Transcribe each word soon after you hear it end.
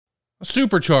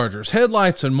Superchargers,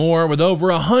 headlights, and more. With over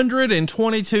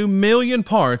 122 million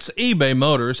parts, eBay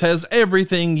Motors has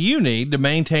everything you need to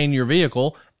maintain your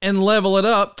vehicle and level it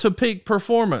up to peak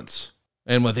performance.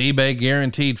 And with eBay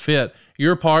Guaranteed Fit,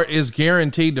 your part is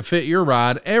guaranteed to fit your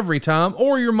ride every time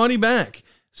or your money back.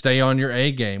 Stay on your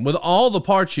A game with all the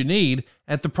parts you need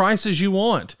at the prices you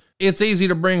want. It's easy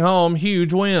to bring home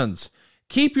huge wins.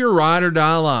 Keep your ride or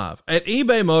die alive at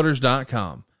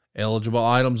ebaymotors.com. Eligible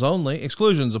items only.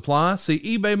 Exclusions apply. See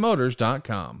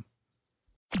ebaymotors.com.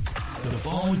 The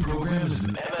following program is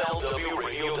an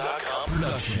MLWRadio.com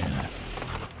production.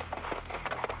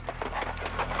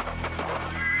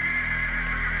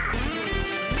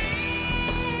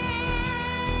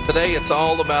 Today it's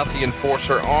all about the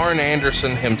enforcer, Arn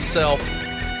Anderson himself.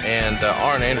 And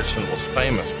Arn Anderson was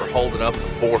famous for holding up the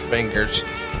four fingers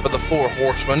for the four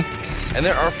horsemen. And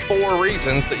there are 4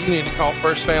 reasons that you need to call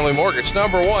First Family Mortgage.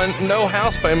 Number 1, no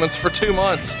house payments for 2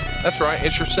 months. That's right,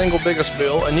 it's your single biggest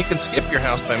bill, and you can skip your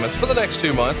house payments for the next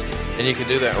 2 months, and you can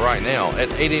do that right now at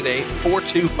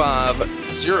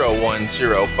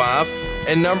 888-425-0105.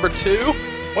 And number 2,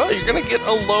 well, you're going to get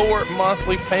a lower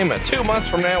monthly payment. 2 months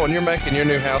from now, when you're making your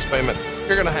new house payment,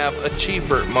 you're going to have a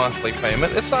cheaper monthly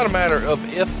payment. It's not a matter of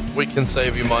if we can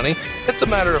save you money, it's a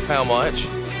matter of how much.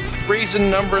 Reason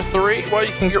number 3, well,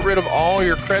 you can get rid of all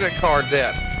your credit card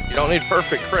debt. You don't need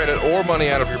perfect credit or money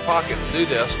out of your pocket to do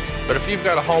this, but if you've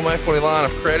got a home equity line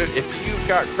of credit, if you've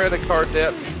got credit card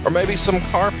debt, or maybe some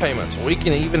car payments, we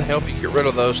can even help you get rid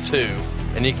of those too.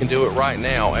 And you can do it right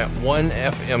now at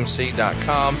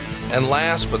 1fmc.com. And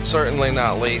last but certainly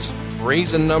not least,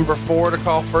 reason number 4 to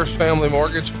call First Family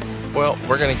Mortgage, well,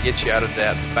 we're going to get you out of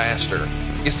debt faster.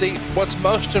 You see, what's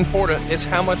most important is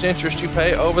how much interest you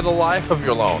pay over the life of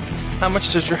your loan. How much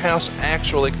does your house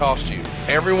actually cost you?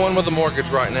 Everyone with a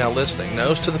mortgage right now listening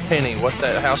knows to the penny what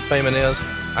that house payment is.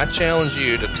 I challenge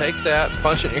you to take that,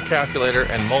 punch it in your calculator,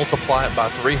 and multiply it by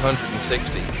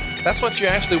 360. That's what you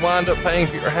actually wind up paying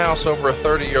for your house over a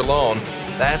 30-year loan.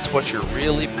 That's what you're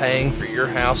really paying for your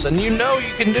house, and you know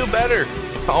you can do better.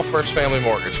 Call First Family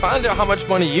Mortgage. Find out how much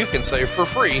money you can save for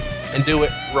free and do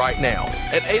it right now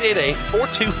at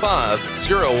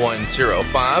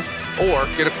 888-425-0105 or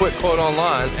get a quick quote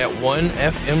online at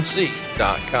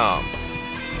 1fmc.com.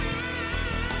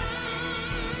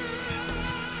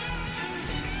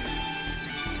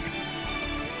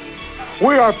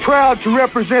 We are proud to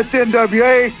represent the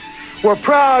NWA. We're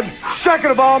proud,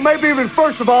 second of all, maybe even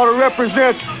first of all, to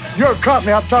represent your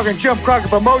company. I'm talking Jim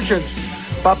Crockett Promotions.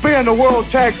 By being the World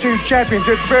Tag Team Champions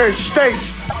at various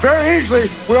states, very easily,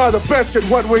 we are the best at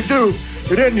what we do.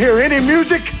 You didn't hear any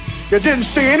music. You didn't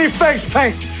see any face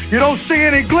paint. You don't see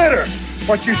any glitter.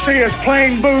 What you see is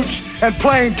plain boots and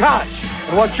plain tights.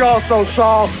 And what you also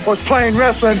saw was plain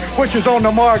wrestling, which is on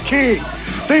the marquee.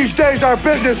 These days, our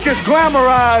business gets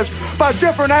glamorized by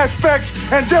different aspects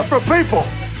and different people.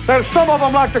 There's some of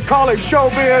them like to call it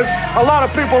showbiz. A lot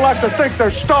of people like to think they're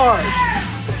stars.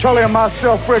 Tully and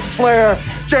myself, Ric Flair,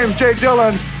 James J.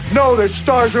 Dillon, know that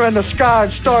stars are in the sky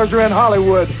and stars are in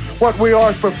Hollywood. What we are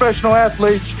is professional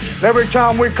athletes. Every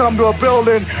time we come to a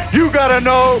building, you gotta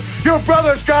know, your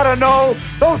brothers gotta know,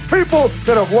 those people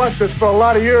that have watched us for a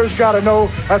lot of years gotta know.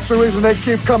 That's the reason they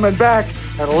keep coming back.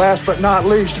 And last but not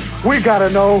least, we gotta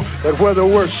know that whether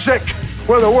we're sick,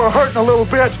 whether we're hurting a little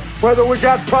bit, whether we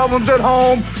got problems at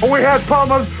home or we had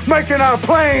problems making our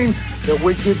plane, that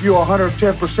we give you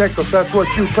 110% because that's what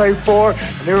you paid for.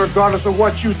 And regardless of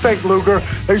what you think, Luger,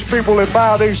 these people that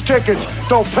buy these tickets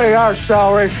don't pay our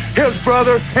salary. His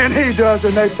brother, and he does,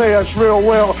 and they pay us real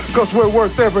well because we're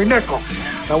worth every nickel.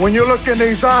 Now, when you look in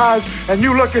these eyes and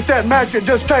you look at that match that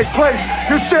just takes place,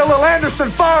 you see a little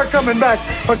Anderson fire coming back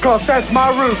because that's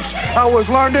my roots. I was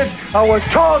learned it. I was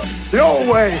taught the old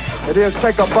way. It is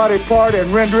take a body part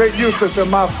and render it useless.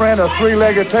 And my friend, a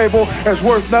 3-legged table is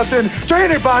worth nothing to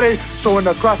anybody. So in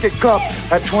the Crockett Cup,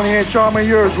 that 20-inch arm of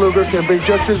yours, Luger, can be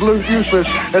just as useless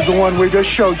as the one we just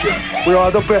showed you. We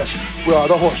are the best. We are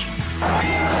the Horsemen.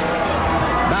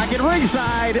 Back at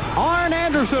ringside, Arn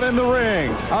Anderson in the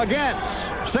ring against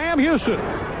Sam Houston.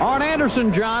 Arn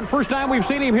Anderson, John, first time we've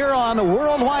seen him here on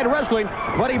Worldwide Wrestling,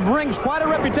 but he brings quite a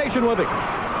reputation with him.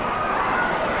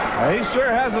 He sure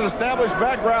has an established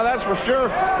background, that's for sure.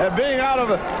 And being out of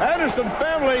the Anderson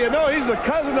family, you know, he's a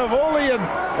cousin of Ole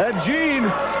and Gene.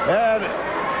 And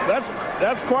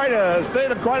that's quite a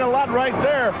saying quite a lot right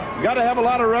there. You got to have a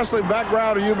lot of wrestling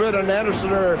background, or you've been an Anderson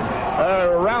or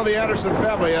around the Anderson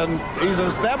family. And he's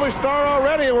an established star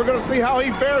already, and we're going to see how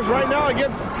he fares right now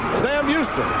against Sam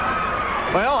Houston.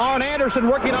 Well, Arn Anderson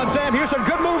working on Sam Houston.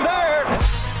 Good move there.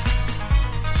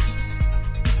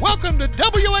 Welcome to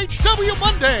WHW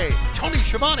Monday. Tony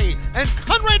Schiavone and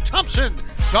Conrad Thompson Thompson,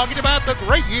 talking about the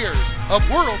great years of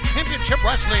World Championship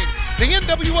Wrestling, the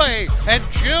NWA, and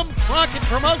Jim Crockett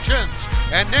Promotions.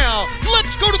 And now,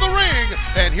 let's go to the ring.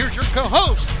 And here's your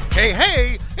co-host.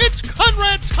 Hey, it's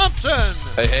Conrad Thompson.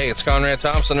 Hey, it's Conrad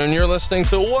Thompson, and you're listening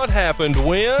to What Happened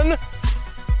When?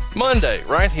 Monday,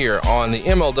 right here on the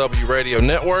MLW Radio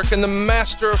Network. And the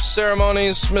master of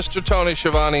ceremonies, Mr. Tony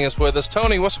Schiavone, is with us.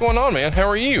 Tony, what's going on, man? How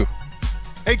are you?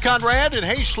 Hey, Conrad, and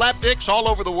hey, slapdicks all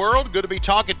over the world. Good to be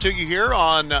talking to you here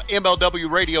on MLW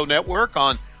Radio Network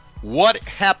on What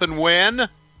Happened When?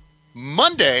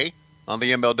 Monday on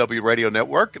the MLW Radio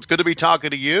Network. It's good to be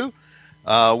talking to you.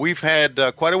 We've had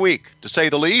quite a week, to say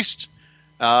the least.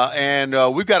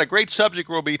 And we've got a great subject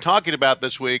we'll be talking about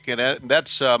this week, and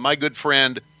that's my good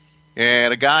friend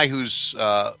and a guy who's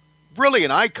really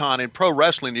an icon in pro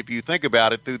wrestling, if you think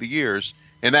about it, through the years,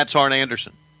 and that's Arn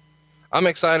Anderson. I'm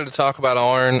excited to talk about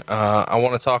Arn. I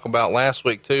want to talk about last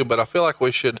week, too, but I feel like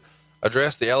we should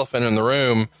address the elephant in the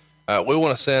room. We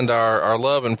want to send our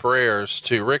love and prayers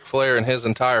to Ric Flair and his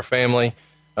entire family.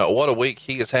 What a week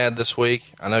he has had this week.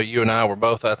 I know you and I were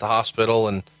both at the hospital,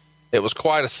 and it was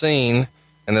quite a scene,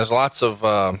 and there's lots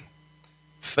of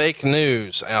fake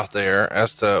news out there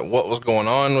as to what was going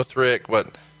on with Rick, but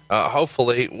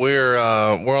hopefully we're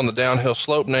on the downhill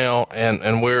slope now,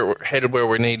 and we're headed where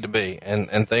we need to be,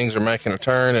 and things are making a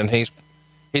turn, and he's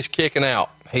kicking out.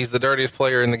 He's the dirtiest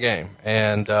player in the game,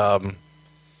 and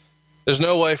there's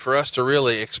no way for us to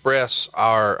really express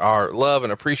our love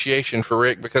and appreciation for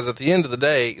Rick, because at the end of the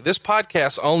day, this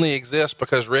podcast only exists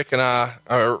because Rick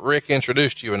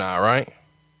introduced you and I, right?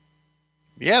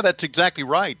 Yeah, that's exactly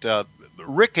right.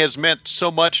 Rick has meant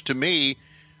so much to me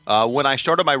when I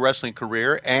started my wrestling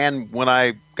career and when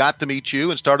I got to meet you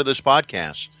and started this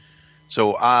podcast.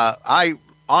 So I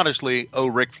honestly owe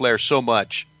Ric Flair so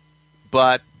much,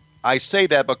 but I say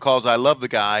that because I love the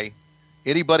guy.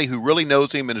 Anybody who really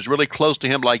knows him and is really close to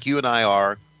him like you and I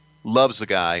are loves the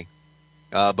guy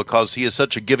because he is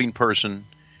such a giving person.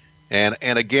 And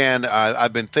again,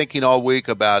 I've been thinking all week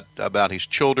about his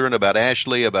children, about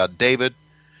Ashley, about David,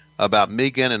 about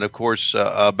Megan, and of course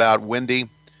about Wendy.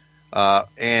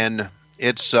 And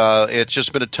it's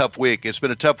just been a tough week. It's been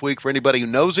a tough week for anybody who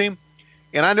knows him,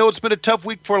 and I know it's been a tough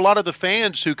week for a lot of the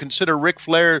fans who consider Ric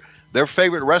Flair their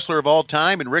favorite wrestler of all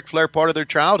time and Ric Flair part of their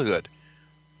childhood.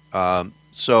 Again,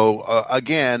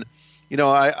 you know,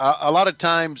 a lot of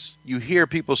times you hear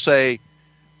people say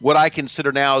what I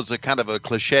consider now is a kind of a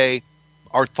cliche: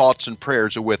 our thoughts and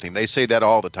prayers are with him. They say that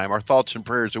all the time. Our thoughts and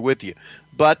prayers are with you.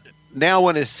 But now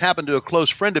when it's happened to a close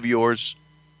friend of yours,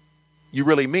 you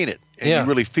really mean it, and you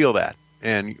really feel that,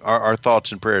 and our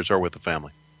thoughts and prayers are with the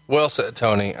family. Well said,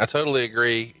 Tony. I totally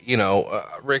agree. You know,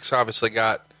 Rick's obviously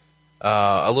got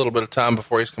a little bit of time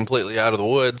before he's completely out of the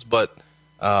woods, but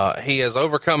he has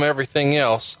overcome everything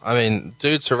else. I mean,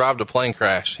 dude survived a plane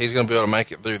crash. He's going to be able to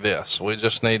make it through this. We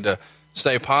just need to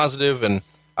stay positive, and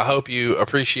I hope you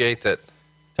appreciate that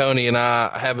Tony and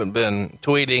I haven't been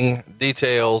tweeting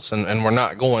details, and we're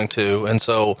not going to. And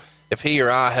so if he or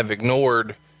I have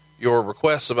ignored your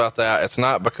requests about that, it's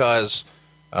not because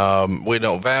we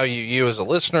don't value you as a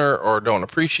listener or don't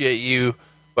appreciate you,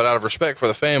 but out of respect for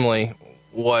the family,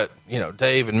 what, you know,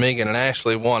 Dave and Megan and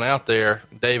Ashley want out there,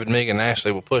 Dave and Megan and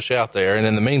Ashley will push out there. And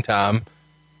in the meantime,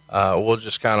 we'll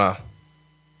just kind of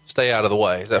stay out of the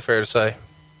way. Is that fair to say?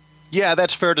 Yeah,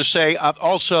 that's fair to say.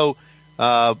 Also,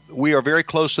 we are very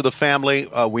close to the family.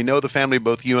 We know the family,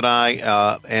 both you and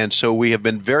I, and so we have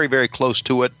been very, very close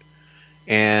to it.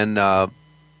 And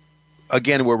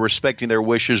again, we're respecting their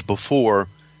wishes before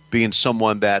being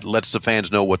someone that lets the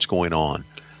fans know what's going on.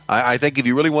 I think if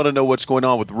you really want to know what's going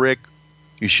on with Rick,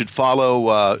 you should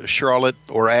follow Charlotte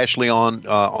or Ashley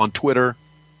on Twitter,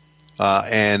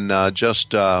 and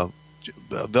they'll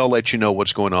let you know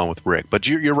what's going on with Rick. But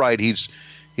you're right; he's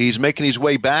making his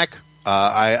way back.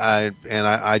 I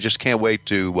just can't wait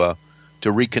to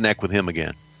reconnect with him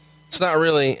again. It's not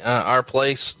really our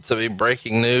place to be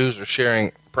breaking news or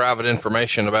sharing private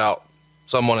information about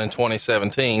someone in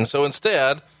 2017. So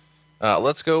instead,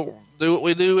 let's go do what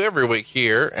we do every week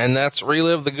here, and that's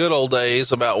relive the good old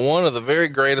days about one of the very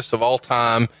greatest of all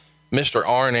time, Mr.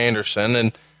 Arn Anderson.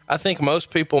 And I think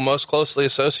most people most closely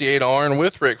associate Arn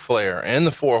with Ric Flair and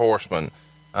the Four Horsemen.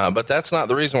 But that's not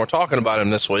the reason we're talking about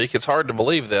him this week. It's hard to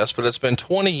believe this, but it's been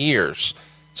 20 years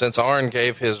since Arn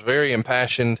gave his very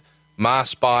impassioned My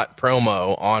Spot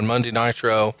promo on Monday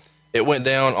Nitro. It went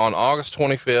down on August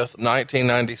 25th,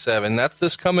 1997. That's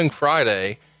this coming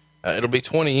Friday. It'll be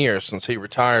 20 years since he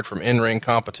retired from in-ring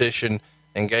competition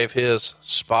and gave his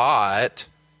spot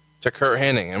to Kurt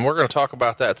Hennig. And we're going to talk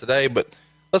about that today, but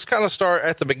let's kind of start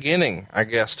at the beginning, I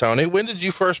guess, Tony. When did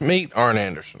you first meet Arn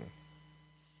Anderson?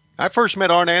 I first met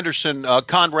Arn Anderson,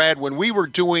 Conrad, when we were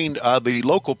doing the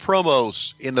local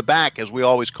promos in the back, as we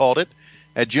always called it,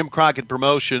 at Jim Crockett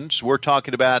Promotions. We're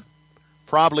talking about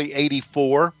probably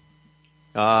 84,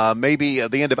 maybe at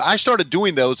the end of – I started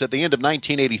doing those at the end of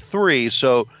 1983,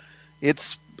 so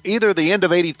it's either the end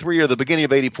of 83 or the beginning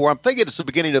of 84. I'm thinking it's the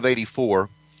beginning of 84.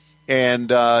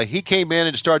 And he came in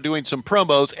and started doing some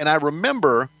promos, and I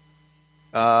remember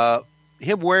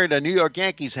him wearing a New York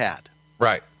Yankees hat.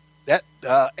 Right. That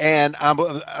and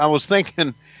I was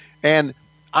thinking, and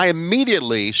I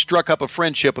immediately struck up a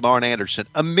friendship with Arn Anderson,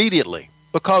 immediately,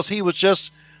 because he was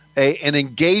just an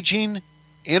engaging,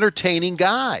 entertaining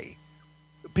guy.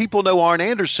 People know Arn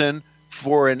Anderson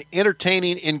for an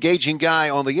entertaining, engaging guy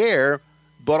on the air,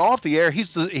 but off the air,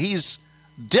 he's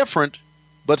different,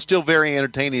 but still very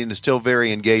entertaining and still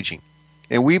very engaging.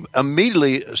 And we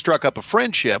immediately struck up a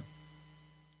friendship,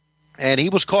 and he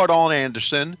was called Arn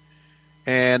Anderson.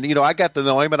 And, you know, I got to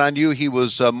know him, and I knew he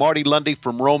was Marty Lundy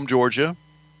from Rome, Georgia.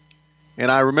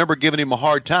 And I remember giving him a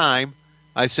hard time.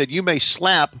 I said, you may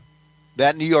slap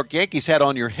that New York Yankees hat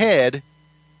on your head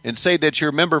and say that you're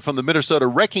a member from the Minnesota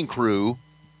Wrecking Crew,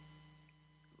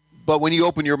 but when you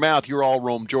open your mouth, you're all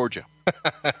Rome, Georgia.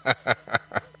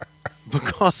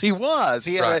 Because he was.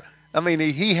 He had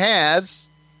Right.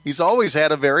 he's always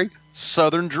had a very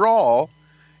Southern drawl.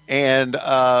 And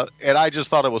I just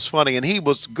thought it was funny. And he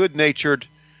was good-natured.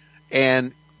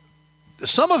 And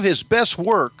some of his best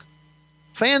work,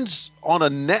 fans on a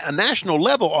national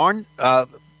level,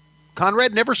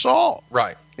 Conrad never saw.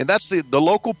 Right. And that's the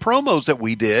local promos that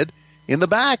we did in the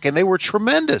back. And they were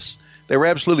tremendous. They were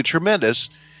absolutely tremendous.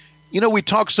 You know, we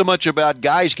talk so much about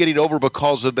guys getting over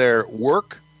because of their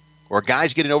work or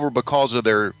guys getting over because of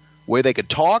their way they could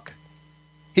talk.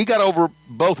 He got over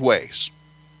both ways.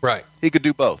 Right. He could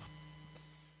do both.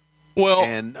 Well,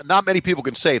 And not many people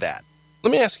can say that.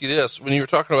 let me ask you this. When you were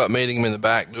talking about meeting him in the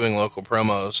back doing local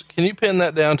promos, can you pin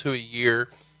that down to a year?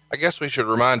 I guess we should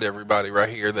remind everybody right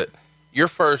here that your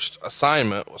first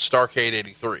assignment was Starrcade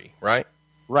 83, right?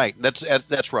 Right.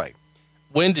 That's right.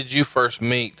 When did you first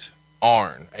meet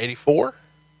Arn? 84?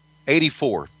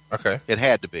 84. Okay. It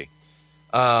had to be.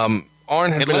 Arn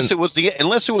had Unless it was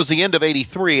the end of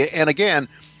 83. And again,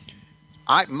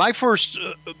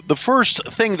 the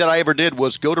first thing that I ever did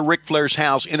was go to Ric Flair's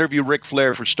house, interview Ric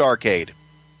Flair for Starrcade.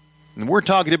 And we're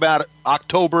talking about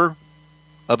October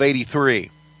of 83.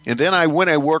 And then I went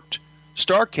and worked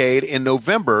Starrcade in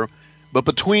November. But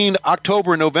between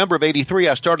October and November of 83,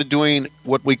 I started doing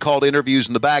what we called interviews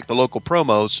in the back, the local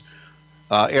promos,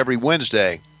 every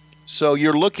Wednesday. So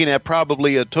you're looking at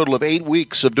probably a total of 8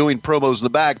 weeks of doing promos in the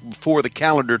back before the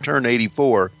calendar turned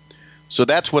 84. So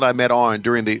that's when I met Arn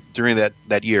during that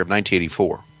year of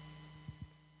 1984.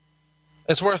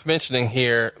 It's worth mentioning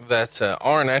here that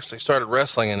Arn actually started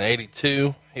wrestling in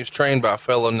 82. He was trained by a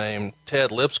fellow named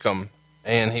Ted Lipscomb,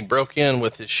 and he broke in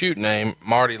with his shoot name,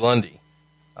 Marty Lundy.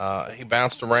 He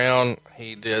bounced around.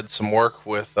 He did some work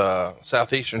with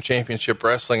Southeastern Championship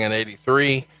Wrestling in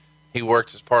 83. He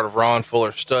worked as part of Ron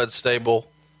Fuller's stud stable.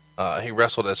 He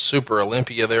wrestled as Super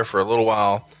Olympia there for a little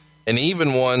while. And he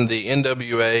even won the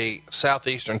NWA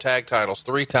Southeastern Tag Titles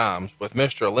 3 times with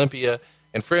Mr. Olympia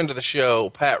and friend of the show,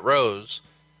 Pat Rose.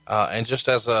 And just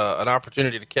as an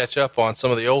opportunity to catch up on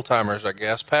some of the old-timers, I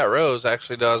guess, Pat Rose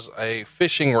actually does a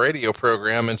fishing radio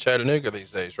program in Chattanooga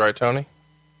these days. Right, Tony?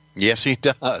 Yes, he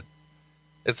does. How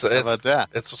about that?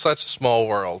 It's such a small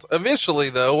world. Eventually,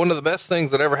 though, one of the best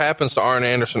things that ever happens to Arn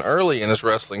Anderson early in his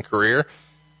wrestling career,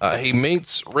 he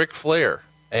meets Ric Flair.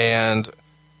 And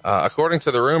according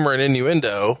to the rumor and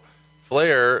innuendo,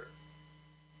 Flair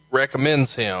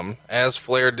recommends him, as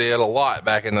Flair did a lot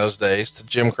back in those days, to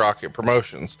Jim Crockett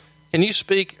Promotions. Can you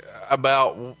speak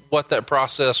about what that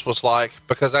process was like?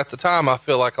 Because at the time, I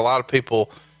feel like a lot of people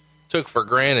took for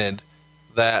granted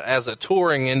that as a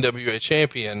touring NWA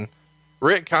champion,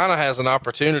 Rick kind of has an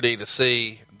opportunity to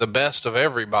see the best of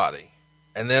everybody.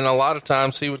 And then a lot of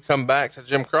times he would come back to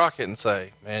Jim Crockett and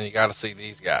say, man, you got to see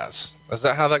these guys. Is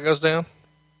that how that goes down?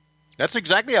 That's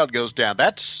exactly how it goes down.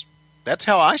 That's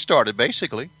how I started,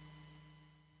 basically.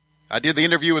 I did the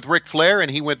interview with Ric Flair,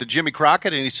 and he went to Jimmy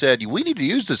Crockett, and he said, we need to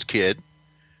use this kid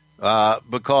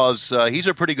because he's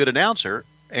a pretty good announcer,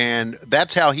 and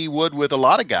that's how he would with a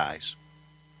lot of guys.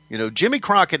 You know, Jimmy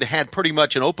Crockett had pretty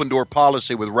much an open-door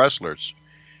policy with wrestlers,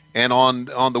 and on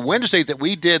the Wednesdays that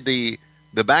we did the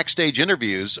backstage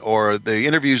interviews or the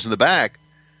interviews in the back,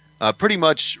 pretty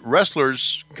much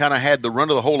wrestlers kind of had the run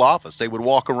of the whole office. They would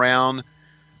walk around,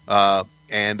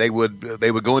 and they would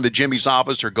go into Jimmy's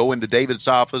office or go into David's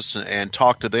office and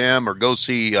talk to them, or go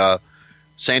see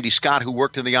Sandy Scott, who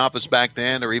worked in the office back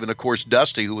then, or even, of course,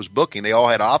 Dusty, who was booking. They all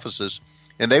had offices,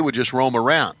 and they would just roam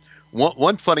around.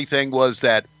 One funny thing was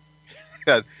that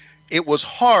it was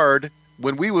hard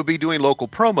when we would be doing local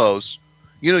promos.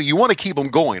 You want to keep them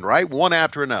going, right? One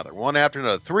after another.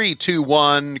 3, 2,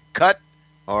 1, cut,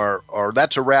 or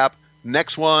that's a wrap.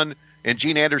 Next one, and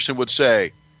Gene Anderson would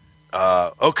say,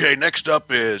 okay, next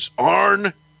up is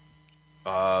Arn.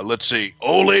 Let's see,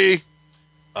 Ole,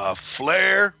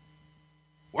 Flair.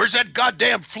 Where's that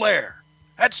goddamn Flair?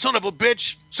 That son of a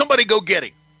bitch. Somebody go get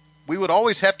him. We would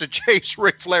always have to chase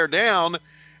Ric Flair down,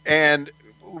 and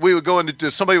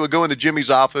somebody would go into Jimmy's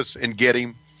office and get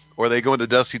him, or they go into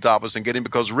Dusty's office and get him,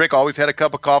 because Rick always had a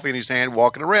cup of coffee in his hand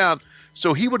walking around.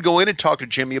 So he would go in and talk to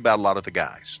Jimmy about a lot of the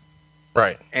guys.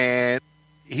 Right. And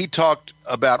he talked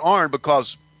about Arn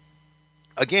because,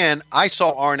 again, I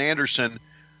saw Arn Anderson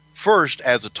first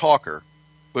as a talker,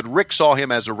 but Rick saw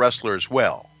him as a wrestler as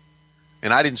well.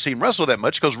 And I didn't see him wrestle that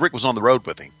much because Rick was on the road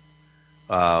with him,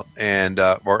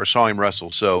 or saw him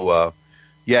wrestle. So,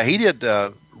 yeah, he did.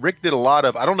 Rick did a lot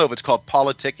of, I don't know if it's called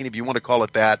politicking, if you want to call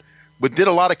it that, but did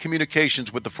a lot of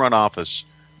communications with the front office,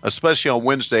 especially on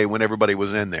Wednesday when everybody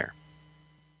was in there.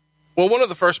 Well, one of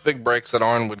the first big breaks that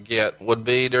Arn would get would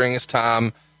be during his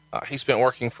time he spent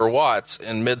working for Watts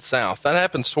in Mid-South. That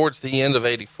happens towards the end of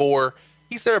 '84.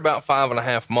 He's there about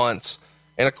 5.5 months.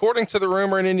 And according to the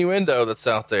rumor and innuendo that's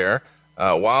out there,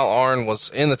 while Arn was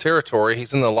in the territory,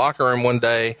 he's in the locker room one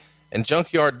day, and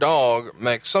Junkyard Dog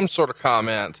makes some sort of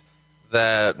comment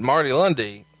that Marty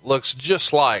Lundy looks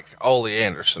just like Ole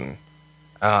Anderson.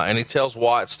 And he tells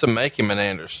Watts to make him an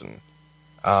Anderson.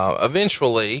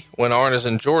 Eventually, when Arn is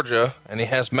in Georgia and he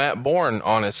has Matt Bourne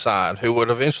on his side, who would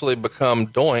eventually become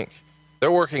Doink,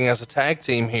 they're working as a tag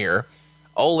team here.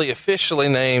 Ole officially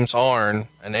names Arn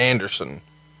an Anderson.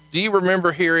 Do you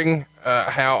remember hearing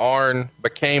how Arn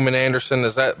became an Anderson?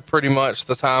 Is that pretty much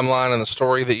the timeline and the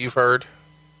story that you've heard?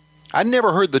 I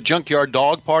never heard the Junkyard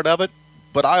Dog part of it,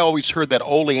 but I always heard that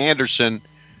Ole Anderson,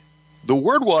 the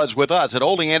word was with us that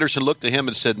Ole Anderson looked at him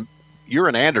and said, "You're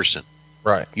an Anderson.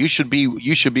 Right. You should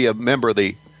be a member of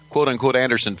the quote unquote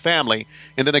Anderson family."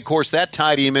 And then of course that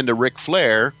tied him into Ric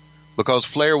Flair, because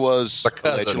Flair was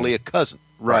allegedly a cousin.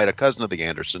 Right, a cousin of the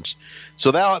Andersons.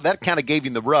 So that kind of gave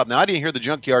him the rub. Now, I didn't hear the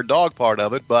Junkyard Dog part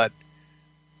of it, but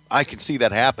I can see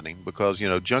that happening because,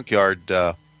 Junkyard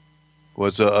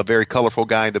was a very colorful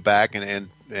guy in the back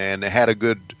and had a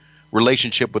good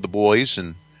relationship with the boys.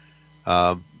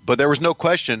 But there was no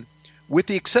question, with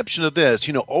the exception of this,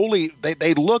 Ole,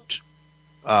 they looked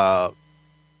a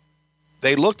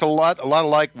lot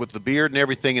alike with the beard and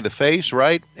everything in the face,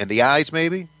 right? And the eyes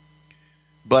maybe.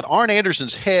 But Arn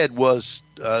Anderson's head was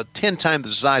 10 times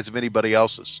the size of anybody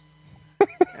else's.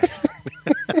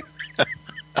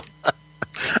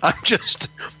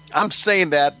 I'm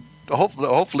saying that.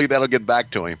 Hopefully that'll get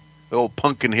back to him. The old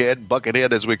pumpkin head, bucket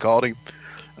head, as we called him.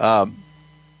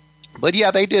 But yeah,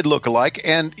 they did look alike.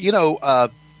 And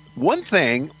one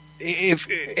thing,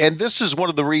 and this is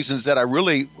one of the reasons that I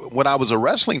really, when I was a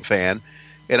wrestling fan,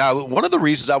 one of the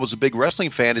reasons I was a big wrestling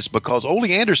fan is because Ole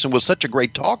Anderson was such a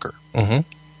great talker. Mm-hmm.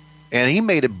 And he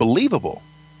made it believable.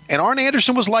 And Arn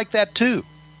Anderson was like that too.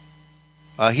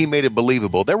 He made it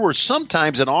believable. There were some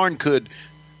times that Arn could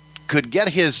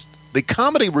get the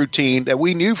comedy routine that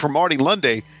we knew from Marty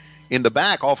Lundy in the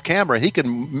back off camera. He could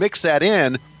mix that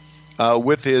in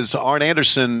with his Arn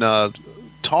Anderson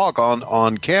talk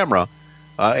on camera.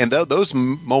 And those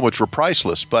moments were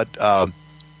priceless. But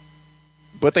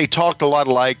they talked a lot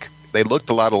alike. They looked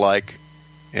a lot alike.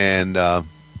 And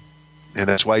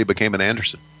that's why he became an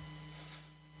Anderson.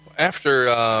 After,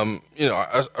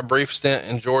 a brief stint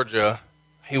in Georgia,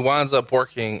 he winds up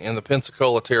working in the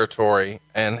Pensacola territory,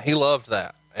 and he loved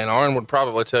that. And Arn would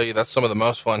probably tell you that's some of the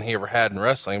most fun he ever had in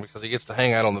wrestling, because he gets to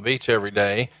hang out on the beach every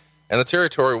day, and the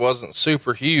territory wasn't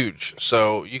super huge,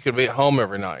 so you could be at home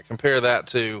every night. Compare that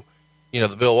to,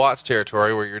 the Bill Watts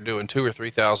territory, where you're doing 2,000 or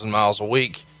 3,000 miles a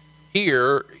week.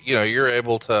 Here, you're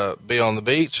able to be on the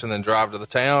beach and then drive to the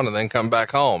town and then come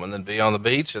back home, and then be on the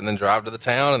beach and then drive to the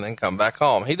town and then come back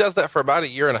home. He does that for about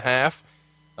 1.5 years,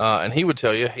 and he would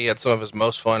tell you he had some of his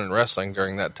most fun in wrestling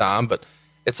during that time. But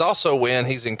it's also when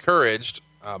he's encouraged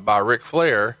by Ric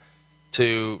Flair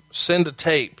to send a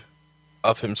tape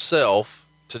of himself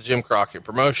to Jim Crockett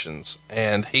Promotions,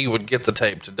 and he would get the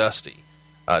tape to Dusty.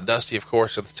 Dusty, of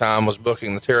course, at the time was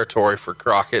booking the territory for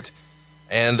Crockett.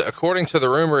 And according to the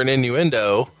rumor and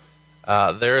innuendo,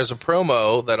 there is a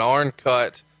promo that Arn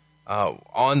cut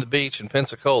on the beach in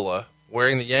Pensacola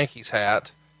wearing the Yankees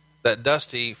hat that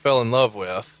Dusty fell in love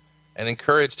with and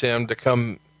encouraged him to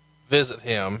come visit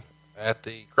him at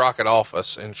the Crockett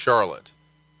office in Charlotte.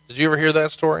 Did you ever hear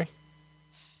that story?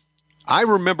 I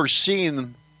remember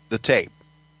seeing the tape.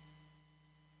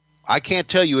 I can't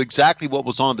tell you exactly what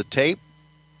was on the tape,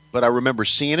 but I remember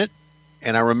seeing it,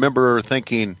 and I remember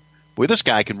thinking, boy, this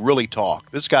guy can really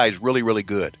talk. This guy is really, really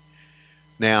good.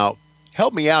 Now,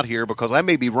 help me out here because I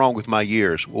may be wrong with my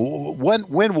years. When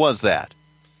was that?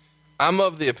 I'm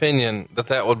of the opinion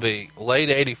that would be late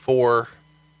 84,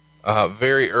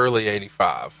 very early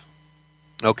 85.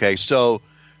 Okay, so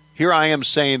here I am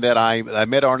saying that I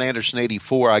met Arn Anderson in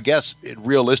 84. I guess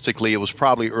realistically it was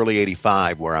probably early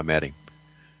 85 where I met him.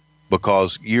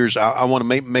 Because years, I want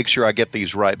to make sure I get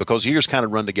these right, because years kind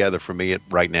of run together for me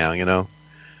right now, you know.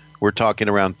 We're talking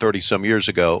around 30-some years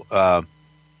ago.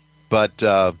 But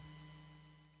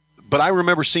I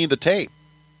remember seeing the tape.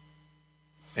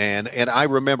 And I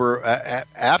remember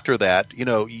after that, you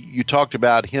know, you talked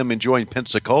about him enjoying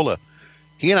Pensacola.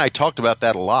 He and I talked about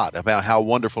that a lot, about how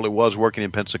wonderful it was working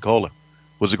in Pensacola.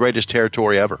 It was the greatest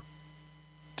territory ever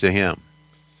to him.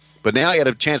 But now he had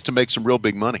a chance to make some real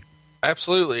big money.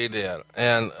 Absolutely, he did.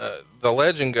 And the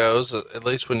legend goes, at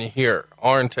least when you hear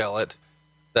Arn tell it,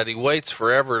 that he waits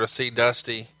forever to see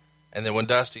Dusty. And then when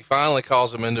Dusty finally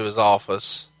calls him into his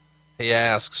office, he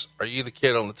asks, "Are you the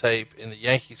kid on the tape in the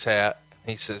Yankees hat?"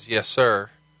 He says, "Yes, sir."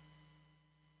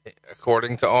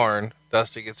 According to Arn,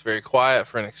 Dusty gets very quiet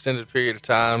for an extended period of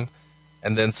time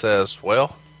and then says,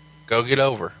 "Well, go get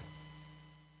over."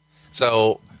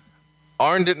 So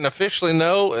Arn didn't officially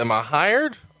know, am I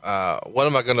hired? What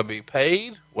am I going to be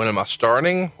paid? When am I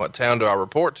starting? What town do I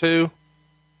report to?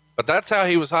 But that's how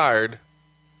he was hired.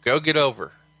 Go get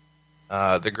over.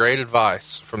 The great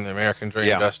advice from the American Dream,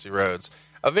 Dusty Rhodes.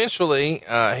 Eventually,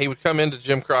 he would come into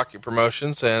Jim Crockett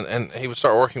Promotions and he would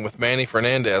start working with Manny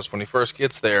Fernandez when he first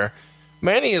gets there.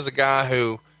 Manny is a guy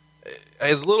who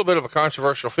is a little bit of a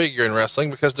controversial figure in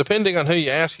wrestling because depending on who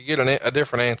you ask, you get a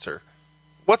different answer.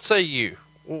 What say you?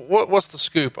 What's the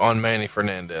scoop on Manny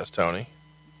Fernandez, Tony?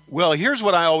 Well, here's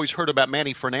what I always heard about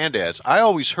Manny Fernandez. I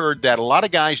always heard that a lot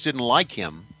of guys didn't like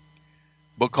him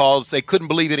because they couldn't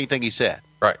believe anything he said.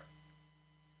 Right.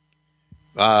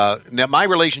 Now, my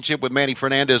relationship with Manny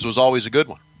Fernandez was always a good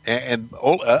one.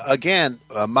 Again,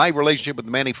 my relationship with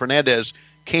Manny Fernandez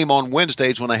came on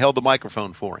Wednesdays when I held the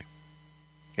microphone for him.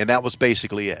 And that was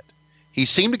basically it. He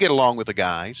seemed to get along with the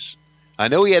guys. I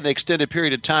know he had an extended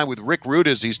period of time with Rick Rude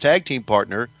as his tag team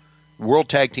partner, World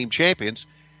Tag Team Champions.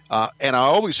 And I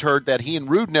always heard that he and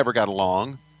Rude never got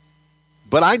along,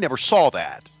 but I never saw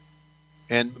that.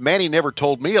 And Manny never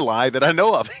told me a lie that I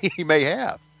know of. He may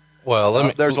have. Well,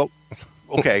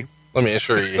 okay. Let me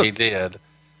assure you, he did.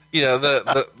 You know,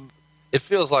 it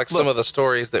feels like some of the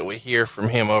stories that we hear from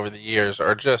him over the years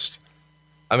are just,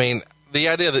 I mean, the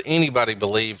idea that anybody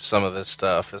believes some of this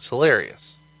stuff is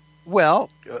hilarious. Well,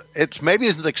 it's maybe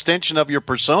it's an extension of your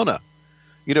persona.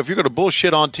 You know, if you're going to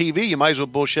bullshit on TV, you might as well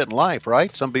bullshit in life,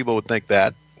 right? Some people would think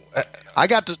that. I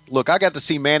got to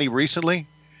see Manny recently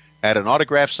at an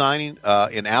autograph signing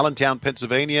in Allentown,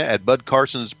 Pennsylvania at Bud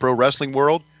Carson's Pro Wrestling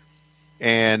World.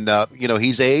 And, you know,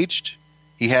 he's aged.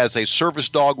 He has a service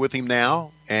dog with him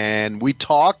now. And we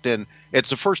talked, and it's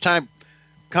the first time,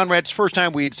 Conrad's first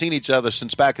time we had seen each other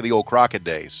since back in the old Crockett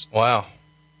days. Wow.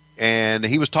 And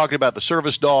he was talking about the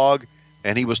service dog,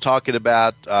 and he was talking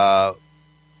about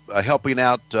helping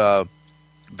out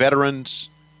veterans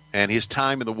and his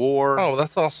time in the war. Oh,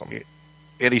 that's awesome.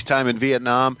 And his time in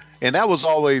Vietnam. And that was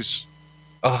always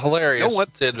a hilarious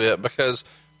tidbit, because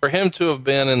for him to have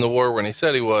been in the war when he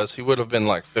said he would have been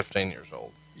like 15 years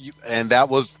old. And that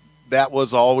was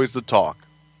always the talk,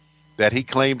 that he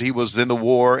claimed he was in the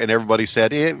war, and everybody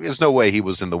said, there's no way he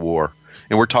was in the war.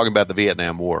 And we're talking about the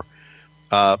Vietnam War.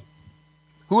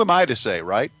 Who am I to say,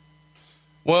 right?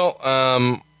 Well,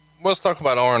 let's talk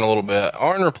about Arn a little bit.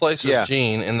 Arn replaces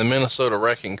Gene in the Minnesota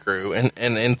Wrecking Crew, and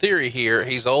in theory here,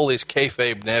 he's Ole's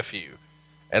kayfabe nephew.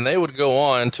 And they would go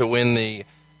on to win the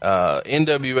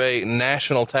NWA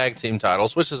National Tag Team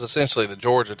titles, which is essentially the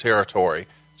Georgia territory.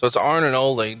 So it's Arn and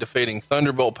Ole defeating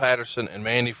Thunderbolt Patterson and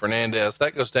Manny Fernandez.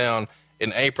 That goes down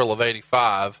in April of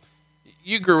 85.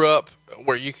 You grew up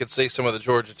where you could see some of the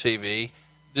Georgia TV.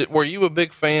 Were you a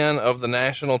big fan of the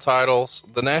national titles,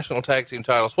 the national tag team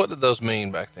titles? What did those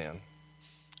mean back then?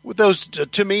 With those,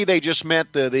 to me, they just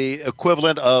meant the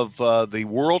equivalent of the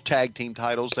world tag team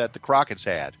titles that the Crockett's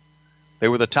had. They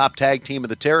were the top tag team of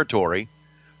the territory,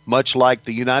 much like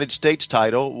the United States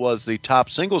title was the top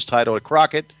singles title at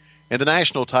Crockett, and the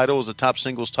national title was the top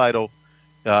singles title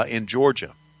in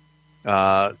Georgia.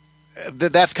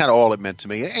 That's kind of all it meant to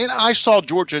me. And I saw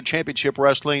Georgia Championship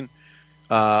Wrestling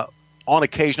on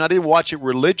occasion. I didn't watch it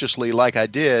religiously like I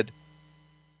did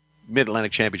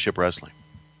Mid-Atlantic Championship Wrestling.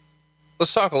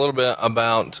 Let's talk a little bit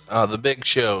about the big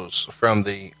shows from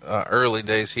the early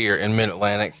days here in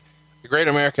Mid-Atlantic. The Great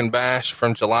American Bash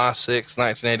from July 6,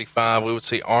 1985, we would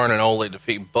see Arn and Ole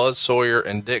defeat Buzz Sawyer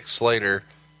and Dick Slater.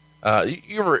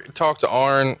 You ever talk to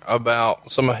Arn about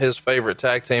some of his favorite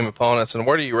tag team opponents, and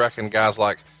where do you reckon guys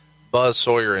like Buzz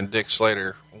Sawyer and Dick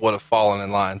Slater would have fallen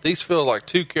in line? These feel like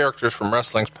two characters from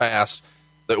wrestling's past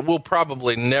that we'll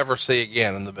probably never see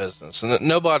again in the business, and that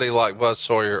nobody like Buzz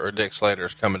Sawyer or Dick Slater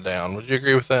is coming down. Would you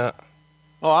agree with that?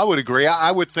 Oh, I would agree.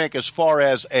 I would think as far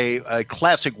as a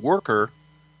classic worker,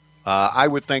 I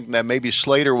would think that maybe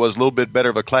Slater was a little bit better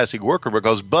of a classic worker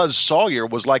because Buzz Sawyer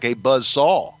was like a buzz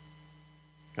saw.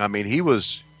 I mean, he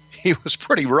was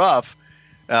pretty rough,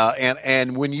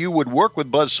 and when you would work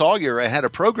with Buzz Sawyer and had a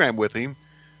program with him,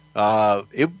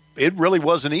 it really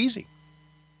wasn't easy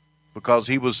because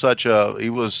he was such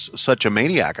a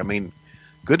maniac. I mean,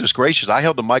 goodness gracious, I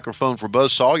held the microphone for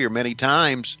Buzz Sawyer many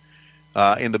times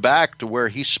in the back to where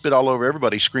he spit all over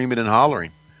everybody, screaming and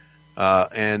hollering,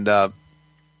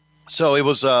 so it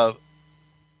was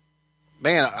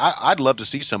man, I'd love to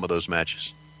see some of those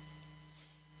matches.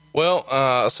 Well,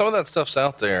 some of that stuff's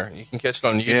out there. You can catch it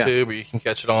on YouTube or you can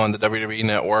catch it on the WWE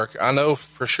Network. I know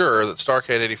for sure that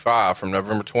Starrcade 85 from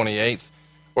November 28th,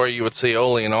 where you would see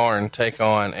Ole and Arn take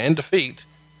on and defeat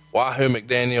Wahoo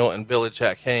McDaniel and Billy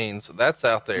Jack Haynes. That's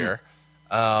out there.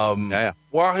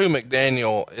 Wahoo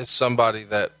McDaniel is somebody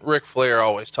that Ric Flair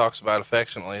always talks about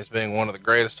affectionately as being one of the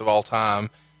greatest of all time.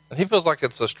 And he feels like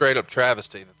it's a straight up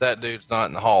travesty that dude's not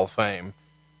in the Hall of Fame.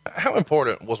 How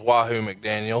important was Wahoo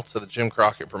McDaniel to the Jim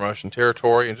Crockett promotion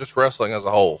territory and just wrestling as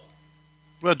a whole?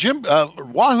 Well,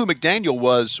 Wahoo McDaniel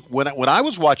was when I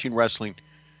was watching wrestling.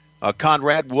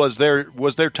 Conrad was their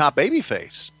top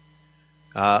babyface,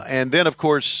 and then of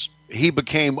course he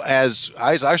became as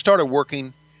I started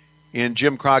working in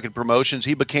Jim Crockett Promotions.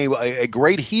 He became a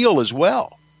great heel as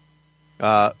well,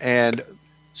 and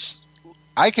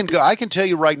I can tell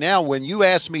you right now when you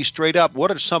ask me straight up, what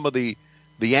are some of the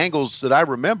angles that I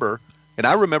remember, and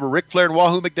I remember Ric Flair and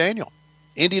Wahoo McDaniel,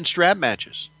 Indian strap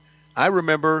matches. I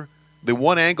remember the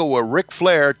one angle where Ric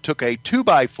Flair took a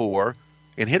 2x4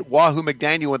 and hit Wahoo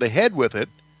McDaniel in the head with it,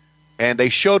 and they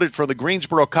showed it from the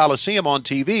Greensboro Coliseum on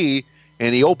TV,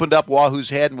 and he opened up Wahoo's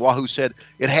head, and Wahoo said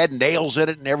it had nails in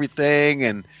it and everything,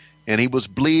 and he was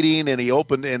bleeding, and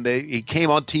he came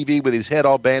on TV with his head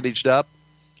all bandaged up.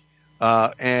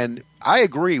 And I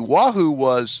agree, Wahoo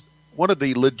was one of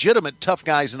the legitimate tough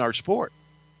guys in our sport.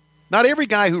 Not every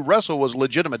guy who wrestled was a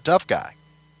legitimate tough guy,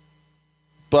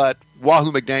 but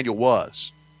Wahoo McDaniel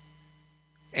was.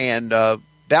 And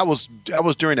that was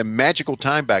during a magical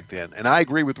time back then. And I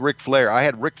agree with Ric Flair. I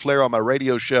had Ric Flair on my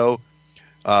radio show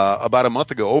over a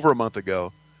month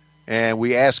ago, and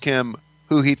we asked him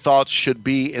who he thought should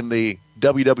be in the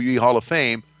WWE Hall of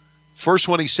Fame. First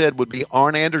one he said would be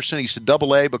Arn Anderson. He said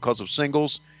AA because of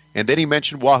singles, and then he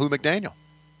mentioned Wahoo McDaniel.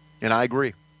 And I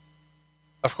agree.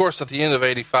 Of course, at the end of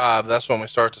 85, that's when we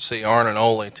start to see Arn and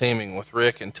Ole teaming with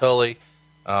Rick and Tully.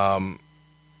 Arn,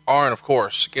 of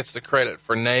course, gets the credit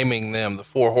for naming them the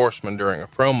Four Horsemen during a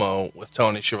promo with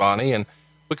Tony Schiavone, and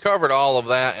we covered all of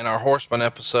that in our Horsemen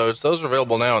episodes. Those are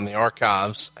available now in the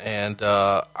archives, and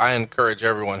I encourage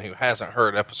everyone who hasn't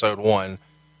heard episode 1,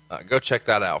 go check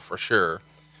that out for sure.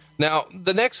 Now,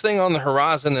 the next thing on the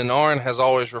horizon, and Arn has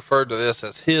always referred to this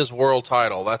as his world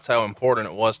title, that's how important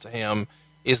it was to him,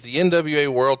 is the NWA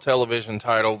World Television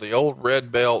title, the old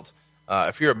red belt.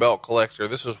 If you're a belt collector,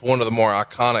 this is one of the more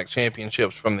iconic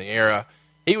championships from the era.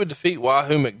 He would defeat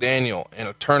Wahoo McDaniel in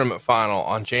a tournament final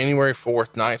on January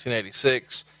 4th,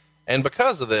 1986. And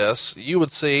because of this, you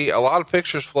would see a lot of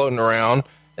pictures floating around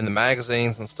in the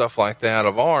magazines and stuff like that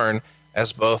of Arn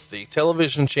as both the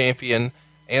television champion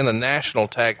and the national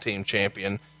tag team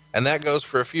champion, and that goes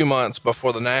for a few months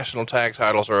before the national tag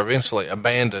titles are eventually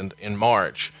abandoned in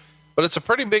March. But it's a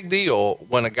pretty big deal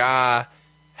when a guy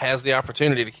has the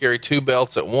opportunity to carry two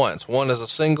belts at once, one as a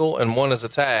single and one as a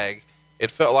tag.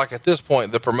 It felt like at this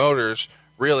point the promoters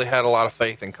really had a lot of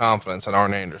faith and confidence in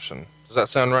Arn Anderson. Does that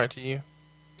sound right to you?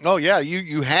 Oh, yeah,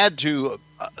 you had to,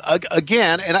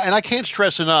 again, and I can't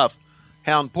stress enough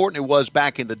how important it was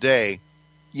back in the day.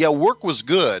 Yeah, work was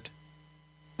good,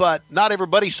 but not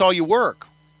everybody saw you work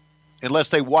unless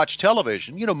they watched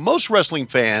television. You know, most wrestling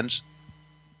fans,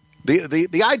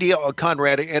 the idea of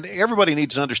Conrad, and everybody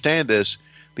needs to understand this,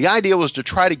 the idea was to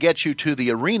try to get you to the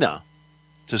arena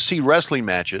to see wrestling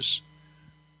matches.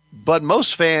 But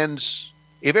most fans,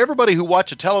 if everybody who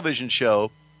watched a television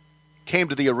show came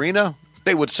to the arena,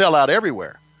 they would sell out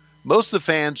everywhere. Most of the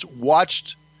fans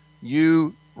watched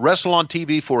you wrestle on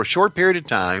TV for a short period of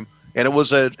time, and it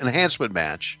was an enhancement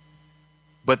match.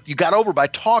 But you got over by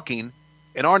talking,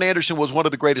 and Arn Anderson was one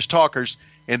of the greatest talkers,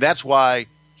 and that's why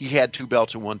he had two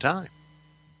belts at one time.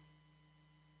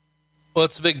 Well,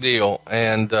 it's a big deal,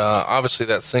 and obviously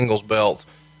that singles belt,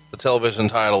 the television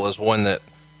title, is one that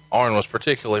Arn was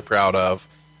particularly proud of.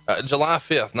 July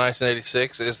 5th,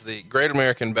 1986 is the Great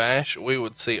American Bash. We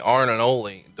would see Arn and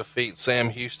Ole defeat Sam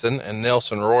Houston and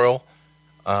Nelson Royal,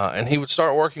 and he would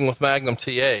start working with Magnum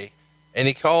TA, and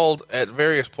he called at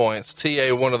various points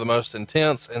TA one of the most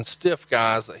intense and stiff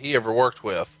guys that he ever worked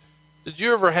with. Did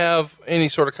you ever have any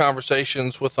sort of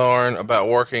conversations with Arn about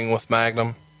working with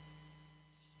Magnum?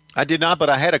 I did not, but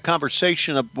I had a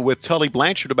conversation with Tully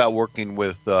Blanchard about working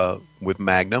with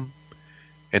Magnum.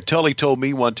 And Tully told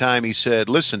me one time, he said,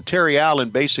 listen, Terry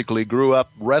Allen basically grew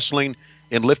up wrestling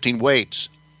and lifting weights.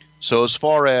 So as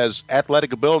far as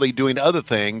athletic ability, doing other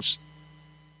things,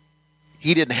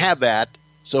 he didn't have that,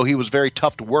 so he was very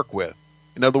tough to work with.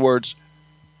 In other words,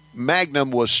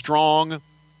 Magnum was strong,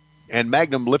 and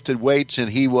Magnum lifted weights, and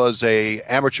he was a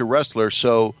amateur wrestler,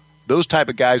 so those type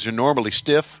of guys are normally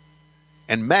stiff.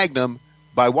 And Magnum,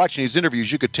 by watching his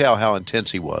interviews, you could tell how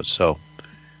intense he was. So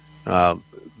that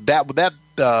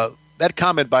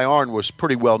comment by Arn was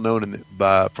pretty well known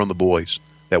from the boys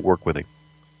that work with him.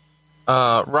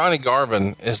 Ronnie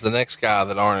Garvin is the next guy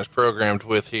that Arn is programmed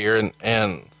with here,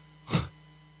 and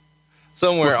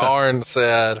somewhere Arn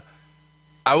said,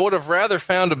 "I would have rather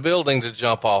found a building to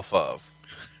jump off of,"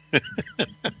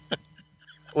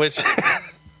 which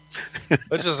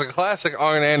is a classic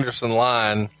Arn Anderson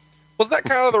line. Was that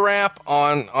kind of the rap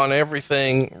on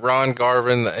everything, Ron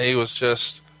Garvin, that he was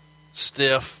just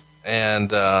stiff? And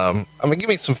give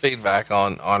me some feedback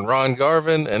on Ron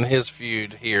Garvin and his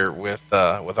feud here with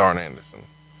Arn Anderson.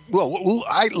 Well,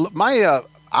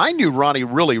 I knew Ronnie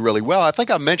really, really well. I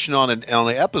think I mentioned on an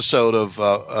episode of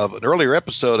an earlier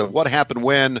episode of What Happened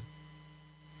When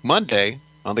Monday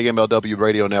on the MLW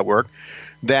Radio Network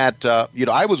that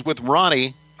I was with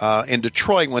Ronnie in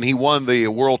Detroit when he won the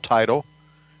world title.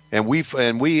 And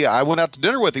I went out to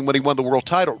dinner with him when he won the world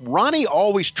title. Ronnie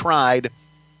always tried,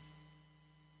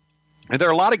 and there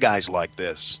are a lot of guys like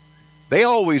this, they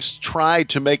always tried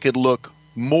to make it look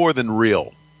more than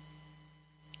real.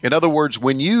 In other words,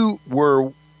 when you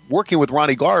were working with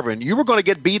Ronnie Garvin, you were going to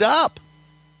get beat up.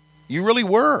 You really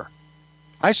were.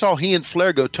 I saw he and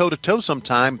Flair go toe-to-toe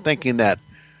sometime thinking that,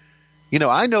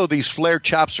 I know these Flair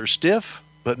chops are stiff,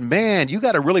 but man, you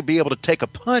got to really be able to take a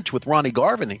punch with Ronnie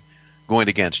Garvin going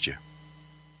against you.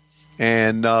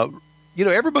 And,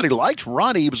 everybody liked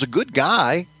Ronnie. He was a good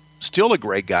guy, still a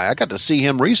great guy. I got to see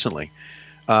him recently.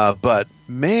 But,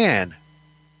 man,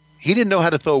 he didn't know how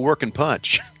to throw a working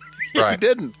punch. Right. He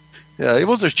didn't. It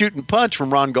was a shooting punch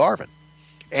from Ron Garvin.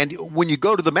 And when you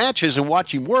go to the matches and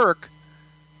watch him work,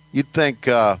 you'd think,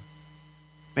 man,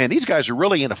 these guys are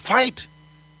really in a fight.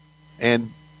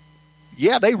 And,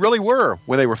 yeah, they really were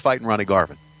when they were fighting Ronnie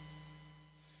Garvin.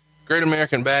 Great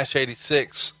American Bash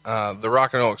 86, the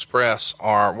Rock and Roll Express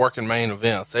are working main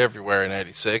events everywhere in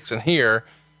 86, and here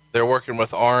they're working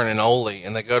with Arn and Ole,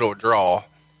 and they go to a draw.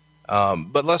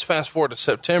 But let's fast forward to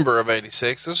September of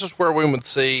 86. This is where we would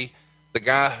see the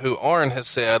guy who Arn has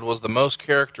said was the most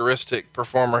characteristic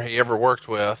performer he ever worked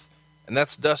with, and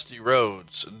that's Dusty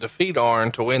Rhodes, defeat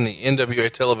Arn to win the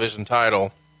NWA television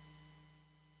title.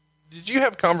 Did you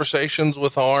have conversations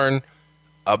with Arn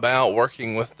about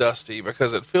working with Dusty?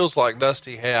 Because it feels like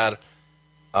Dusty had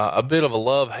a bit of a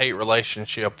love-hate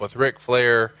relationship with Ric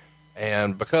Flair,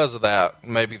 and because of that,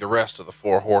 maybe the rest of the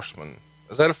Four Horsemen.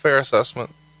 Is that a fair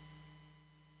assessment?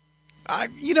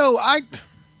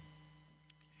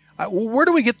 Where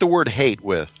do we get the word hate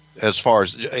with? As far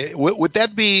as would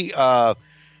that be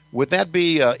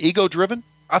ego-driven?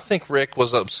 I think Rick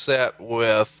was upset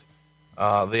with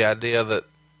the idea that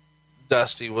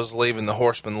Dusty was leaving the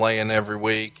Horsemen laying every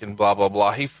week and blah, blah,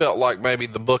 blah. He felt like maybe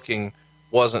the booking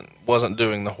wasn't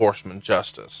doing the Horsemen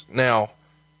justice. Now,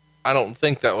 I don't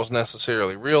think that was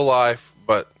necessarily real life,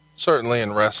 but certainly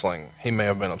in wrestling, he may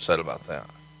have been upset about that.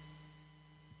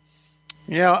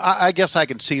 Yeah, I guess I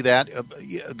can see that.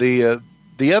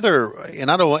 The other, and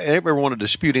I don't ever want to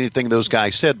dispute anything those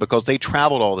guys said because they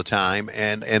traveled all the time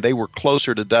and they were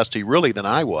closer to Dusty really than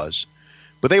I was,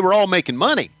 but they were all making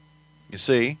money, you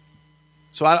see.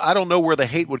 So I don't know where the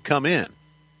hate would come in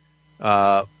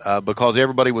because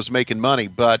everybody was making money.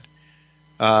 But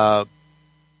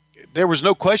there was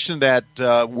no question that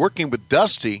working with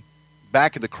Dusty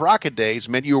back in the Crockett days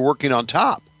meant you were working on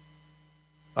top.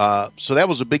 So that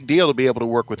was a big deal to be able to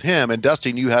work with him. And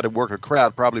Dusty knew how to work a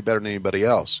crowd probably better than anybody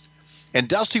else. And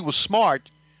Dusty was smart,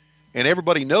 and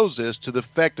everybody knows this, to the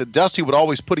effect that Dusty would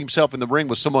always put himself in the ring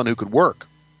with someone who could work.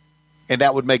 And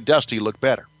that would make Dusty look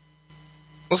better.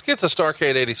 Let's get to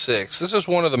Starrcade 86. This is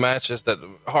one of the matches that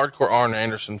hardcore Arn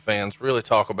Anderson fans really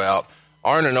talk about.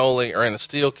 Arn and Ole are in a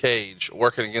steel cage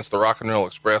working against the Rock and Roll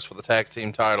Express for the tag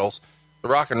team titles. The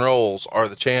Rock and Rolls are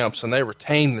the champs, and they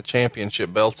retain the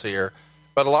championship belts here.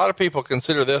 But a lot of people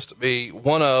consider this to be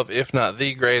one of, if not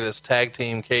the greatest tag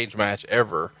team cage match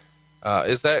ever.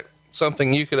 Is that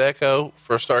something you could echo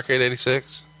for Starrcade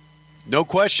 86? No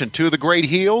question. Two of the great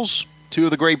heels, two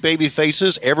of the great baby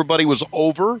faces. Everybody was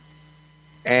over,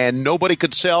 and nobody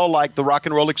could sell like the Rock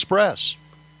and Roll Express.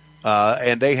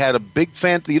 And they had a big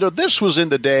fan. You know, this was in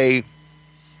the day.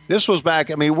 This was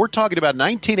back. I mean, we're talking about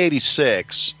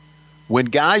 1986, when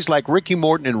guys like Ricky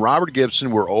Morton and Robert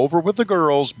Gibson were over with the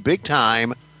girls, big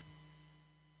time.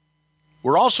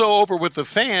 We're also over with the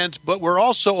fans, but we're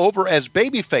also over as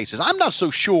baby faces. I'm not so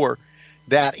sure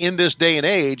that in this day and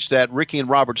age that Ricky and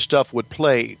Robert's stuff would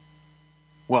play.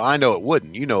 Well, I know it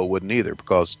wouldn't. You know it wouldn't either,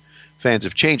 because fans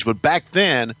have changed. But back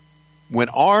then, when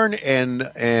Arn and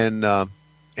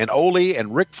Ole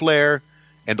and Ric Flair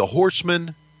and the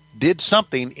Horsemen did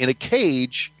something in a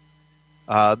cage,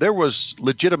 there was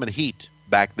legitimate heat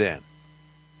back then.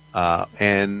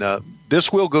 And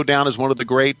this will go down as one of the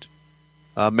great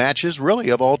matches, really,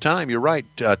 of all time. You're right,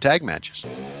 tag matches.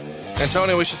 And,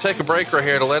 Tony, we should take a break right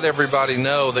here to let everybody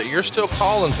know that you're still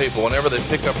calling people whenever they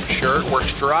pick up a shirt. We're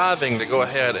striving to go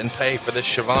ahead and pay for this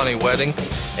Shivani wedding.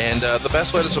 And the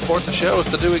best way to support the show is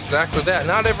to do exactly that.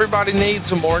 Not everybody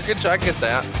needs a mortgage. I get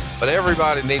that. But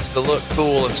everybody needs to look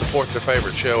cool and support their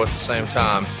favorite show at the same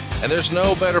time. And there's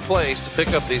no better place to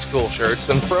pick up these cool shirts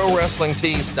than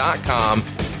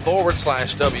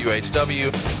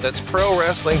ProWrestlingTees.com/WHW. That's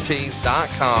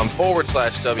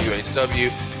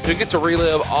ProWrestlingTees.com/WHW. You get to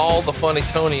relive all the funny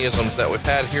Tonyisms that we've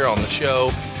had here on the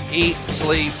show. Eat,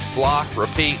 sleep, block,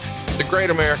 repeat. The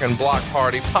Great American Block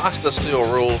Party, Pasta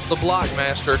Steel Rules, The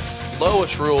Blockmaster,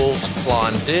 Lois Rules,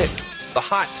 Klondike, The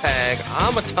Hot Tag,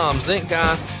 I'm a Tom Zink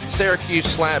Guy, Syracuse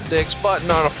Slap Dicks,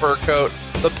 Button on a Fur Coat,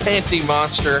 The Panty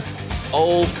Monster,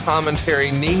 Old Commentary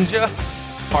Ninja,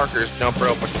 Parker's Jump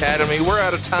Rope Academy, We're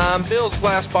Out of Time, Bill's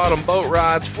Glass Bottom Boat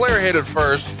Rides, Flair Headed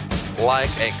First, Like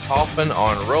a Coffin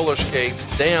on Roller Skates,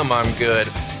 Damn I'm Good,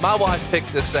 My Wife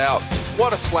Picked This Out,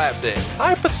 What a Slap Dick,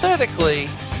 Hypothetically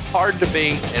Hard to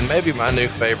Beat, and maybe my new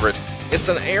favorite, it's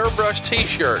an airbrush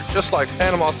t-shirt, just like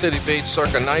Panama City Beach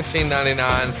circa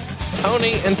 1999.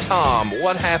 Tony and Tom,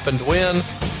 what happened when?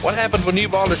 What happened when you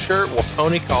bought a shirt? Well,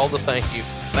 Tony called to thank you.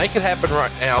 Make it happen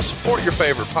right now. Support your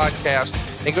favorite podcast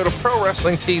and go to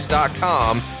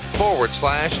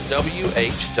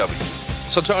ProWrestlingTees.com/WHW.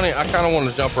 So, Tony, I kind of want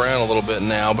to jump around a little bit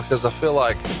now because I feel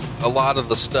like a lot of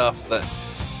the stuff that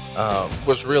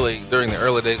was really during the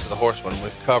early days of the Horsemen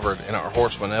we've covered in our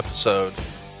Horseman episode.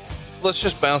 Let's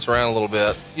just bounce around a little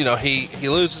bit. You know, he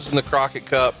loses in the Crockett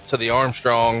Cup to the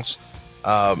Armstrongs.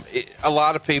 A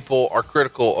lot of people are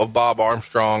critical of Bob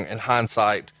Armstrong in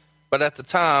hindsight, but at the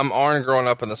time, Arn growing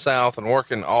up in the South and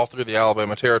working all through the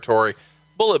Alabama territory,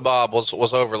 Bullet Bob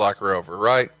was over like a rover,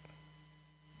 right?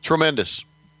 Tremendous.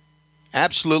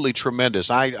 Absolutely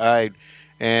tremendous. A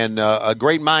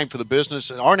great mind for the business.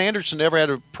 Arn Anderson never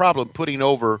had a problem putting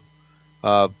over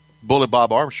Bullet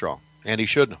Bob Armstrong, and he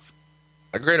shouldn't have.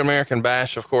 A Great American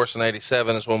Bash, of course, in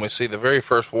 87 is when we see the very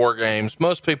first War Games.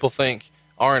 Most people think,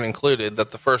 Arn included,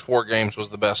 that the first War Games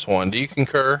was the best one. Do you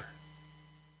concur?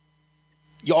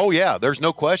 Oh, yeah, there's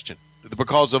no question.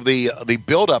 Because of the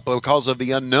buildup, because of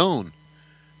the unknown,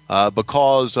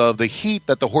 because of the heat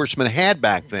that the Horsemen had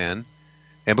back then,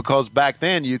 and because back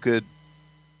then you could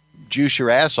juice your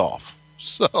ass off.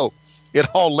 So it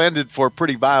all lended for a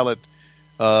pretty violent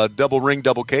double ring,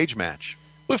 double cage match.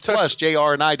 Plus,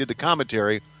 JR and I did the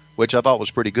commentary, which I thought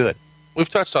was pretty good. We've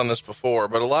touched on this before,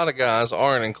 but a lot of guys,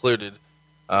 Arn included,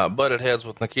 butted heads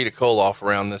with Nikita Koloff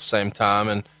around this same time.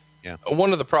 And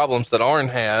one of the problems that Arn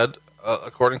had,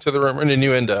 according to the rumor and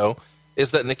innuendo,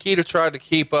 is that Nikita tried to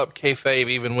keep up kayfabe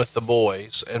even with the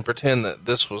boys and pretend that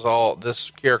this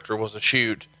character was a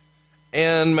shoot.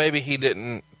 And maybe he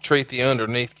didn't treat the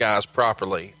underneath guys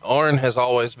properly. Arn has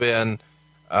always been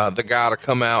the guy to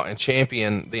come out and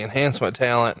champion the enhancement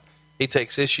talent. He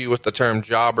takes issue with the term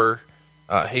jobber.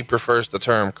 He prefers the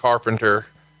term carpenter.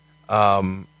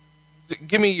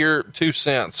 Give me your 2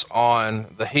 cents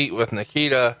on the heat with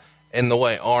Nikita and the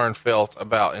way Arn felt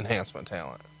about enhancement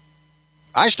talent.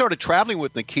 I started traveling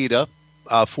with Nikita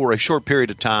for a short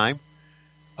period of time,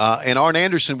 and Arn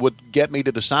Anderson would get me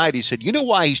to the side. He said, "You know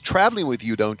why he's traveling with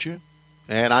you, don't you?"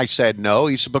 And I said, "No."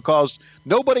 He said, "Because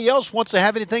nobody else wants to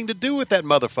have anything to do with that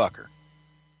motherfucker."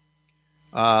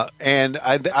 And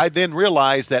I then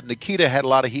realized that Nikita had a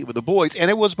lot of heat with the boys, and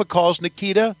it was because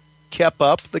Nikita kept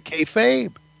up the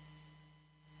kayfabe.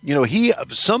 You know,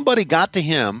 somebody got to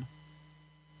him.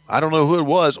 I don't know who it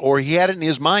was, or he had it in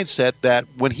his mindset that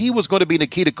when he was going to be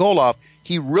Nikita Koloff,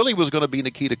 he really was going to be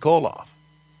Nikita Koloff.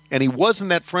 And he wasn't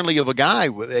that friendly of a guy.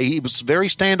 He was very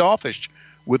standoffish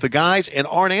with the guys. And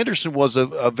Arn Anderson was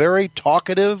a very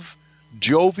talkative,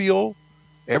 jovial,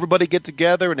 everybody get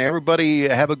together and everybody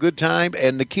have a good time.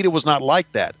 And Nikita was not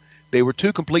like that. They were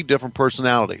two complete different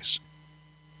personalities.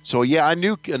 So, yeah, I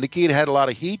knew Nikita had a lot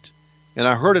of heat, and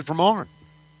I heard it from Arn.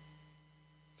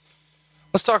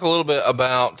 Let's talk a little bit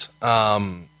about,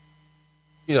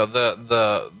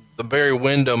 the Barry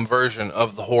Windham version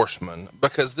of the Horseman,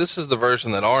 because this is the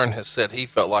version that Arn has said he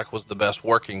felt like was the best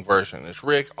working version. It's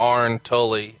Rick, Arn,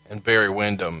 Tully, and Barry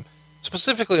Windham.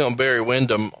 Specifically on Barry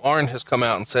Windham, Arn has come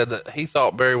out and said that he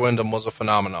thought Barry Windham was a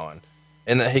phenomenon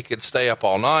and that he could stay up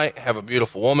all night, have a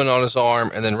beautiful woman on his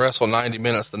arm, and then wrestle 90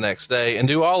 minutes the next day and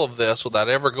do all of this without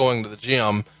ever going to the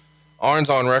gym. Arn's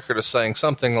on record as saying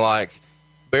something like,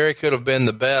 Barry could have been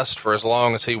the best for as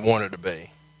long as he wanted to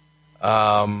be.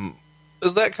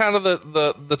 Is that kind of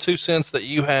the 2 cents that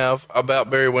you have about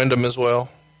Barry Windham as well?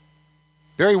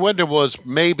 Barry Windham was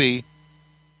maybe,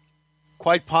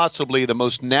 quite possibly, the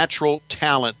most natural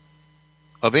talent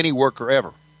of any worker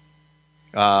ever.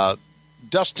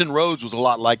 Dustin Rhodes was a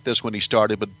lot like this when he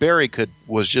started, but Barry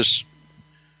was just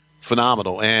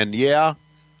phenomenal. And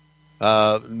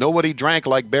nobody drank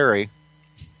like Barry,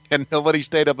 and nobody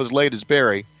stayed up as late as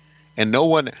Barry, and no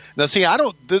one. Now, see,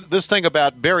 this thing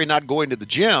about Barry not going to the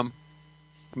gym.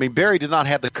 I mean, Barry did not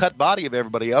have the cut body of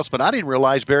everybody else, but I didn't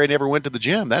realize Barry never went to the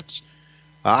gym.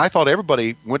 I thought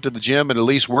everybody went to the gym and at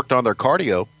least worked on their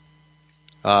cardio.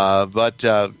 But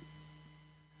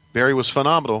Barry was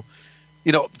phenomenal.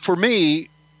 For me,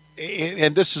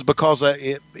 and this is because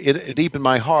deep in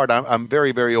my heart, I'm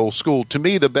very, very old school. To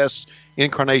me, the best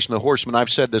incarnation of the Horseman, I've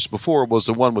said this before, was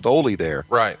the one with Ole there.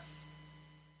 Right.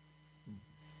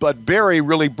 But Barry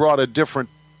really brought a different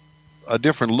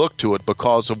look to it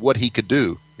because of what he could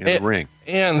do in the ring.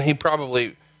 And he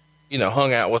probably,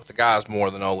 hung out with the guys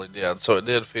more than Ole did. So it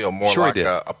did feel more like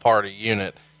a party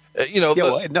unit.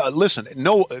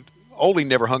 Ole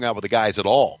never hung out with the guys at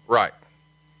all. Right.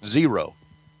 Zero.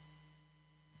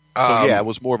 So, it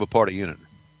was more of a party unit.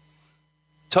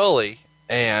 Tully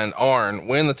and Arn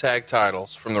win the tag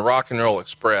titles from the Rock and Roll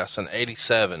Express in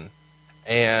 '87.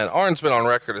 And Arn's been on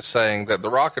record as saying that the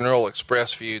Rock and Roll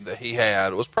Express feud that he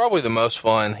had was probably the most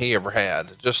fun he ever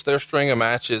had. Just their string of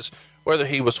matches, whether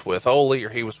he was with Ole or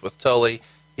he was with Tully,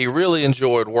 he really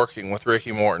enjoyed working with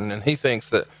Ricky Morton, and he thinks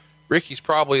that Ricky's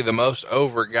probably the most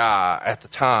over guy at the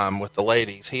time with the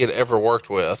ladies he had ever worked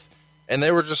with, and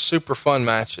they were just super fun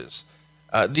matches.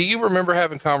 Do you remember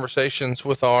having conversations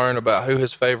with Arn about who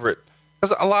his favorite,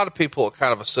 because a lot of people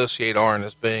kind of associate Arn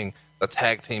as being the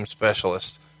tag team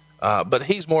specialist, but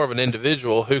he's more of an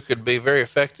individual who could be very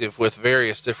effective with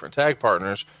various different tag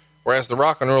partners, whereas the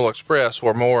Rock and Roll Express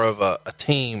were more of a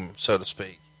team, so to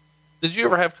speak. Did you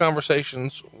ever have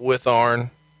conversations with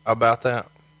Arn about that?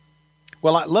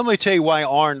 Well, let me tell you why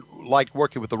Arn liked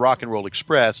working with the Rock and Roll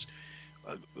Express.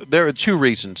 There are 2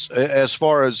 reasons. As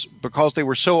far as because they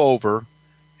were so over,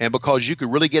 and because you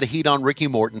could really get a heat on Ricky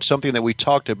Morton, something that we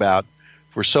talked about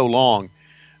for so long.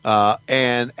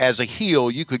 And as a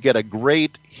heel, you could get a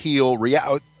great heel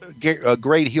reaction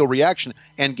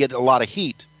and get a lot of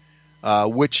heat,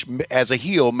 which as a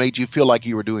heel made you feel like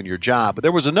you were doing your job. But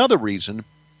there was another reason,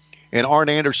 and Arn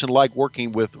Anderson liked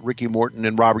working with Ricky Morton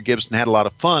and Robert Gibson, had a lot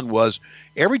of fun, was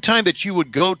every time that you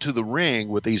would go to the ring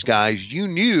with these guys, you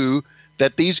knew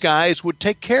that these guys would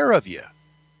take care of you.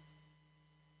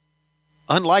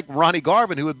 Unlike Ronnie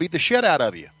Garvin, who would beat the shit out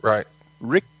of you. Right.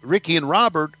 Ricky and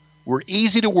Robert were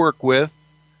easy to work with,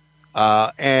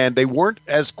 and they weren't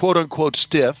as quote-unquote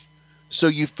stiff, so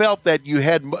you felt that you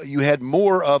had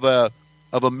more of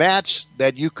a match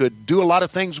that you could do a lot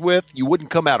of things with. You wouldn't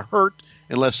come out hurt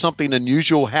unless something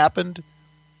unusual happened,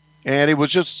 and it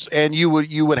was just, and you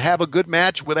would have a good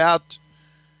match without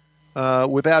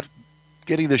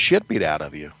getting the shit beat out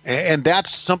of you. And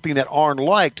that's something that Arn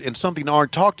liked and something Arn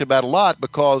talked about a lot,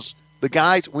 because the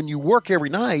guys, when you work every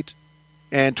night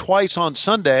and twice on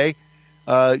Sunday,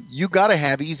 you got to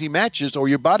have easy matches or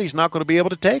your body's not going to be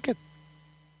able to take it.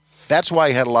 That's why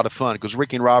he had a lot of fun, because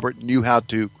Ricky and Robert knew how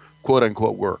to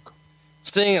quote-unquote work.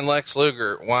 Sting and Lex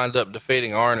Luger wind up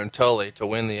defeating Arn and Tully to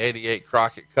win the '88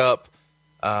 Crockett Cup.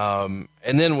 And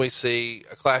then we see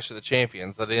a Clash of the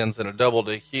Champions that ends in a double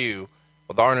DQ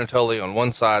with Arn and Tully on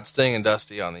one side, Sting and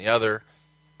Dusty on the other.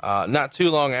 Not too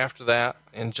long after that,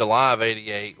 in July of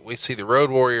 '88, we see the Road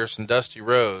Warriors and Dusty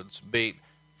Rhodes beat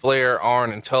Flair,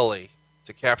 Arn, and Tully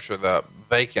to capture the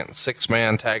vacant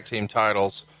 6-man tag team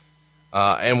titles.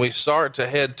 And we start to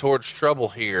head towards trouble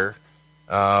here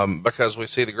because we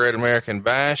see the Great American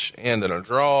Bash end in a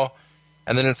draw.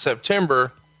 And then in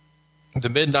September, the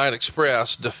Midnight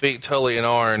Express defeat Tully and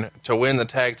Arn to win the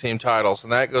tag team titles,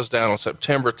 and that goes down on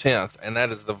September 10th, and that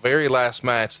is the very last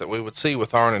match that we would see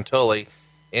with Arn and Tully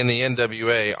in the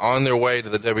NWA on their way to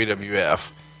the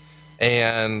WWF.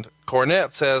 And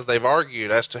Cornette says they've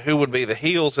argued as to who would be the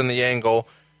heels in the angle,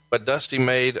 but Dusty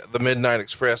made the Midnight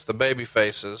Express the baby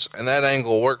faces, and that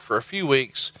angle worked for a few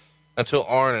weeks until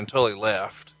Arn and Tully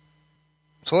left.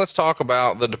 So let's talk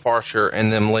about the departure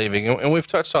and them leaving, and we've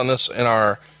touched on this in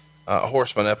our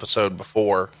Horseman episode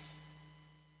before.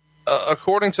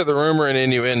 According to the rumor and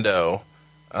innuendo,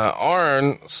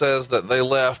 Arn says that they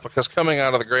left because coming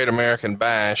out of the Great American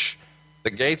Bash,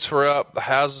 the gates were up, the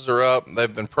houses are up,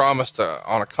 they've been promised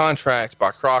on a contract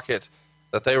by Crockett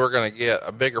that they were going to get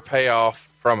a bigger payoff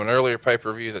from an earlier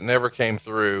pay-per-view that never came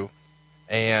through,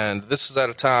 and this is at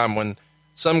a time when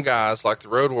some guys like the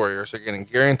Road Warriors are getting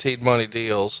guaranteed money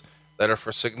deals that are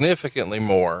for significantly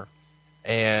more,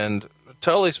 and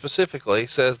Tully specifically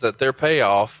says that their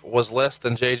payoff was less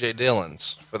than J.J.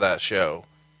 Dillon's for that show,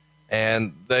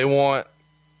 and they want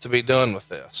to be done with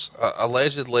this.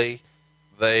 Allegedly,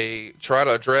 they try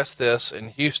to address this in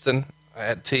Houston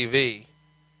at TV,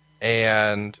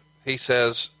 and he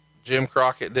says Jim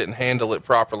Crockett didn't handle it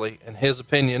properly, in his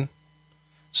opinion,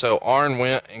 so Arn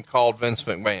went and called Vince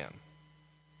McMahon.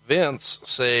 Vince,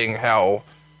 seeing how,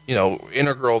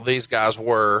 integral these guys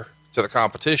were to the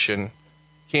competition,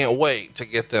 can't wait to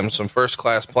get them some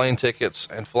first-class plane tickets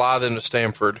and fly them to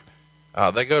Stamford.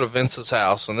 They go to Vince's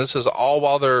house, and this is all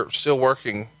while they're still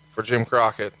working for Jim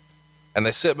Crockett, and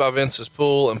they sit by Vince's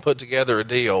pool and put together a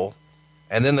deal,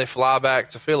 and then they fly back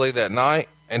to Philly that night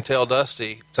and tell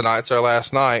Dusty, tonight's our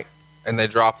last night, and they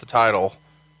drop the title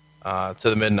to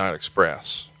the Midnight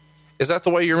Express. Is that the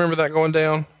way you remember that going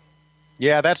down?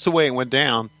 Yeah, that's the way it went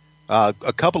down.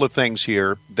 A couple of things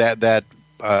here that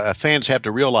fans have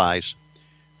to realize.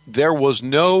 There was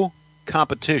no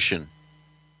competition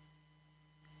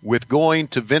with going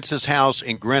to Vince's house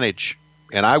in Greenwich,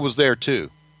 and I was there too,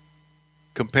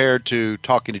 compared to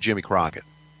talking to Jimmy Crockett.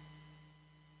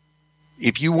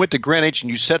 If you went to Greenwich and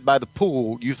you sat by the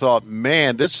pool, you thought,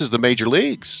 man, this is the major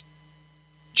leagues.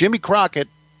 Jimmy Crockett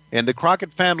and the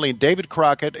Crockett family and David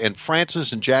Crockett and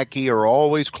Francis and Jackie are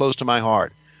always close to my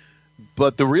heart.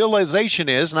 But the realization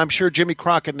is, and I'm sure Jimmy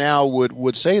Crockett now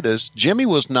would say this, Jimmy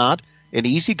was not an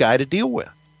easy guy to deal with.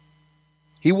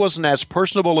 He wasn't as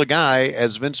personable a guy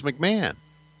as Vince McMahon.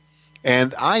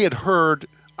 And I had heard,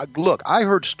 I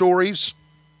heard stories,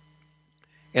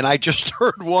 and I just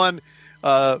heard one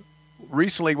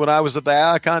recently when I was at the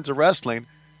Icons of Wrestling,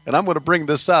 and I'm going to bring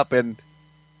this up, and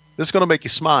this is going to make you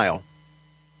smile.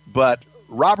 But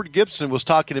Robert Gibson was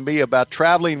talking to me about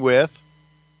traveling with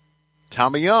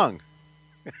Tommy Young.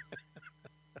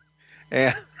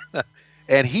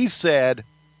 and he said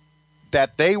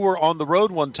that they were on the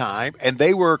road one time and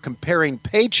they were comparing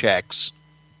paychecks,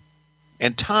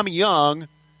 and Tommy Young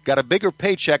got a bigger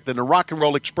paycheck than the Rock and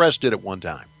Roll Express did at one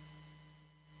time,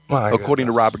 according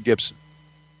to Robert Gibson.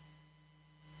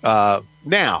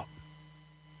 Now,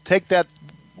 take that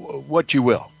what you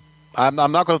will. I'm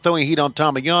not going to throw any heat on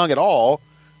Tommy Young at all,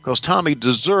 because Tommy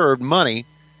deserved money.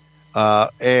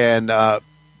 And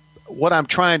what I'm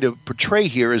trying to portray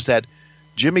here is that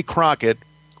Jimmy Crockett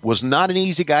was not an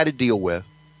easy guy to deal with,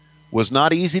 was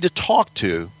not easy to talk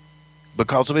to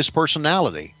because of his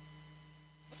personality.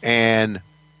 And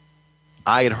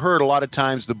I had heard a lot of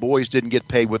times the boys didn't get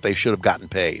paid what they should have gotten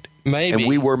paid. Maybe. And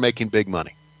we were making big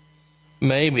money.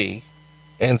 Maybe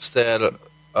instead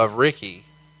of Ricky,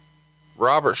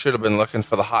 Robert should have been looking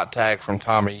for the hot tag from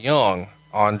Tommy Young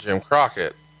on Jim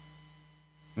Crockett.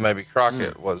 Maybe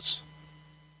Crockett was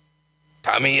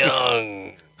Tommy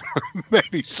Young.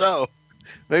 Maybe so.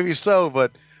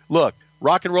 But look,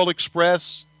 Rock and Roll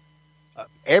Express,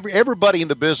 everybody in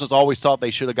the business always thought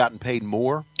they should have gotten paid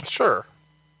more. Sure.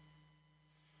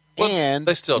 Well, and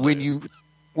they still do.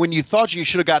 When you thought you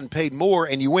should have gotten paid more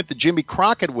and you went to Jimmy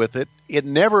Crockett with it, it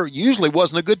usually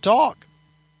wasn't a good talk.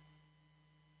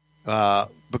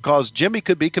 Because Jimmy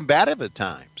could be combative at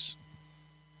times.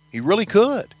 He really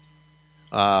could.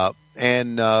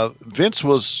 And Vince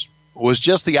was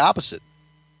just the opposite.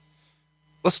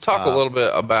 Let's talk a little bit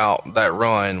about that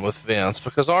run with Vince,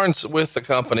 because Arn's with the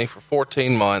company for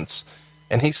 14 months,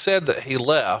 and he said that he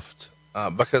left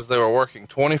because they were working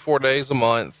 24 days a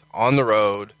month on the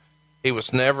road. He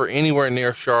was never anywhere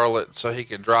near Charlotte so he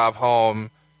could drive home.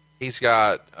 He's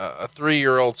got a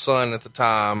 3-year-old son at the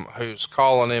time who's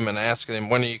calling him and asking him,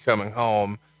 when are you coming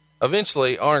home?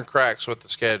 Eventually, Arn cracks with the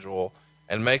schedule,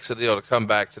 and makes a deal to come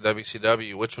back to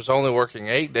WCW, which was only working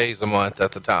 8 days a month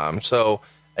at the time. So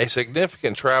a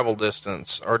significant travel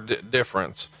distance or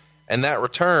difference. And that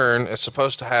return is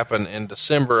supposed to happen in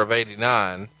December of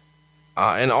 89.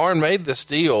 And Arn made this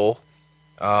deal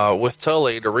with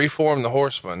Tully to reform the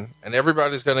Horsemen, and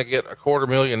everybody's going to get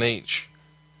 $250,000 each.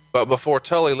 But before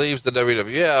Tully leaves the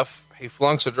WWF, he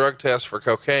flunks a drug test for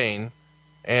cocaine,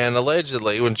 and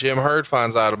allegedly, when Jim Herd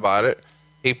finds out about it,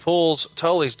 he pulls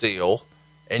Tully's deal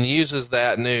and uses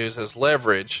that news as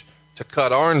leverage to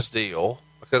cut Arn's deal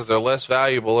because they're less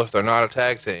valuable if they're not a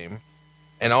tag team.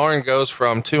 And Arn goes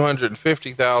from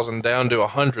 $250,000 down to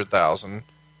 $100,000,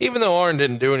 even though Arn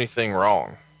didn't do anything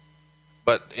wrong.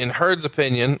 But in Herd's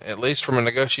opinion, at least from a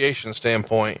negotiation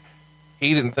standpoint,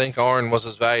 he didn't think Arn was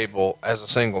as valuable as a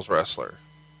singles wrestler.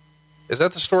 Is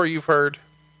that the story you've heard?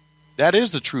 That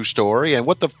is the true story. And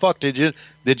what the fuck did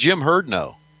Jim Herd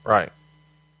know? Right.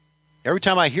 Every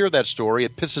time I hear that story,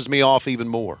 it pisses me off even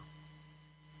more.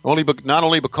 Not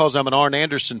only because I'm an Arn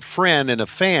Anderson friend and a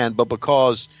fan, but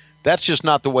because that's just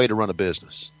not the way to run a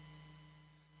business.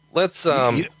 Let's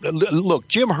look,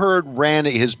 Jim Herd ran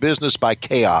his business by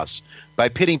chaos, by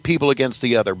pitting people against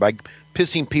the other, by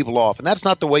pissing people off. And that's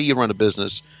not the way you run a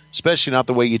business, especially not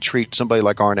the way you treat somebody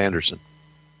like Arn Anderson.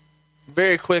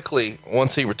 Very quickly,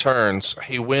 once he returns,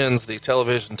 he wins the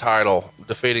television title,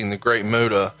 defeating the Great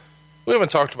Muta. We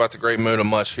haven't talked about the Great Muta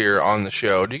much here on the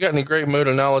show. Do you got any Great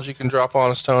Muta knowledge you can drop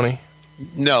on us, Tony?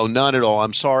 No, none at all.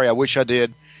 I'm sorry. I wish I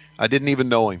did. I didn't even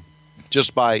know him,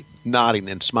 just by nodding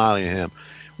and smiling at him.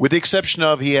 With the exception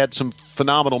of he had some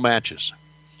phenomenal matches.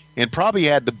 And probably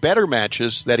had the better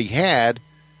matches that he had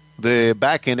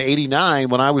back in 89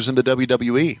 when I was in the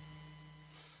WWE.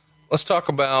 Let's talk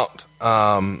about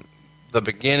the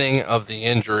beginning of the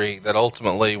injury that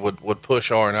ultimately would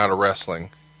push Arn out of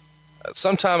wrestling.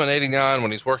 Sometime in 89,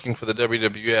 when he's working for the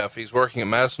WWF, he's working at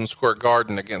Madison Square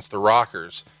Garden against the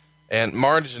Rockers, and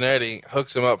Marty Jannetty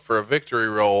hooks him up for a victory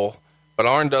roll, but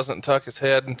Arn doesn't tuck his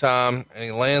head in time, and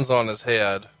he lands on his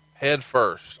head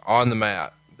first on the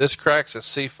mat. This cracks his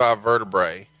C5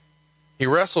 vertebrae. He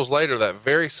wrestles later that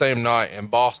very same night in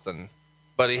Boston,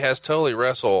 but he has Tully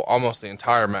wrestle almost the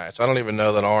entire match. I don't even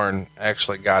know that Arn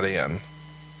actually got in.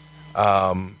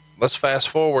 Let's fast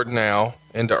forward now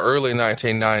into early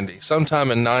 1990.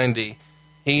 Sometime in 90,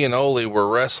 he and Ole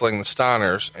were wrestling the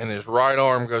Steiners, and his right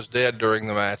arm goes dead during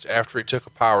the match after he took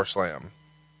a power slam.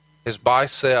 His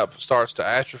bicep starts to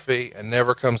atrophy and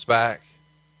never comes back.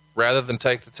 Rather than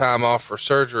take the time off for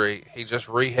surgery, he just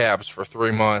rehabs for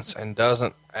 3 months and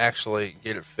doesn't actually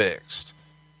get it fixed.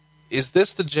 Is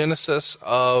this the genesis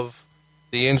of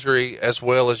the injury as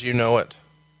well as you know it?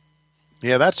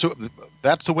 Yeah, that's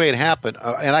the way it happened.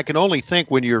 And I can only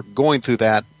think when you're going through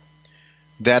that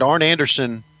Arn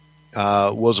Anderson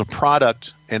was a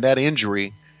product, and that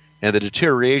injury and the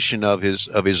deterioration of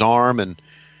his arm and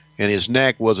his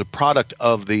neck was a product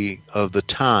of the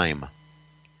time.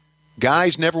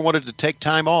 Guys never wanted to take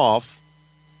time off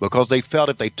because they felt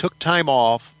if they took time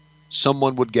off,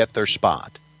 someone would get their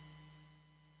spot.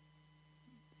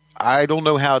 I don't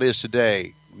know how it is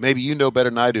today. Maybe you know better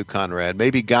than I do, Conrad.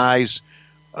 Maybe guys,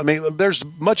 there's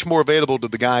much more available to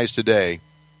the guys today.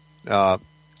 And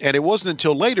it wasn't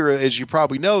until later, as you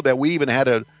probably know, that we even had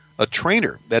a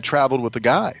trainer that traveled with the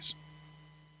guys,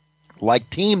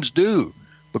 like teams do,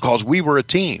 because we were a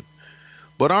team.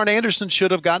 But Arn Anderson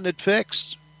should have gotten it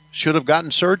fixed, should have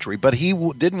gotten surgery, but he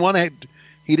didn't want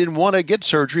to get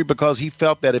surgery because he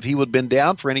felt that if he would have been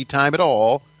down for any time at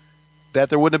all, that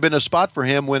there wouldn't have been a spot for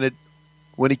him when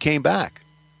he came back.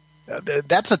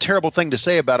 That's a terrible thing to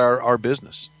say about our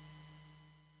business.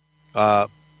 And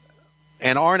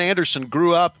Arn Anderson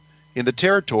grew up in the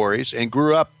territories and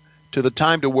grew up to the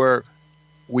time to where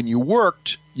when you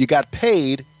worked, you got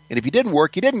paid, and if you didn't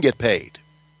work, you didn't get paid.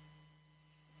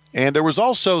 And there was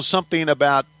also something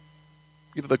about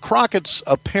the Crockett's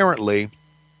apparently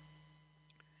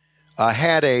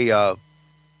had an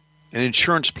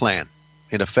insurance plan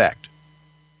in effect.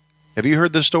 Have you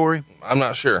heard this story? I'm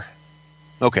not sure.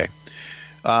 Okay.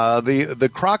 The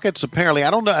Crockett's apparently,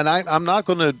 I don't know, and I'm not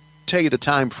going to tell you the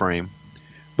time frame,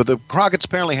 but the Crockett's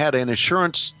apparently had an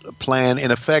insurance plan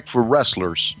in effect for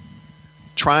wrestlers,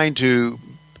 trying to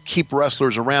keep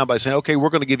wrestlers around by saying, okay, we're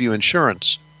going to give you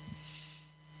insurance.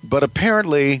 But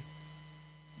apparently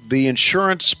the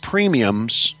insurance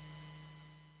premiums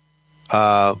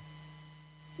were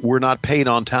not paid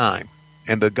on time,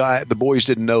 and the boys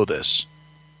didn't know this.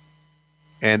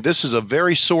 And this is a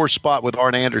very sore spot with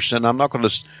Arn Anderson. I'm not going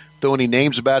to throw any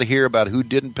names about here about who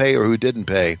didn't pay or who didn't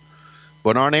pay.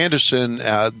 But Arn Anderson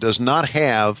does not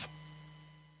have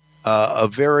a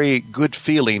very good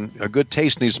feeling, a good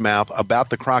taste in his mouth about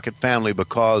the Crockett family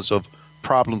because of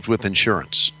problems with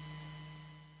insurance.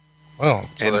 Well,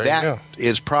 so and there that you go.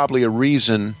 is probably a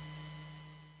reason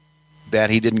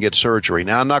that he didn't get surgery.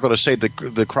 Now, I'm not going to say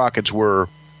the Crockett's were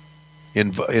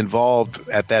involved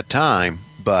at that time,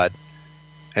 but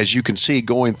as you can see,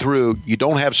 going through, you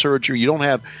don't have surgery, you don't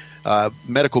have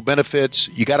medical benefits,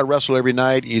 you got to wrestle every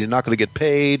night, you're not going to get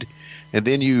paid, and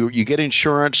then you get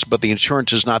insurance, but the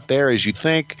insurance is not there as you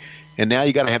think, and now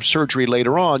you got to have surgery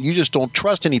later on. You just don't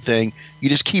trust anything. You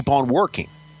just keep on working.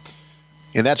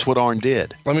 And that's what Arn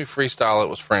did. Let me freestyle it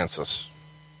with Francis.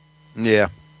 Yeah.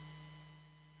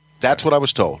 That's what I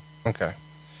was told. Okay.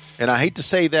 And I hate to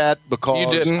say that because you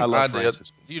didn't. I love did.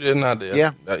 Francis. You didn't. I did.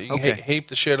 Yeah. You can Okay. heap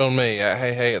the shit on me.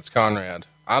 Hey, it's Conrad.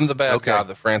 I'm the bad Okay. guy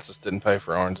that Francis didn't pay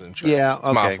for Arn's insurance. Yeah. It's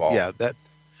Okay. my fault. Yeah. That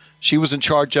she was in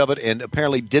charge of it and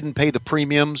apparently didn't pay the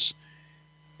premiums,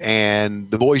 and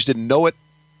the boys didn't know it,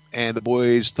 and the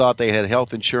boys thought they had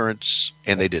health insurance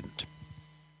and they didn't.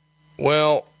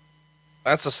 Well,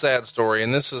 that's a sad story,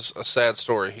 and this is a sad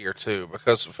story here too,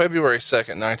 because February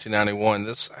 2nd, 1991,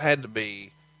 this had to be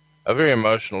a very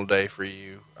emotional day for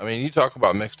you. I mean, you talk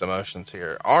about mixed emotions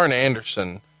here. Arn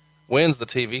Anderson wins the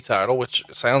TV title, which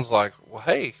sounds like, well,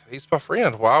 hey, he's my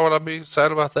friend. Why would I be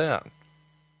sad about that?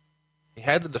 He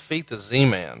had to defeat the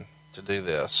Z-Man to do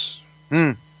this.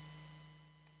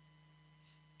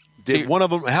 Did one of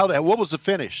them? What was the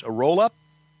finish? A roll up?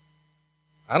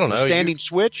 I don't know. Standing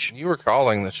switch? You were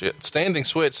calling the shit. Standing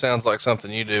switch sounds like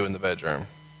something you do in the bedroom.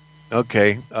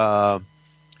 Okay.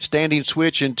 Standing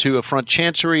switch into a front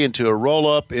chancery, into a roll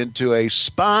up, into a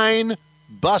spine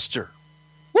buster.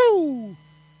 Woo!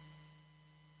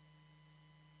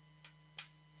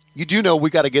 You do know we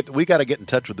got to get in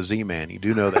touch with the Z-Man. You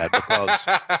do know that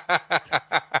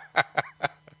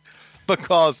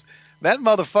because that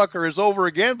motherfucker is over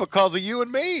again because of you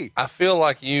and me. I feel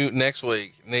like you next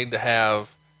week need to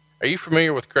have. Are you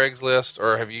familiar with Craigslist,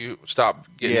 or have you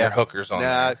stopped getting your hookers on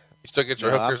there? You still get your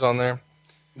hookers on there?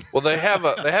 Well, they have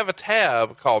a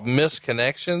tab called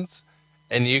Misconnections,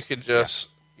 and you could just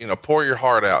pour your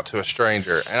heart out to a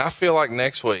stranger. And I feel like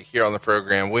next week here on the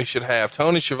program we should have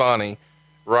Tony Schiavone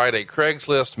write a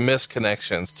Craigslist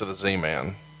Misconnections to the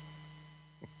Z-Man.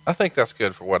 I think that's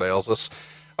good for what ails us.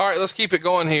 All right, let's keep it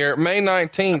going here. May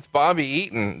 19th, Bobby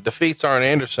Eaton defeats Arn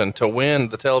Anderson to win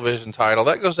the television title.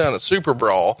 That goes down at Super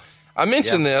Brawl. I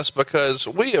mention this because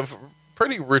we have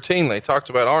pretty routinely talked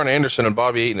about Arn Anderson and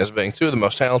Bobby Eaton as being two of the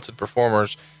most talented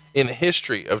performers in the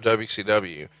history of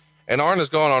WCW. And Arn has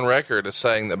gone on record as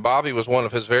saying that Bobby was one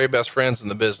of his very best friends in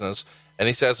the business, and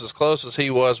he says as close as he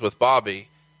was with Bobby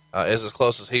is as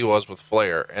close as he was with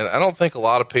Flair. And I don't think a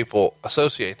lot of people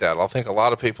associate that. I think a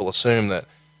lot of people assume that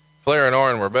Flair and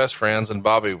Arn were best friends, and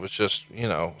Bobby was just,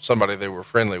 somebody they were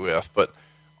friendly with. But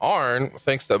Arn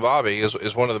thinks that Bobby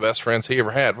is one of the best friends he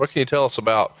ever had. What can you tell us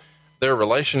about their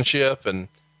relationship and,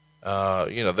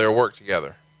 their work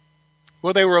together?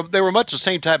 Well, they were much the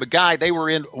same type of guy. They were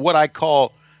in what I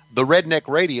call the redneck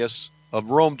radius of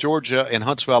Rome, Georgia, and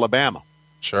Huntsville, Alabama.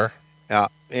 Sure.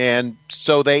 And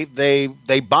so they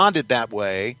bonded that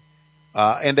way,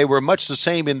 and they were much the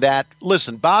same in that.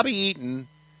 Listen, Bobby Eaton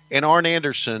and Arn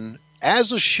Anderson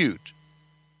as a shoot.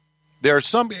 There are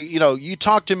some, you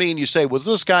talk to me and you say, was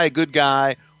this guy a good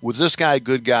guy? Was this guy a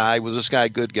good guy? Was this guy a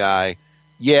good guy?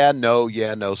 Yeah, no.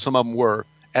 Some of them were.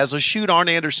 As a shoot, Arn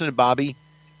Anderson and Bobby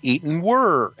Eaton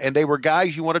were, and they were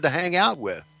guys you wanted to hang out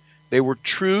with. They were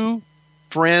true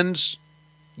friends.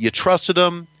 You trusted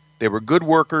them. They were good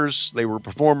workers. They were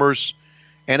performers.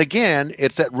 And again,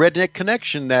 it's that redneck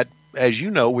connection that, as you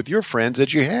know, with your friends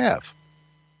that you have.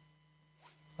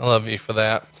 I love you for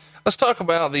that. Let's talk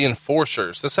about the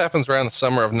Enforcers. This happens around the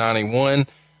summer of 91.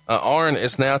 Arn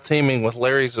is now teaming with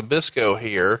Larry Zbyszko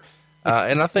here.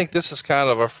 And I think this is kind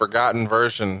of a forgotten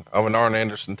version of an Arn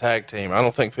Anderson tag team. I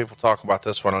don't think people talk about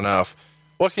this one enough.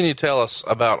 What can you tell us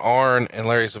about Arn and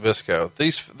Larry Zbyszko?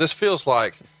 This feels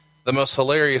like the most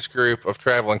hilarious group of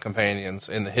traveling companions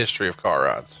in the history of car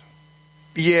rides.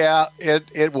 Yeah,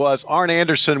 it was. Arn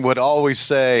Anderson would always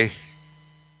say,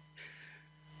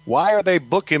 why are they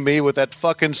booking me with that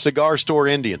fucking cigar store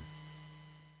Indian?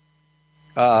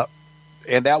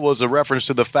 And that was a reference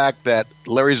to the fact that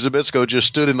Larry Zbyszko just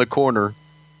stood in the corner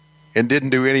and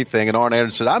didn't do anything. And Arn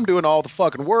Anderson said, I'm doing all the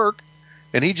fucking work.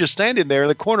 And he just standing there in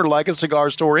the corner like a cigar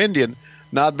store Indian,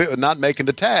 not making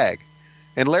the tag.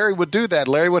 And Larry would do that.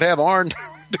 Larry would have Arn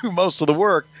do most of the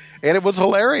work, and it was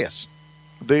hilarious.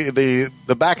 The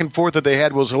back and forth that they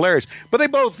had was hilarious. But they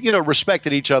both,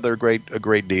 respected each other a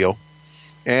great deal.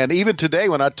 And even today,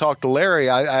 when I talk to Larry,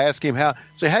 I ask him how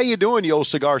you doing, you old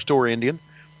cigar store Indian?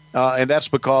 And that's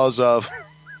because of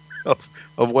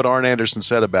what Arn Anderson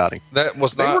said about him. That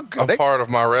was not a part of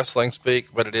my wrestling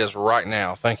speak, but it is right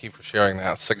now. Thank you for sharing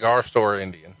that. Cigar Store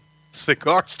Indian.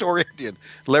 Cigar Store Indian.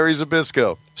 Larry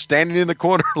Zbyszko standing in the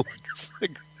corner.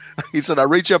 He said, I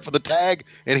reach up for the tag,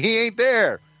 and he ain't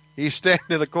there. He's standing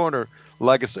in the corner.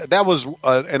 Like I said, that was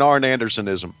an Arn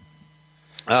Andersonism.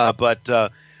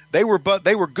 But they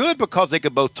were good because they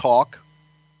could both talk,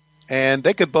 and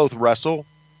they could both wrestle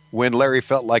when Larry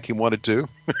felt like he wanted to.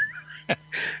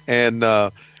 And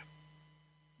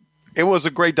it was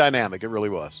a great dynamic. It really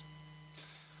was.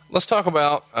 Let's talk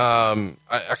about,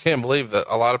 I can't believe that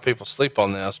a lot of people sleep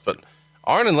on this, but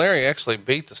Arn and Larry actually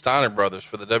beat the Steiner brothers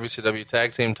for the WCW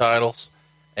tag team titles.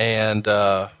 And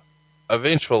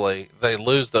eventually they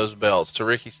lose those belts to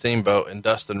Ricky Steamboat and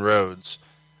Dustin Rhodes.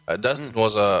 Dustin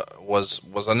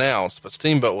was announced, but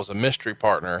Steamboat was a mystery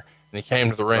partner, and he came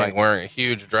to the ring wearing a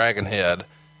huge dragon head.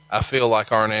 I feel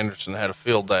like Arn Anderson had a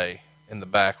field day in the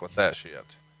back with that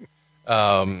shit.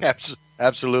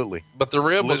 Absolutely. But the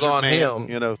rib was on him.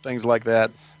 You know, things like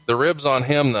that. The rib's on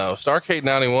him, though. Starrcade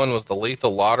 91 was the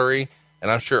lethal lottery,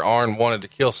 and I'm sure Arn wanted to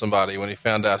kill somebody when he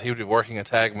found out he would be working a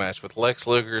tag match with Lex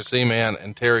Luger, Z-Man,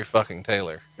 and Terry fucking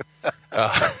Taylor.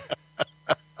 I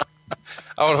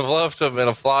would have loved to have been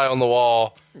a fly on the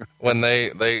wall when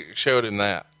they showed him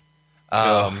that.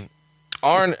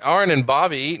 Arn and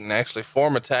Bobby Eaton actually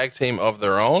form a tag team of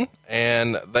their own,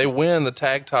 and they win the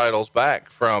tag titles back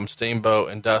from Steamboat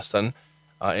and Dustin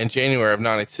in January of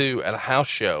 92 at a house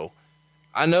show.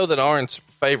 I know that Arn's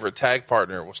favorite tag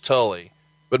partner was Tully,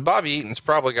 but Bobby Eaton's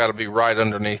probably got to be right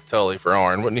underneath Tully for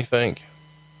Arn, wouldn't you think?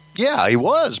 Yeah, he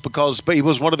was, because he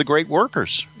was one of the great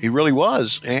workers. He really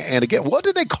was. And again, what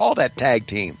did they call that tag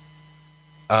team?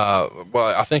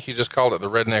 Well, I think you just called it the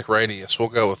Redneck Radius. We'll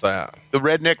go with that. The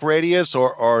Redneck Radius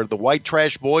or the White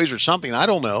Trash Boys or something. I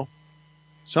don't know.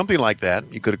 Something like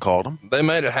that you could have called them. They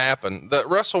made it happen. The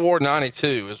Wrestle War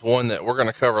 92 is one that we're going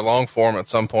to cover long form at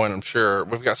some point, I'm sure.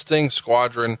 We've got Sting's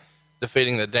Squadron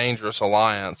defeating the Dangerous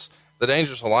Alliance. The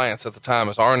Dangerous Alliance at the time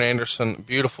is Arn Anderson,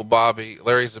 Beautiful Bobby,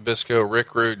 Larry Zbyszko,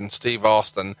 Rick Rude, and Steve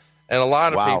Austin. And a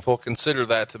lot of people consider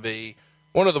that to be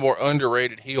one of the more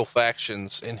underrated heel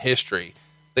factions in history.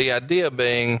 The idea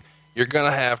being you're going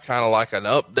to have kind of like an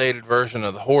updated version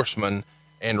of the Horsemen,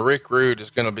 and Rick Rude is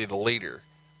going to be the leader.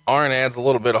 Arn adds a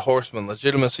little bit of Horseman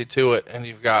legitimacy to it, and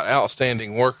you've got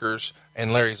outstanding workers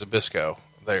and Larry Zbyszko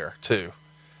there too.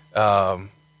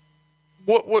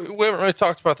 We haven't really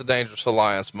talked about the Dangerous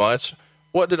Alliance much.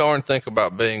 What did Arn think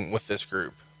about being with this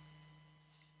group?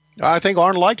 I think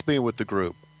Arn liked being with the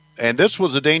group. And this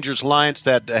was a Dangerous Alliance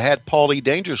that had Paulie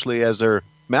Dangerously as their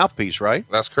mouthpiece, right?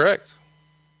 That's correct.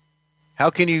 How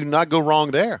can you not go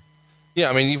wrong there? Yeah,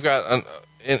 I mean, you've got,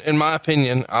 in my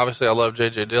opinion, obviously I love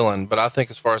J.J. Dillon, but I think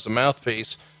as far as the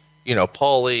mouthpiece, you know,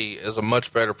 Paulie is a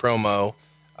much better promo.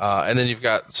 And then you've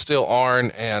got still Arn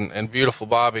and Beautiful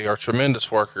Bobby are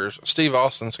tremendous workers. Steve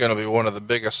Austin's going to be one of the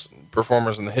biggest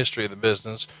performers in the history of the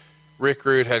business. Rick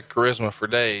Rude had charisma for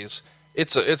days.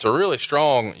 It's a really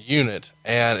strong unit,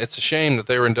 and it's a shame that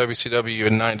they were in WCW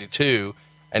in 92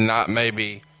 and not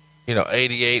maybe,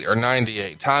 88 or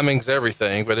 98. Timing's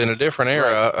everything, but in a different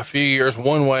era, a few years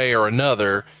one way or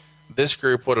another, this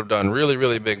group would have done really,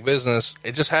 really big business.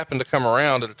 It just happened to come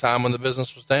around at a time when the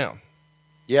business was down.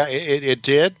 Yeah, it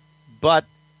did, but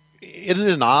it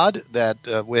is odd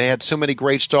that we had so many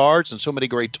great stars and so many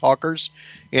great talkers,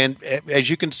 and as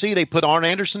you can see, they put Arn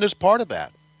Anderson as part of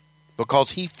that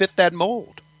because he fit that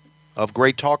mold of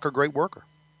great talker, great worker.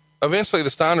 Eventually, the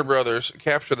Steiner brothers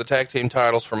capture the tag team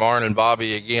titles from Arn and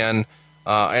Bobby again,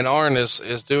 and Arn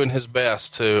is doing his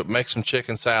best to make some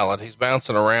chicken salad. He's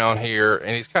bouncing around here,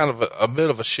 and he's kind of a bit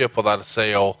of a ship without a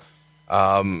sail.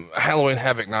 Halloween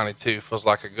Havoc 92 feels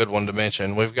like a good one to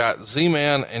mention. We've got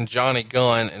Z-Man and Johnny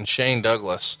Gunn and Shane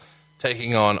Douglas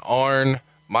taking on Arn,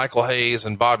 Michael Hayes,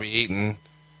 and Bobby Eaton.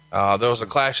 There was a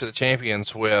Clash of the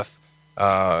Champions with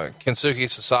Kensuke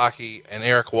Sasaki and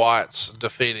Eric Watts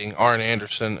defeating Arn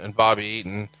Anderson and Bobby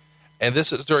Eaton. And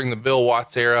this is during the Bill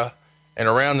Watts era. And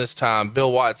around this time,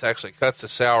 Bill Watts actually cuts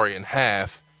his salary in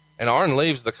half, and Arn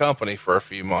leaves the company for a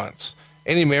few months.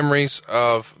 Any memories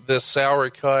of this salary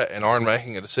cut and Arn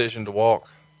making a decision to walk?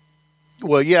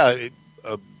 Well, yeah,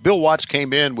 Bill Watts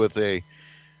came in with a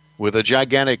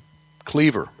gigantic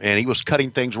cleaver, and he was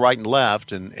cutting things right and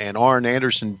left, and Arn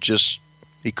Anderson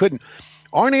he couldn't.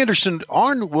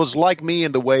 Arn was like me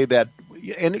in the way that,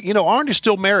 and Arn is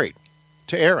still married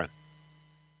to Aaron,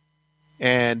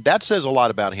 and that says a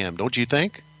lot about him, don't you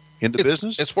think, in the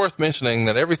business? It's worth mentioning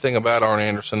that everything about Arn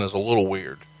Anderson is a little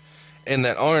weird. And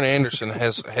that Arn Anderson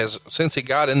has since he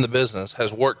got in the business,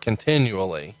 has worked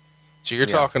continually. So you're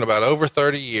talking about over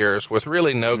 30 years with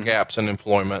really no gaps in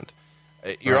employment.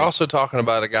 You're also talking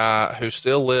about a guy who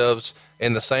still lives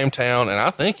in the same town, and I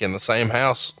think in the same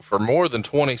house for more than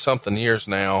 20-something years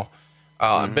now.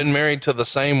 Been married to the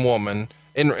same woman.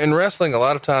 In wrestling, a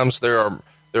lot of times there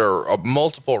are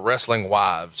multiple wrestling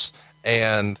wives,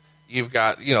 and you've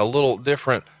got, little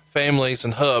different families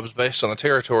and hubs based on the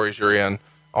territories you're in.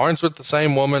 Arn's with the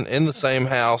same woman, in the same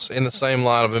house, in the same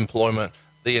line of employment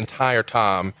the entire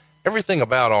time. Everything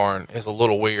about Arn is a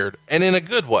little weird, and in a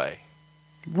good way.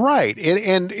 Right.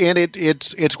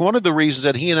 It's one of the reasons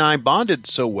that he and I bonded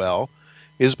so well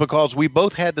is because we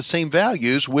both had the same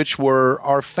values, which were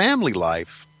our family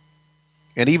life.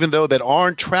 And even though that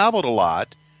Arn traveled a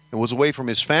lot and was away from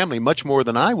his family much more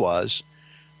than I was,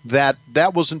 that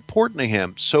was important to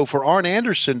him. So for Arn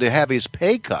Anderson to have his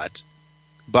pay cut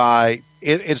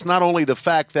it's not only the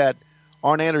fact that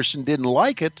Arn Anderson didn't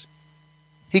like it,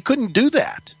 he couldn't do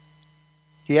that.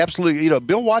 He absolutely,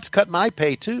 Bill Watts cut my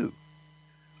pay too.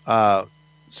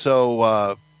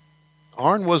 So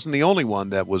Arn wasn't the only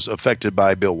one that was affected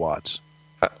by Bill Watts.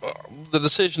 The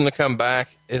decision to come back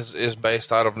is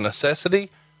based out of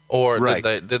necessity, or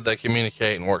did they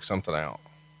communicate and work something out?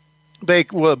 They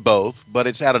were both, but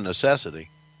it's out of necessity.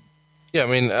 Yeah, I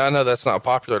mean, I know that's not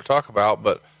popular to talk about,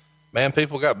 but man,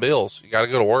 people got bills. You got to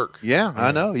go to work. Yeah,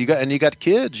 I know. You got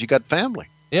kids, you got family.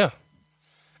 Yeah.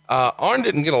 Arn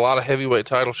didn't get a lot of heavyweight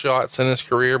title shots in his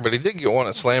career, but he did get one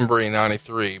at Slamboree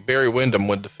 93. Barry Windham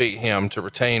would defeat him to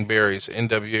retain Barry's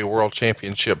NWA World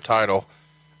Championship title.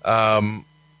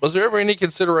 Was there ever any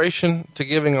consideration to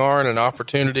giving Arn an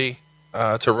opportunity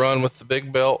to run with the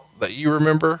big belt that you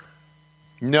remember?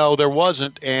 No, there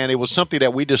wasn't, and it was something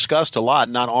that we discussed a lot,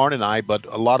 not Arn and I, but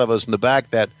a lot of us in the back,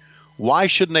 that why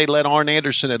shouldn't they let Arn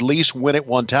Anderson at least win it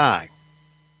one time?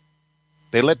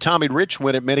 They let Tommy Rich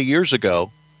win it many years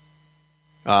ago.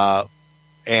 And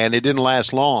it didn't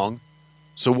last long.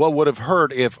 So what would it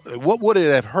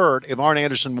have hurt if Arn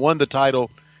Anderson won the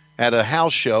title at a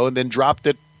house show and then dropped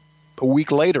it a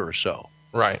week later or so?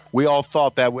 Right. We all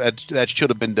thought that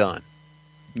should have been done.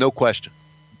 No question.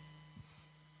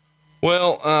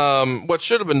 Well, what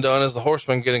should have been done is the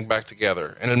Horsemen getting back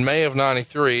together. And in May of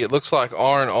 93, it looks like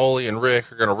Arn, Ole, and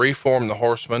Rick are going to reform the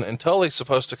Horsemen, and Tully's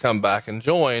supposed to come back and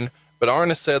join. But Arn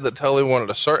has said that Tully wanted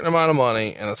a certain amount of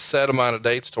money and a set amount of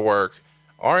dates to work.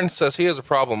 Arn says he has a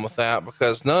problem with that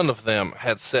because none of them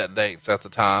had set dates at the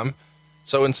time.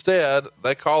 So instead,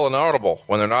 they call an audible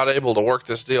when they're not able to work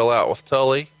this deal out with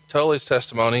Tully. Tully's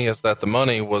testimony is that the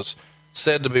money was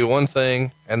said to be one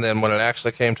thing, and then when it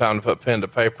actually came time to put pen to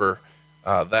paper,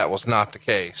 that was not the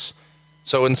case.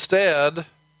 So instead,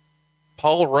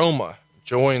 Paul Roma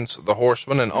joins the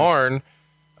Horsemen, and Arn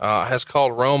has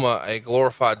called Roma a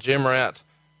glorified gym rat.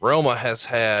 Roma has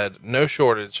had no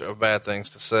shortage of bad things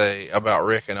to say about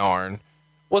Rick and Arn.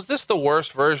 Was this the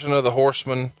worst version of the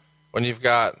Horsemen when you've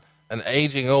got an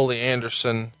aging Ole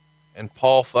Anderson and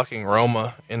Paul fucking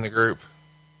Roma in the group?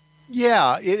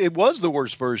 Yeah, it was the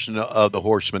worst version of the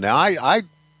Horsemen. Now,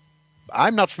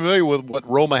 I'm not familiar with what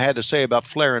Roma had to say about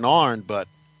Flair and Arn, but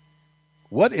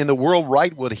what in the world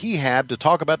right would he have to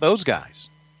talk about those guys?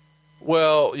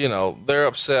 Well, they're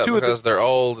upset because they're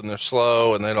old and they're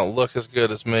slow and they don't look as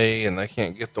good as me and they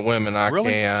can't get the women I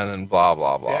can and blah,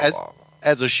 blah, blah, blah, blah.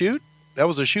 As a shoot? That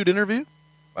was a shoot interview?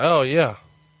 Oh, yeah.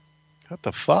 What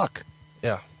the fuck?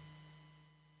 Yeah.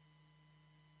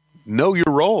 Know your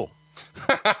role.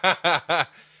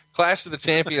 Clash of the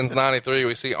Champions 93,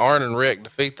 we see Arn and Rick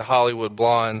defeat the Hollywood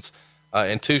Blondes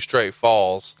in 2 straight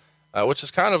falls, which is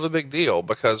kind of a big deal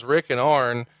because Rick and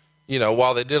Arn,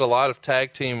 while they did a lot of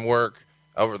tag team work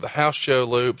over the house show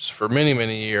loops for many,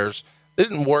 many years, they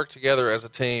didn't work together as a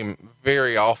team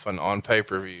very often on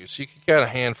pay-per-views. You could get a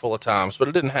handful of times, but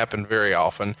it didn't happen very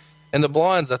often. And the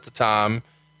Blondes at the time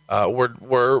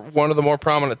were one of the more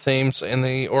prominent teams in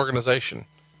the organization.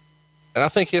 And I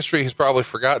think history has probably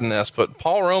forgotten this, but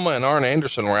Paul Roma and Arn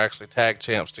Anderson were actually tag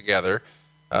champs together.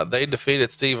 They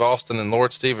defeated Steve Austin and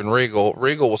Lord Steven Regal.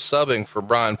 Regal was subbing for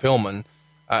Brian Pillman.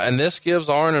 And this gives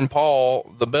Arn and Paul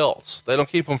the belts. They don't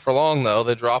keep them for long, though.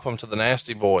 They drop them to the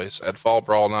Nasty Boys at Fall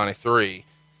Brawl 93.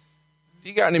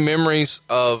 You got any memories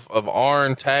of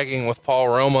Arn tagging with Paul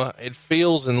Roma? It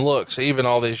feels and looks, even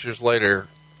all these years later,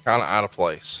 kind of out of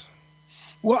place.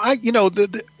 Well,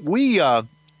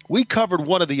 we covered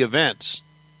one of the events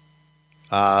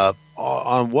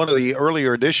on one of the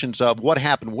earlier editions of What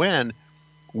Happened When,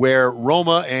 where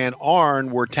Roma and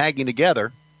Arn were tagging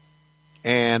together.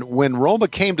 And when Roma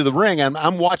came to the ring, and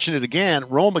I'm watching it again,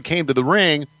 Roma came to the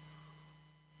ring,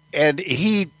 and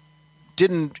he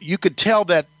didn't. You could tell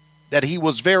that he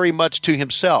was very much to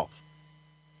himself,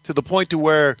 to the point to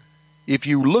where if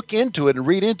you look into it and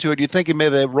read into it, you're thinking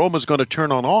maybe that Roman's going to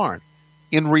turn on Arn.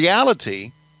 In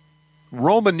reality,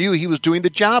 Roman knew he was doing the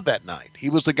job that night. He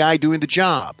was the guy doing the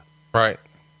job. Right.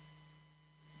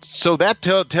 So that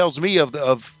tells me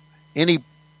of any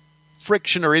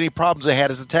friction or any problems they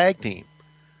had as a tag team,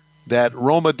 that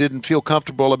Roma didn't feel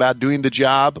comfortable about doing the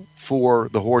job for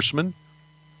the Horsemen,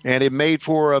 and it made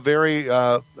for a very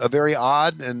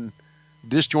odd and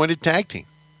disjointed tag team.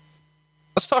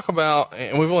 Let's talk about,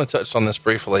 and we've only touched on this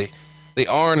briefly, the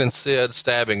Arn and Sid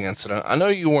stabbing incident. I know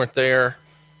you weren't there,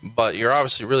 but you're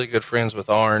obviously really good friends with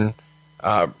Arn.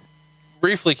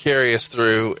 Briefly carry us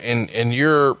through in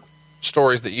your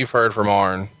stories that you've heard from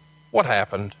Arn. What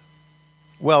happened?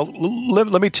 Well,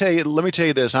 let me tell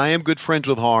you this. I am good friends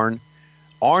with Arn.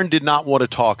 Arn did not want to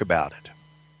talk about it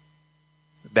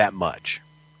that much.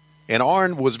 And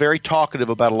Arn was very talkative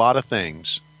about a lot of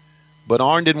things. But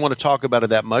Arn didn't want to talk about it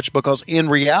that much because in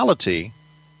reality,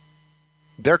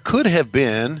 there could have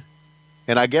been,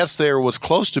 and I guess there was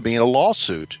close to being, a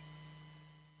lawsuit.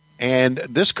 And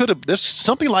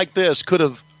something like this could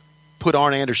have put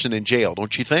Arn Anderson in jail,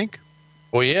 don't you think?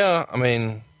 Well, yeah. I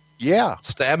mean, yeah,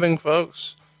 stabbing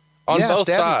folks on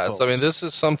both sides. Folks. I mean, this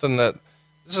is something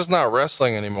this is not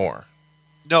wrestling anymore.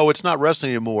 No, it's not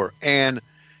wrestling anymore. And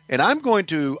I'm going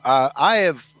to, I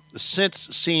have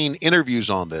since seen interviews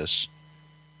on this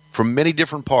from many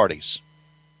different parties.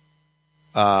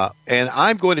 And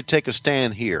I'm going to take a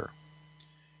stand here.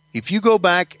 If you go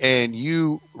back and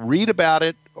you read about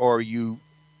it, or you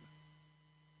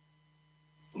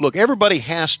look, everybody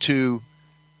has to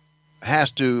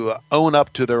own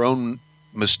up to their own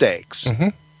mistakes. Mm-hmm.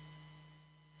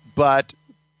 But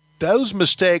those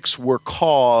mistakes were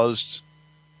caused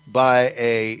by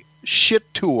a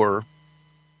shit tour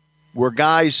where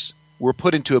guys were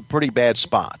put into a pretty bad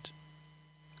spot.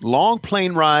 Long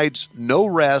plane rides, no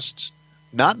rest,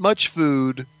 not much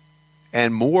food,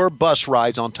 and more bus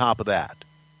rides on top of that.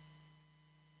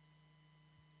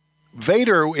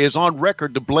 Vader is on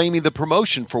record to blaming the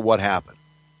promotion for what happened.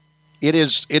 It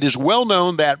is well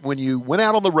known that when you went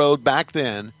out on the road back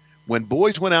then, when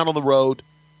boys went out on the road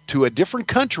to a different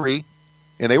country,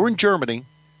 and they were in Germany,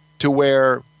 to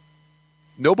where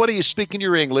nobody is speaking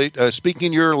your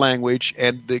speaking your language,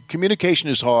 and the communication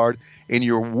is hard, and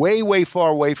you're way, way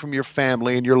far away from your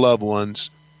family and your loved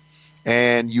ones,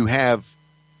 and you have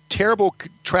terrible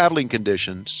traveling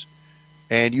conditions,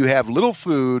 and you have little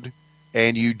food,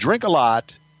 and you drink a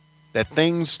lot, that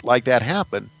things like that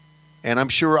happen. And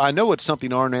I know it's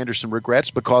something Arn Anderson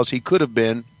regrets, because he could have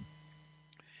been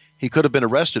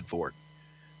arrested for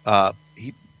it.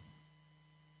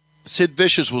 Sid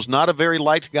Vicious was not a very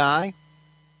light guy,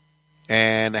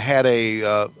 and had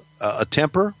a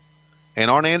temper,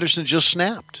 and Arn Anderson just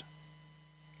snapped.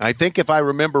 I think if I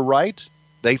remember right,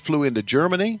 they flew into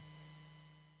Germany.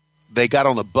 They got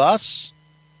on a bus.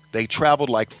 They traveled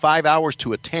like 5 hours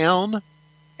to a town,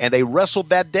 and they wrestled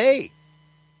that day.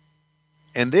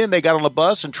 And then they got on a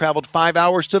bus and traveled 5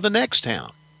 hours to the next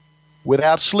town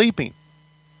without sleeping.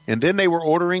 And then they were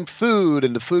ordering food,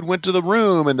 and the food went to the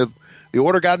room, and the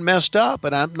order got messed up.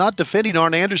 And I'm not defending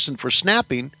Arn Anderson for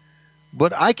snapping,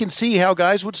 but I can see how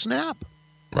guys would snap.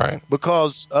 Right.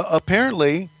 Because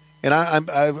apparently, and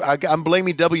I'm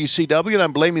blaming WCW, and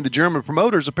I'm blaming the German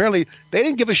promoters. Apparently, they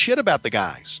didn't give a shit about the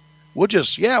guys.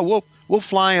 We'll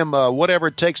fly them whatever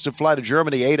it takes to fly to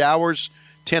Germany, 8 hours,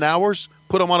 10 hours,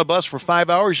 put them on a bus for 5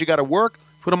 hours. You got to work,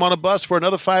 put them on a bus for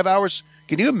another 5 hours.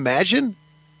 Can you imagine?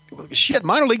 Shit,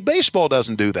 minor league baseball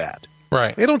doesn't do that.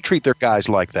 Right. They don't treat their guys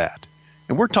like that.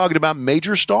 And we're talking about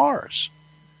major stars.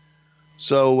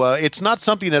 So it's not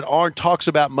something that Arn talks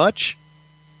about much,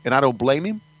 and I don't blame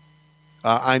him.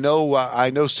 I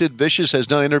know Sid Vicious has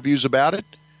done interviews about it.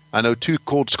 I know Too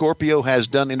Cold Scorpio has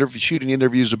done shooting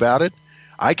interviews about it.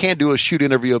 I can't do a shoot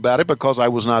interview about it because I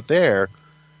was not there,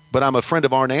 but I'm a friend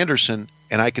of Arn Anderson,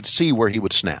 and I could see where he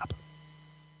would snap.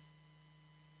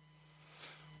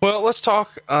 Well, let's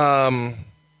talk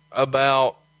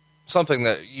about something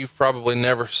that you've probably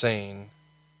never seen.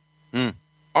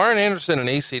 Arn Anderson and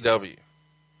ECW.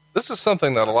 This is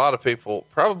something that a lot of people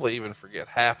probably even forget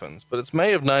happens, but it's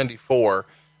May of 94.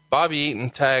 Bobby Eaton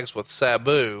tags with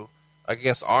Sabu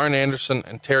against Arn Anderson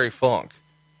and Terry Funk.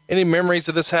 Any memories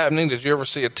of this happening? Did you ever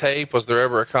see a tape? Was there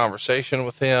ever a conversation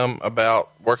with him about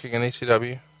working in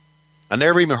ECW? I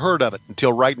never even heard of it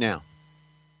until right now.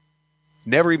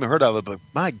 Never even heard of it, but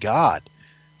my God,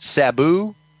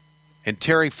 Sabu and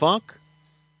Terry Funk.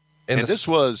 And this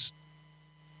was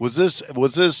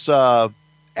this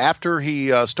after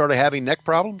he started having neck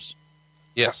problems?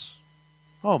 Yes.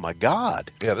 Oh my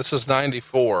God. Yeah, this is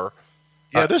 94.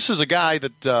 Yeah, this is a guy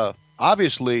that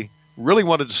obviously really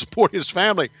wanted to support his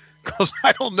family, because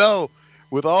I don't know,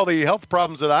 with all the health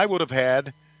problems that I would have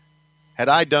had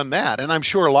I done that. And I'm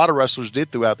sure a lot of wrestlers did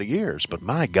throughout the years, but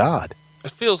my God. It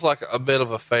feels like a bit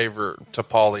of a favor to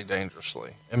Paulie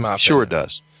Dangerously, in my opinion. Sure it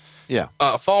does. Yeah.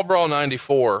 Fall Brawl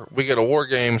 94, we get a War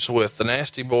Games with the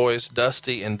Nasty Boys,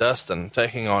 Dusty and Dustin,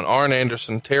 taking on Arn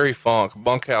Anderson, Terry Funk,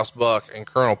 Bunkhouse Buck, and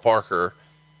Colonel Parker.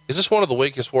 Is this one of the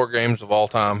weakest War Games of all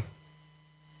time?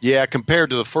 Yeah, compared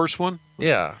to the first one?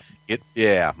 Yeah.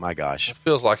 Yeah, my gosh. It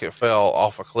feels like it fell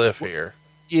off a cliff here.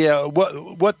 Yeah,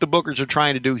 what the bookers are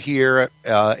trying to do here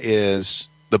is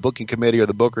the booking committee or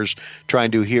the bookers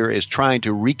trying to do here is trying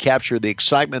to recapture the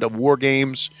excitement of War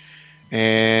Games.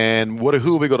 And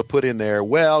who are we going to put in there?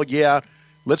 Well, yeah,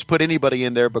 let's put anybody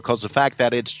in there because the fact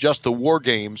that it's just the War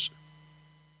Games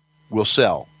will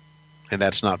sell. And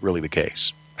that's not really the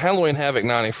case. Halloween Havoc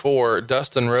 94,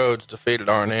 Dustin Rhodes defeated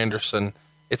Arn Anderson.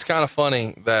 It's kind of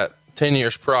funny that 10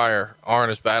 years prior, Arn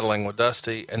is battling with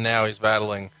Dusty, and now he's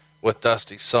battling with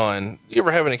Dusty's son. Do you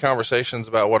ever have any conversations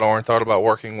about what Arn thought about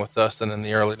working with Dustin in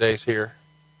the early days here?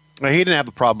 He didn't have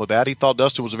a problem with that. He thought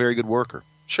Dustin was a very good worker.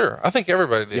 Sure. I think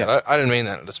everybody did. Yeah. I didn't mean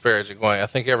that in a disparaging way. I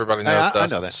think everybody knows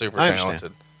Dustin's super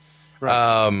talented. Right.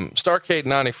 Starrcade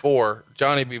 94,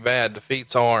 Johnny B. Bad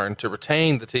defeats Arn to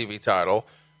retain the TV title.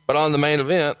 But on the main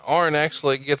event, Arn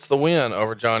actually gets the win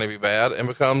over Johnny B. Bad and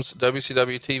becomes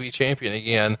WCW TV champion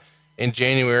again in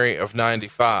January of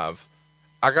 95.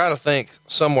 I got to think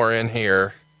somewhere in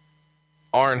here,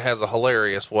 Arn has a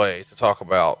hilarious way to talk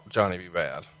about Johnny B.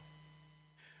 Bad.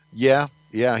 Yeah,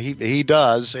 he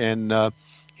does. And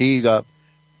he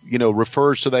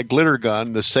refers to that glitter gun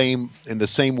in the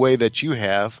same way that you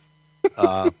have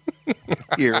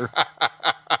here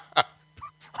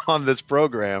on this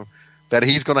program, that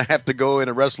he's going to have to go in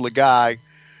and wrestle a guy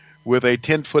with a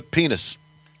 10-foot penis.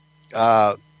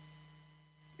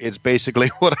 It's basically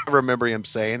what I remember him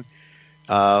saying.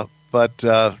 But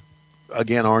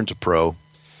again, Arn's a pro,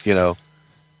 he'll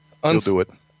do it.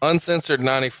 Uncensored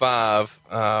 95.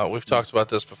 We've talked about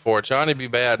this before. Johnny B.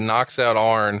 Bad knocks out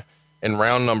Arn in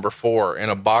round number 4 in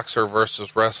a boxer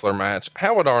versus wrestler match.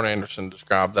 How would Arn Anderson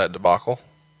describe that debacle?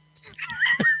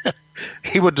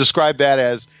 He would describe that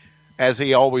as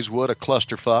he always would, a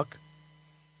clusterfuck.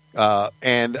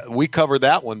 And we covered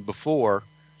that one before.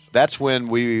 That's when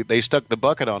they stuck the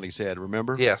bucket on his head,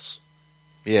 remember? Yes.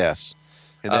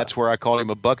 And that's where I called him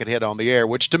a buckethead on the air,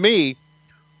 which to me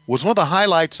was one of the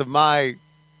highlights of my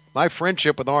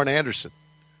friendship with Arn Anderson.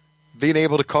 Being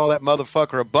able to call that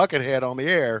motherfucker a buckethead on the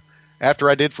air after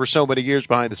I did for so many years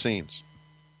behind the scenes.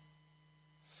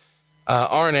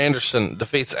 Arn Anderson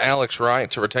defeats Alex Wright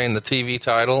to retain the TV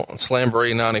title on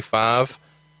Slamboree 95.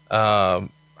 How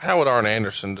would Arn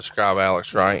Anderson describe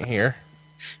Alex Wright here?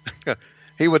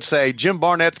 He would say, Jim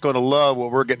Barnett's going to love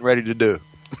what we're getting ready to do.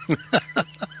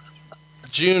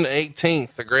 June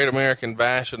 18th, the Great American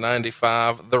Bash of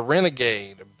 95, the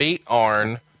Renegade beat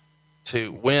Arn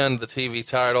to win the TV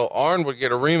title. Arn would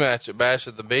get a rematch at Bash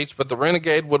at the Beach, but the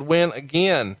Renegade would win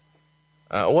again.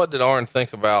 What did Arn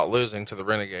think about losing to the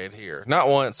Renegade here? Not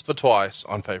once, but twice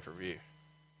on pay-per-view.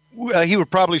 He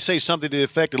would probably say something to the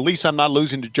effect, at least I'm not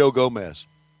losing to Joe Gomez.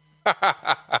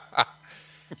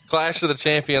 Clash of the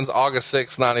Champions, August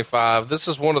 6, 95. This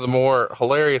is one of the more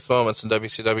hilarious moments in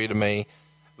WCW to me.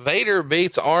 Vader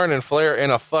beats Arn and Flair in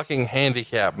a fucking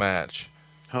handicap match.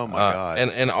 Oh, my God.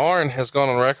 And Arn has gone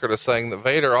on record as saying that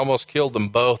Vader almost killed them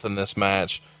both in this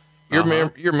match.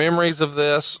 Your memories of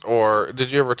this, or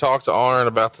did you ever talk to Arn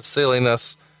about the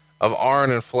silliness of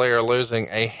Arn and Flair losing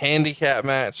a handicap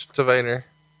match to Vader?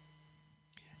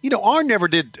 Arn never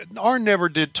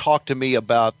did talk to me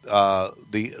about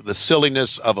the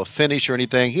silliness of a finish or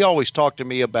anything. He always talked to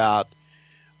me about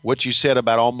what you said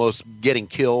about almost getting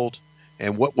killed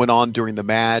and what went on during the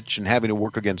match and having to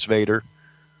work against Vader.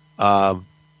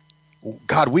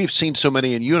 God, we've seen so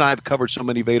many, and you and I have covered so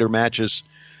many Vader matches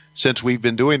since we've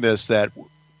been doing this, that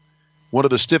one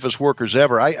of the stiffest workers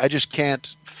ever. I just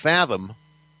can't fathom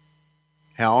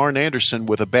how Arn Anderson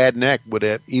with a bad neck would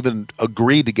have even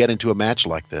agreed to get into a match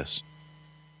like this.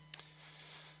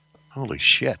 Holy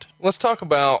shit. Let's talk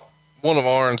about one of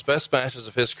Arn's best matches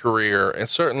of his career, and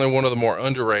certainly one of the more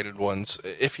underrated ones.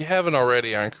 If you haven't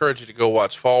already, I encourage you to go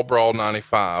watch Fall Brawl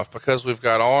 95, because we've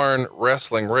got Arn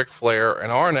wrestling Ric Flair,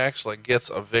 and Arn actually gets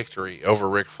a victory over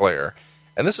Ric Flair.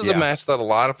 And this is a match that a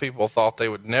lot of people thought they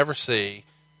would never see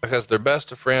because they're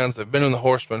best of friends. They've been in the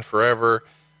Horsemen forever.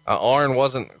 Arn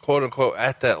wasn't, quote unquote,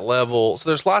 at that level. So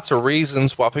there's lots of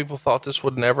reasons why people thought this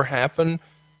would never happen,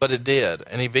 but it did.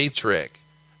 And he beats Rick.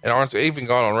 And Arn's even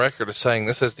gone on record as saying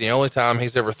this is the only time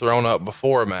he's ever thrown up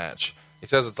before a match. He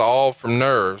says it's all from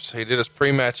nerves. He did his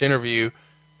pre-match interview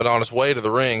but on his way to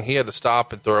the ring, he had to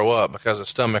stop and throw up because his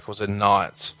stomach was in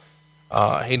knots.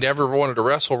 He never wanted to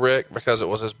wrestle Rick because it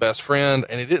was his best friend,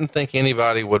 and he didn't think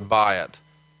anybody would buy it.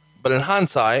 But in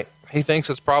hindsight, he thinks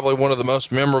it's probably one of the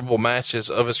most memorable matches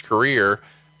of his career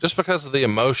just because of the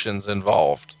emotions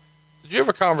involved. Did you have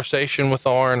a conversation with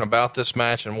Arn about this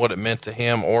match and what it meant to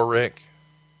him or Rick?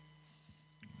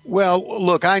 Well,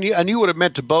 look, I knew what it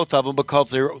meant to both of them because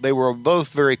they were both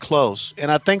very close.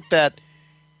 And I think that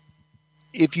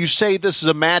if you say this is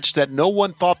a match that no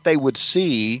one thought they would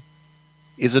see,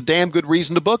 is a damn good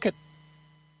reason to book it.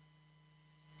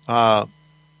 I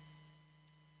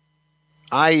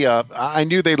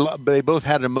knew they both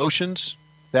had emotions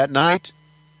that night.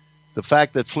 The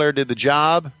fact that Flair did the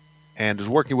job and was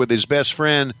working with his best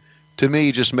friend, to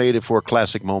me, just made it for a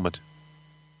classic moment.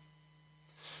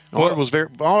 Arn was very,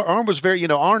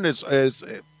 Arn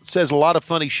says a lot of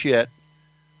funny shit,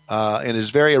 and is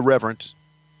very irreverent.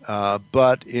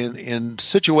 But in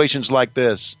situations like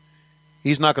this,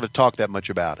 he's not going to talk that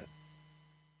much about it.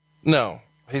 No,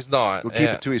 he's not. He'll keep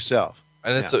it to himself.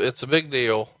 And it's a big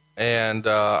deal. And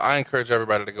I encourage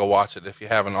everybody to go watch it if you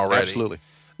haven't already. Absolutely.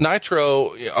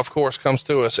 Nitro, of course, comes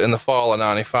to us in the fall of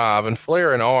 '95, and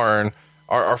Flair and Arn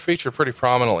are featured pretty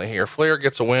prominently here. Flair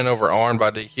gets a win over Arn by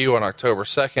DQ on October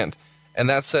 2nd, and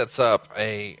that sets up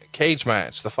a cage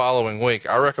match the following week.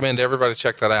 I recommend everybody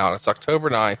check that out. It's October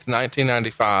 9th,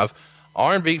 1995.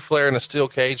 Arn beat Flair in a steel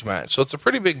cage match, so it's a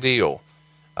pretty big deal.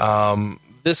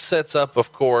 This sets up,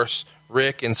 of course,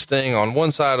 Rick and Sting on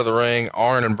one side of the ring,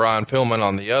 Arn and Brian Pillman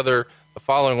on the other, the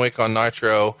following week on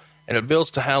Nitro, and it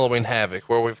builds to Halloween Havoc,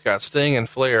 where we've got Sting and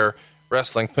Flair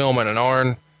wrestling Pillman and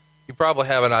Arn. You probably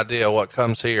have an idea what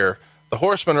comes here. The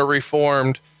Horsemen are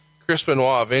reformed. Chris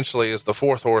Benoit eventually is the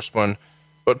fourth Horseman,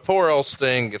 but poor old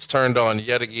Sting gets turned on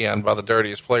yet again by the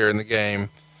dirtiest player in the game.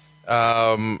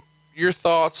 Your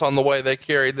thoughts on the way they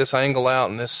carried this angle out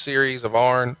in this series of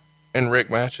Arn and Rick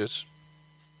matches?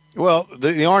 Well,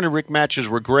 the Arn and Rick matches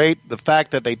were great. The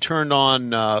fact that they turned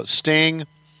on Sting,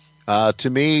 to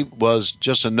me, was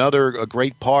just a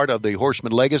great part of the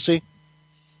Horseman legacy.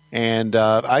 And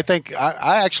I think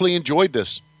I actually enjoyed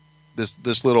this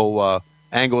little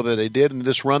angle that they did and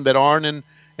this run that Arn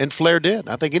and Flair did.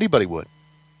 I think anybody would.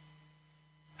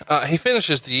 He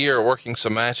finishes the year working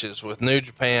some matches with New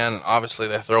Japan. Obviously,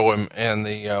 they throw him in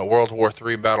the World War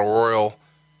III Battle Royal.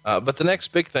 But the next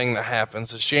big thing that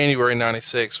happens is January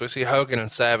 96. We see Hogan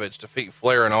and Savage defeat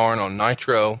Flair and Arn on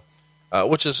Nitro,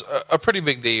 which is a pretty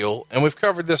big deal. And we've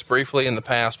covered this briefly in the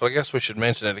past, but I guess we should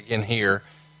mention it again here.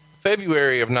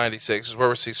 February of 96 is where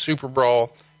we see Super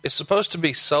Brawl. It's supposed to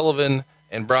be Sullivan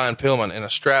and Brian Pillman in a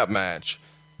strap match.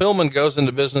 Pillman goes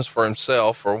into business for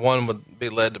himself, or one would be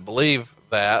led to believe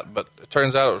that, but it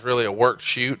turns out it was really a worked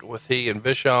shoot with he and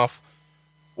Bischoff.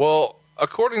 Well,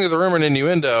 according to the rumor and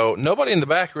innuendo, nobody in the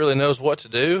back really knows what to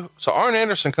do. So Arn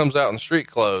Anderson comes out in street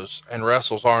clothes and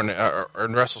wrestles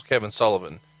Kevin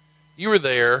Sullivan. You were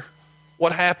there.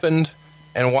 What happened,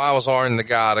 and why was Arn the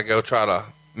guy to go try to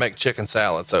make chicken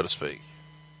salad, so to speak?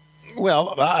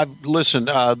 Well, listen,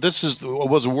 this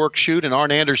was a work shoot, and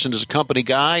Arn Anderson is a company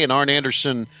guy, and Arn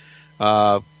Anderson,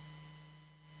 I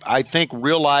think,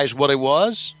 realized what it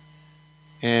was,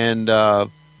 and I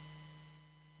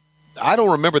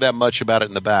don't remember that much about it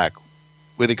in the back,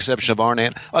 with the exception of Arn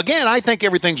Anderson. Again, I think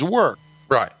everything's work.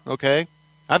 Right. Okay?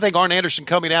 I think Arn Anderson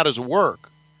coming out is a work.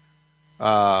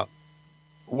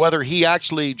 Whether he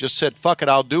actually just said, fuck it,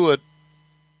 I'll do it,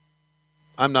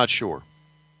 I'm not sure.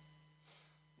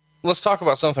 Let's talk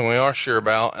about something we are sure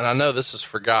about, and I know this is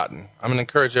forgotten. I'm going to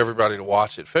encourage everybody to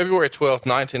watch it. February 12th,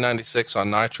 1996 on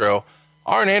Nitro,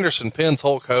 Arn Anderson pins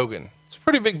Hulk Hogan. It's a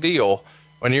pretty big deal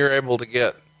when you're able to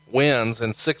get wins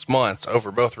in 6 months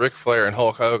over both Ric Flair and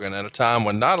Hulk Hogan at a time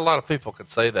when not a lot of people could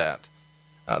say that.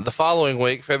 The following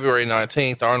week, February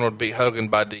 19th, Arn would beat Hogan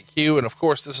by DQ, and of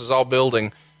course this is all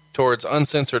building towards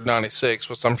Uncensored 96,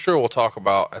 which I'm sure we'll talk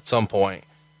about at some point,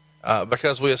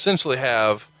 because we essentially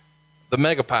have the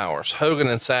mega powers, Hogan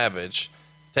and Savage,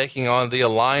 taking on the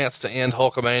alliance to end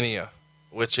Hulkamania,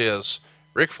 which is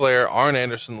Ric Flair, Arn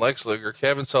Anderson, Lex Luger,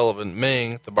 Kevin Sullivan,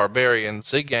 Ming, the Barbarian,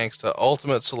 Z Gangsta,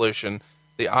 Ultimate Solution,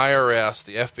 the IRS,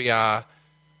 the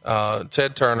FBI,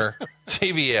 Ted Turner,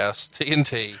 CBS,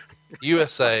 TNT,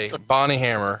 USA, Bonnie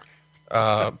Hammer,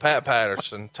 Pat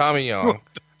Patterson, Tommy Young.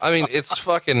 I mean, it's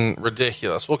fucking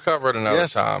ridiculous. We'll cover it another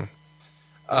time.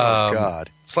 Oh, God.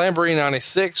 Slamboree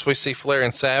 96, we see Flair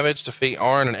and Savage defeat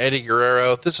Arn and Eddie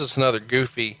Guerrero. This is another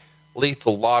goofy,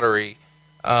 lethal lottery.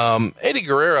 Eddie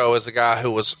Guerrero is a guy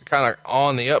who was kind of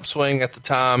on the upswing at the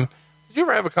time. Did you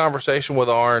ever have a conversation with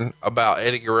Arn about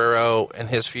Eddie Guerrero and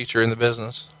his future in the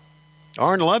business?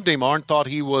 Arn loved him. Arn thought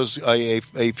he was a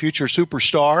future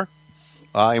superstar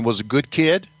and was a good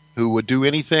kid who would do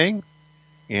anything.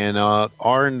 And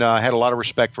Arn had a lot of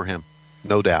respect for him,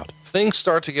 no doubt. Things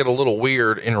start to get a little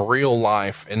weird in real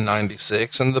life in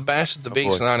 96, and the Bash at the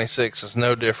Beach 96 is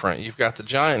no different. You've got the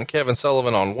Giant and Kevin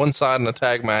Sullivan on one side in a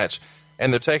tag match,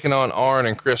 and they're taking on Arn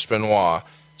and Chris Benoit.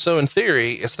 So in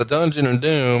theory, it's the Dungeon of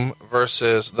Doom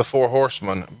versus the Four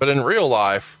Horsemen. But in real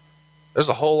life, there's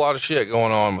a whole lot of shit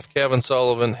going on with Kevin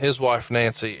Sullivan, his wife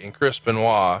Nancy, and Chris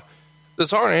Benoit.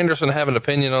 Does Arn Anderson have an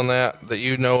opinion on that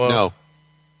you know of? No,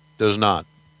 does not.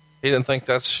 He didn't think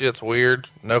that shit's weird?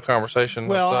 No conversation?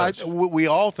 Well, we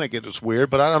all think it was weird,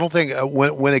 but I don't think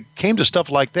when it came to stuff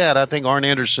like that, I think Arn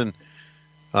Anderson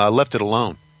left it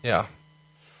alone. Yeah.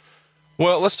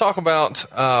 Well, let's talk about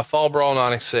Fall Brawl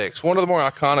 96, one of the more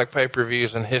iconic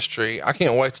pay-per-views in history. I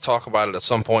can't wait to talk about it at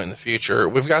some point in the future.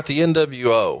 We've got the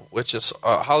NWO, which is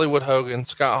Hollywood Hogan,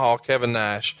 Scott Hall, Kevin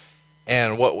Nash,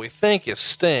 and what we think is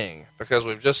Sting, because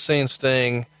we've just seen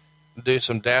Sting do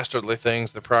some dastardly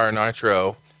things the prior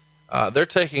Nitro. They're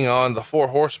taking on the Four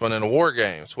Horsemen in War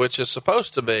Games, which is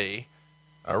supposed to be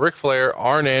Ric Flair,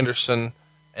 Arn Anderson,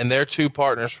 and their two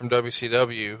partners from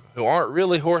WCW, who aren't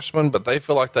really horsemen, but they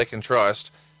feel like they can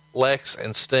trust, Lex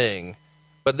and Sting.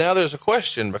 But now there's a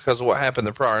question because of what happened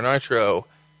the prior Nitro.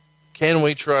 Can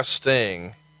we trust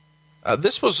Sting?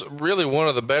 This was really one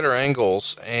of the better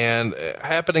angles, and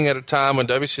happening at a time when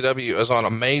WCW is on a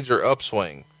major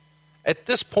upswing. At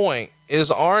this point,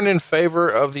 is Arn in favor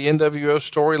of the NWO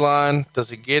storyline? Does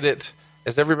he get it?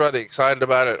 Is everybody excited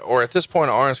about it? Or at this point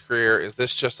in Arn's career, is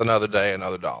this just another day,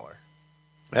 another dollar?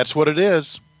 That's what it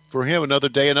is for him. Another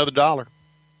day, another dollar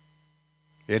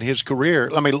in his career.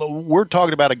 I mean, we're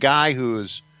talking about a guy who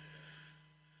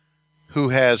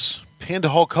has pinned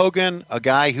Hulk Hogan, a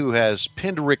guy who has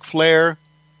pinned Ric Flair,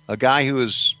 a guy who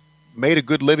has made a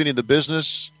good living in the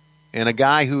business, and a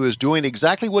guy who is doing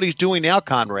exactly what he's doing now,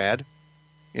 Conrad,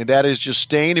 and that is just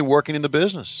staying and working in the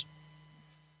business.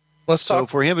 Let's talk. So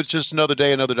for him, it's just another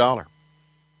day, another dollar.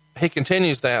 He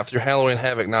continues that through Halloween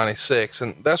Havoc 96,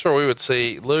 and that's where we would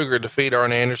see Luger defeat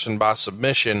Arn Anderson by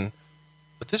submission.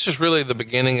 But this is really the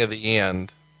beginning of the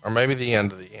end, or maybe the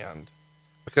end of the end.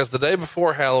 Because the day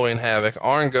before Halloween Havoc,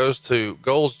 Arn goes to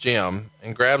Gold's Gym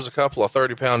and grabs a couple of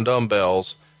 30-pound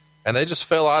dumbbells, and they just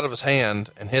fell out of his hand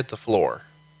and hit the floor.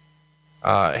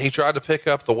 He tried to pick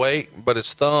up the weight, but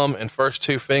his thumb and first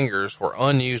two fingers were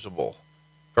unusable.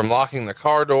 From locking the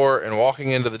car door and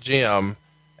walking into the gym,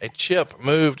 a chip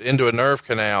moved into a nerve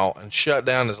canal and shut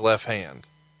down his left hand.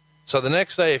 So the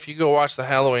next day, if you go watch the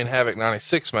Halloween Havoc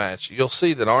 96 match, you'll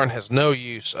see that Arn has no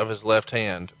use of his left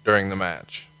hand during the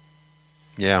match.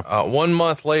 Yeah. 1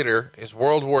 month later is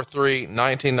World War III,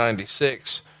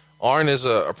 1996. Arn is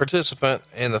a participant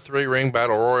in the 3-ring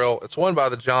battle royal. It's won by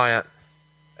the Giant.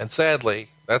 And sadly,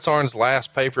 that's Arn's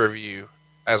last pay-per-view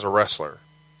as a wrestler.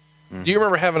 Mm-hmm. Do you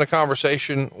remember having a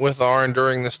conversation with Arn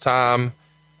during this time?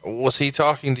 Was he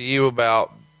talking to you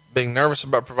about being nervous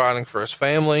about providing for his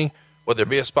family? Would there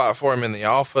be a spot for him in the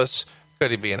office?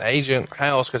 Could he be an agent?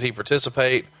 How else could he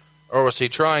participate? Or was he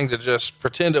trying to just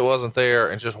pretend it wasn't there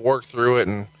and just work through it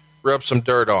and rub some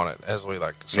dirt on it, as we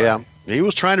like to say? Yeah, he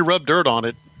was trying to rub dirt on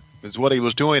it is what he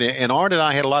was doing. And Arn and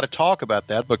I had a lot of talk about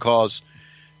that because,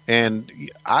 and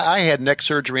I had neck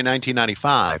surgery in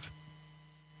 1995.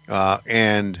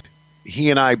 And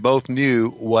he and I both knew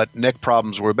what neck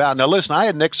problems were about. Now, listen, I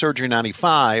had neck surgery in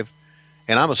 95,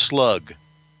 and I'm a slug,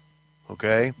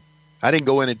 okay? I didn't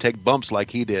go in and take bumps like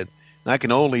he did. And I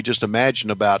can only just imagine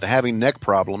about having neck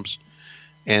problems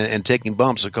and taking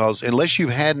bumps because unless you've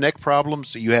had neck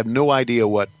problems, you have no idea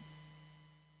what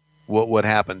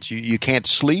happens. You can't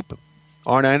sleep.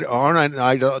 Arn and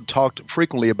I talked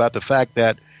frequently about the fact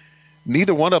that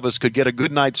neither one of us could get a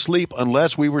good night's sleep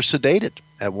unless we were sedated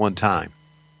at one time.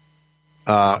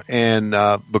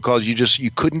 Because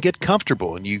you couldn't get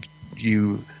comfortable, and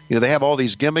you they have all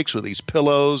these gimmicks with these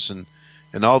pillows and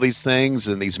all these things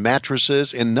and these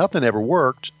mattresses, and nothing ever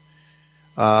worked.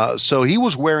 So he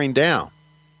was wearing down.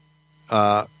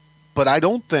 But I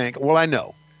don't think. Well, I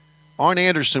know Arn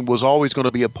Anderson was always going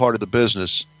to be a part of the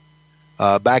business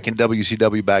back in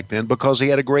WCW back then because he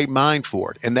had a great mind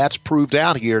for it, and that's proved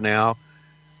out here now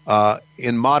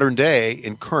in modern day,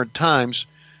 in current times.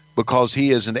 Because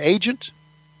he is an agent,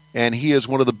 and he is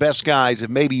one of the best guys,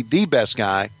 and maybe the best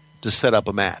guy, to set up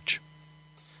a match.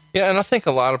 Yeah, and I think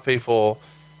a lot of people,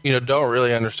 don't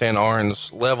really understand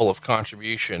Arn's level of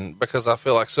contribution because I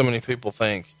feel like so many people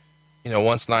think,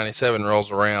 once 97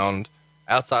 rolls around,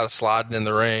 outside of sliding in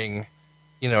the ring,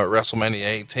 at WrestleMania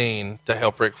 18 to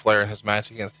help Ric Flair in his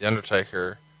match against The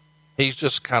Undertaker, he's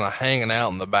just kind of hanging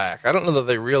out in the back. I don't know that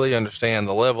they really understand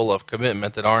the level of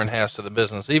commitment that Arn has to the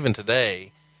business, even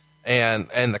today, and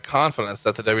the confidence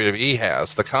that the WWE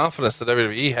has. The confidence the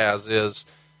WWE has is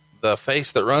the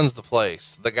face that runs the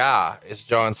place. The guy is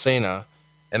John Cena,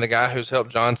 and the guy who's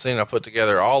helped John Cena put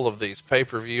together all of these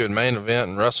pay-per-view and main event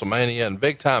and WrestleMania and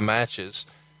big-time matches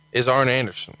is Arn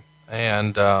Anderson.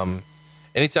 And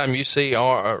anytime you see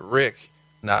Rick,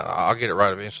 I'll get it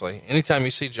right eventually. Anytime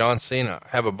you see John Cena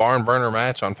have a barn burner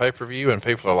match on pay-per-view and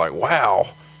people are like, wow,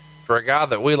 for a guy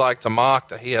that we like to mock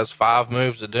that he has 5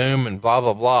 moves of doom and blah,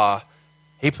 blah, blah,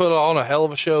 he put on a hell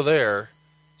of a show there.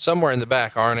 Somewhere in the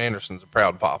back, Arn Anderson's a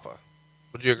proud papa.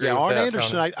 Would you agree with Arn that,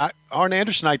 Anderson, Tony? Arn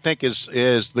Anderson, I think,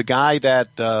 is the guy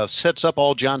that sets up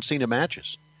all John Cena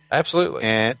matches. Absolutely.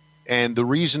 And the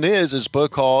reason is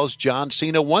because John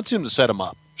Cena wants him to set him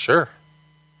up. Sure.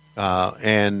 Arn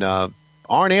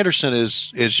Anderson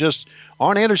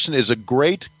Arn Anderson is a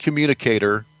great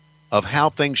communicator of how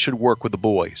things should work with the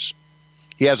boys.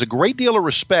 He has a great deal of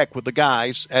respect with the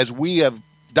guys, as we have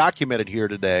documented here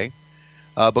today,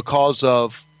 because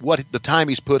of what the time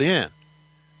he's put in.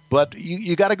 But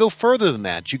you got to go further than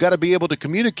that. You got to be able to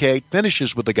communicate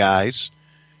finishes with the guys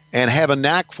and have a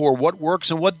knack for what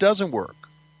works and what doesn't work.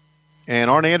 And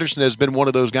Arn Anderson has been one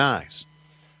of those guys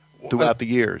throughout the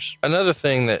years. Another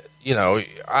thing that,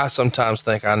 I sometimes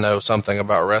think I know something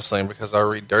about wrestling because I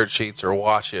read dirt sheets or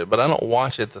watch it, but I don't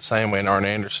watch it the same way Arn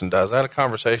Anderson does. I had a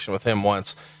conversation with him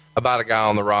once about a guy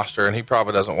on the roster, and he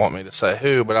probably doesn't want me to say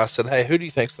who, but I said, hey, who do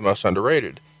you think's the most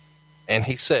underrated? And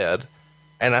he said,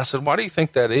 and I said, why do you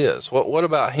think that is? What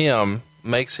about him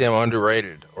makes him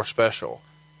underrated or special?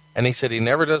 And he said he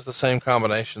never does the same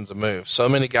combinations of moves. So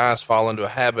many guys fall into a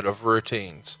habit of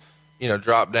routines,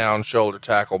 drop down, shoulder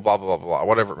tackle, blah, blah, blah, blah,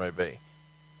 whatever it may be.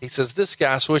 He says this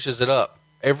guy switches it up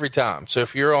every time. So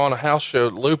if you're on a house show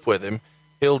loop with him,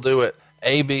 he'll do it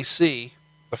ABC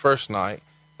the first night.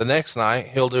 The next night,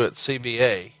 he'll do it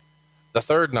CBA. The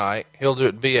third night, he'll do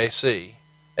it BAC.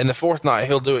 And the fourth night,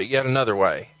 he'll do it yet another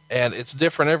way. And it's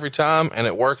different every time, and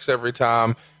it works every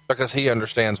time because he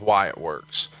understands why it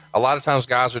works. A lot of times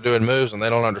guys are doing moves and they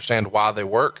don't understand why they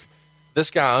work.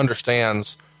 This guy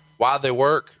understands why they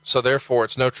work, so therefore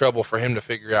it's no trouble for him to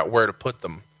figure out where to put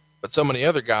them. But so many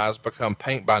other guys become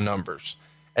paint by numbers.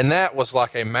 And that was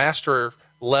like a master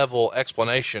level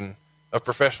explanation of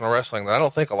professional wrestling that I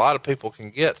don't think a lot of people can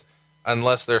get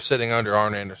unless they're sitting under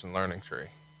Arn Anderson learning tree.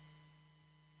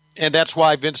 And that's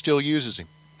why Vince still uses him.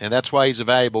 And that's why he's a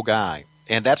valuable guy.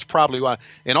 And that's probably why.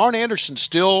 And Arn Anderson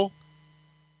still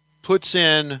puts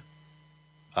in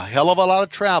a hell of a lot of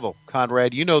travel,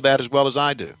 Conrad. You know that as well as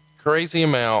I do. Crazy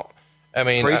amount.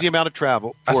 Crazy amount of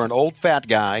travel for an old fat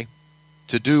guy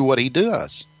to do what he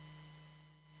does.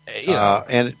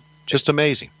 And just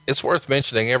amazing. It's worth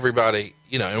mentioning everybody,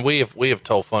 and we have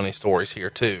told funny stories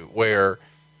here too, where,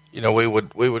 we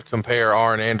would compare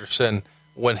Arn Anderson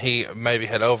when he maybe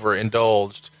had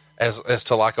overindulged as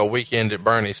to like a Weekend at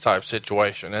Bernie's type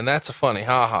situation. And that's a funny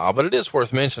ha-ha, but it is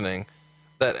worth mentioning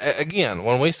that, again,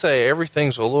 when we say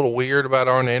everything's a little weird about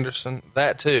Arn Anderson,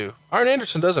 that too, Arn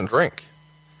Anderson doesn't drink.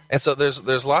 And so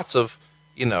there's lots of,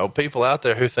 people out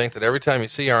there who think that every time you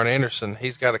see Arn Anderson,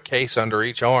 he's got a case under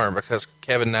each arm because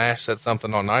Kevin Nash said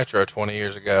something on Nitro 20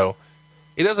 years ago.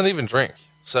 He doesn't even drink.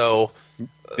 So,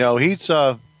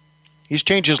 he's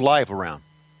changed his life around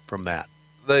from that.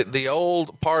 The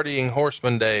old partying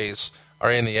horseman days are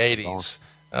in the 80s.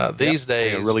 These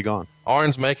days, they're really gone.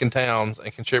 Arn's making towns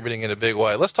and contributing in a big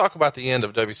way. Let's talk about the end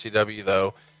of WCW,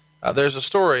 though. There's a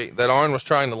story that Arn was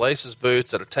trying to lace his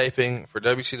boots at a taping for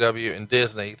WCW and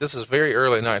Disney. This is very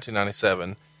early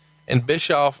 1997. And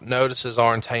Bischoff notices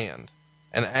Arn's hand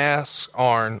and asks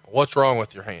Arn, what's wrong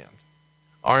with your hand?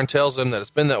 Arn tells him that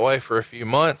it's been that way for a few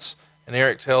months, and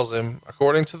Eric tells him,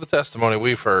 according to the testimony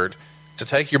we've heard, to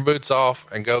take your boots off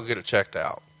and go get it checked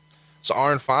out. So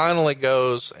Arn finally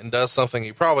goes and does something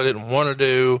he probably didn't want to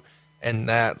do, and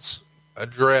that's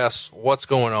address what's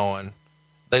going on.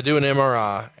 They do an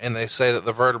MRI, and they say that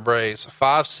the vertebrae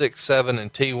 5, 6, 7,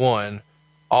 and T1,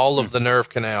 all of the nerve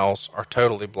canals are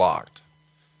totally blocked.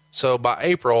 So by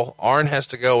April, Arn has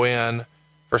to go in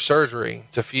for surgery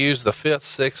to fuse the 5th,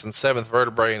 6th, and 7th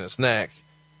vertebrae in his neck,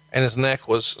 and his neck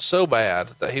was so bad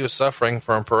that he was suffering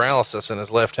from paralysis in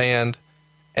his left hand,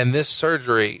 and this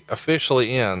surgery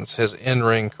officially ends his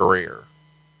in-ring career.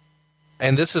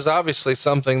 And this is obviously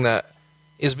something that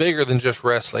is bigger than just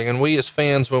wrestling. And we as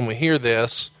fans, when we hear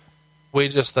this, we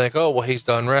just think, oh, well, he's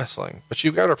done wrestling. But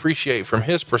you've got to appreciate from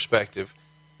his perspective,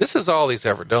 this is all he's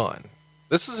ever done.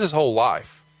 This is his whole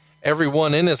life.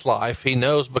 Everyone in his life he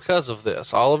knows because of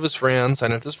this. All of his friends,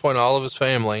 and at this point, all of his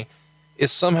family,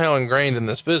 is somehow ingrained in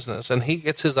this business, and he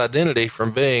gets his identity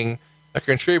from being a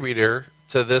contributor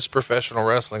to this professional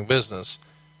wrestling business.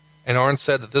 And Arn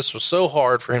said that this was so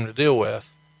hard for him to deal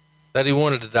with that he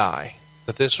wanted to die,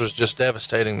 that this was just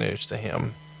devastating news to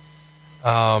him.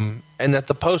 And that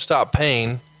the post-op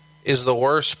pain is the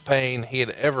worst pain he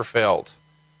had ever felt.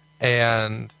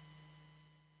 And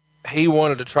he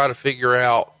wanted to try to figure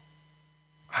out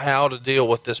how to deal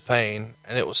with this pain.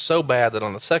 And it was so bad that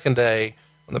on the second day,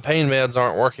 when the pain meds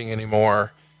aren't working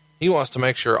anymore, he wants to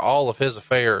make sure all of his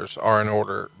affairs are in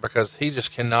order because he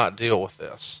just cannot deal with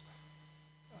this.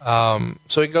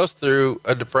 So he goes through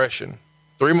a depression.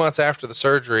 3 months after the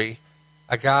surgery,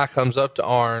 a guy comes up to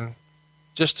Arn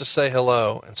just to say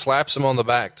hello and slaps him on the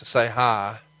back to say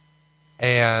hi.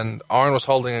 And Arn was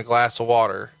holding a glass of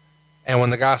water. And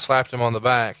when the guy slapped him on the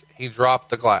back, he dropped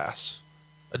the glass.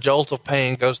 A jolt of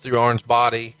pain goes through Arn's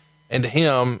body. And to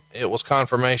him, it was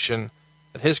confirmation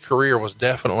that his career was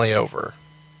definitely over.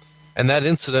 And that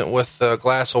incident with the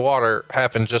glass of water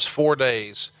happened just 4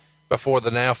 days before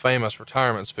the now famous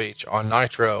retirement speech on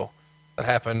Nitro that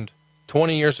happened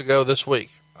 20 years ago this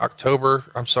week, August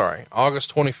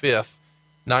 25th,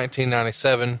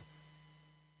 1997.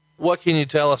 What can you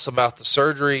tell us about the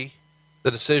surgery,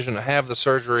 the decision to have the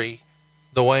surgery,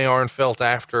 the way Arn felt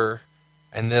after,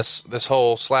 and this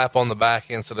whole slap on the back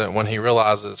incident when he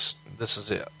realizes this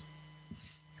is it?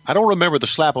 I don't remember the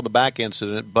slap on the back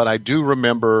incident, but I do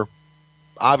remember,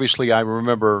 obviously I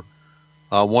remember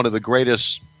one of the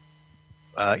greatest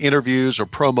interviews or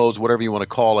promos, whatever you want to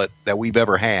call it, that we've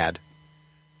ever had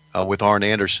with Arn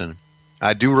Anderson.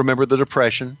 I do remember the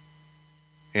depression,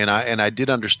 and I did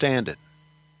understand it.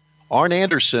 Arn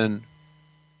Anderson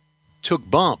took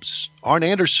bumps. Arn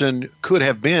Anderson could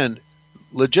have been,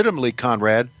 legitimately,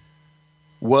 Conrad,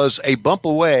 was a bump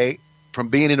away from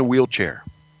being in a wheelchair.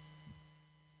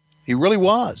 He really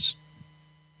was.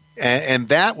 And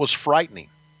that was frightening,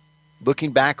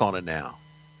 looking back on it now.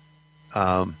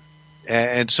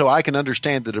 And so I can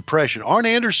understand the depression. Arn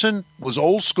Anderson was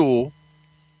old school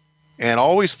and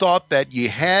always thought that you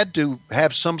had to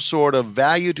have some sort of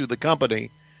value to the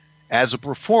company as a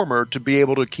performer to be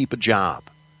able to keep a job.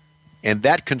 And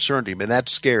that concerned him, and that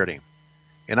scared him.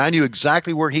 And I knew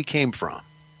exactly where he came from.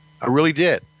 I really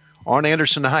did. Arn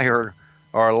Anderson and I are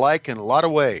alike in a lot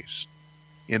of ways,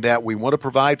 in that we want to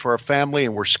provide for our family,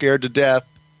 and we're scared to death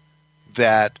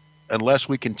that unless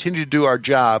we continue to do our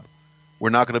job, we're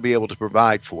not going to be able to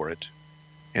provide for it.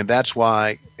 And that's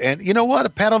why, and you know what? A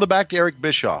pat on the back to Eric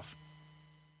Bischoff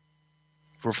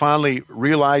for finally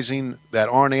realizing that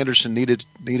Arn Anderson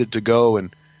needed to go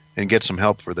and get some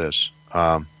help for this.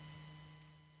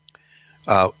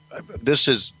 This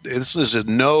is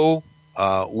in no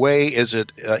way is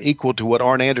it equal to what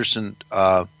Arn Anderson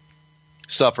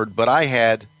suffered, but I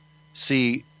had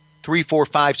 3, 4,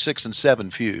 5, 6, and 7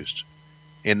 fused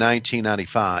in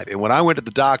 1995. And when I went to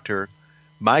the doctor,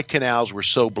 my canals were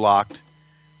so blocked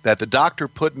that the doctor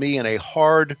put me in a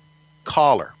hard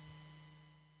collar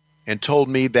and told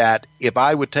me that if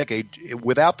I would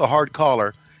without the hard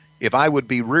collar, if I would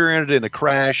be rear-ended in a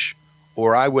crash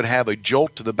or I would have a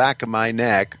jolt to the back of my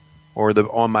neck or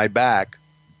on my back,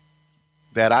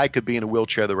 that I could be in a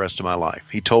wheelchair the rest of my life.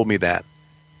 He told me that.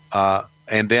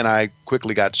 And then I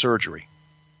quickly got surgery.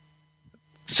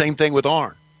 Same thing with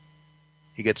Arn.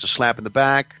 He gets a slap in the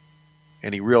back,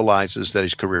 and he realizes that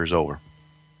his career is over.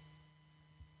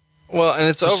 Well, and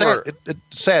it's over. It's a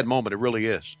sad moment. It really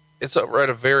is. It's over at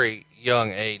a very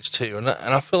young age, too. And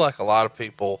I feel like a lot of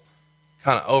people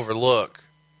kind of overlook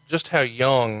just how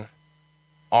young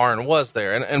Arn was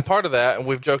there. And part of that, and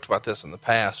we've joked about this in the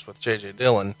past with J.J.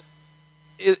 Dillon,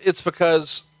 it's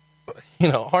because,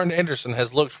 Arn Anderson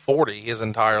has looked 40 his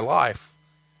entire life.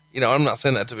 I'm not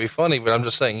saying that to be funny, but I'm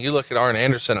just saying you look at Arn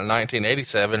Anderson in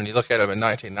 1987 and you look at him in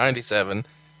 1997,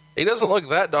 he doesn't look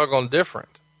that doggone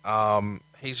different.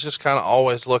 He's just kind of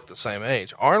always looked the same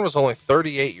age. Arn was only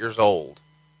 38 years old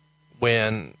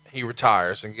when he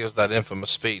retires and gives that infamous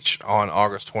speech on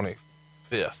August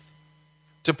 25th.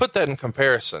 To put that in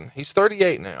comparison, he's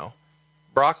 38 now.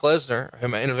 Brock Lesnar, who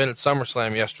main evented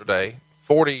SummerSlam yesterday,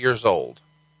 40 years old.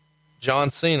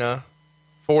 John Cena,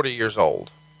 40 years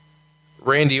old.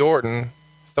 Randy Orton,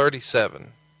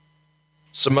 37.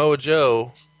 Samoa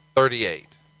Joe, 38.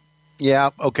 Yeah,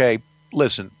 okay.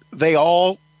 Listen, they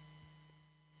all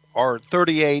are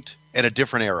 38 in a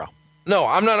different era. No,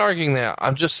 I'm not arguing that.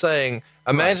 I'm just saying,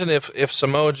 imagine if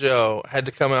Samoa Joe had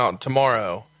to come out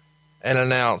tomorrow and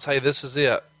announce, hey, this is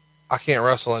it. I can't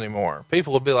wrestle anymore.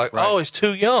 People would be like, oh, he's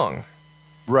too young.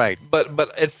 Right. But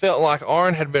it felt like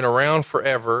Arn had been around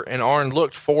forever, and Arn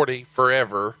looked 40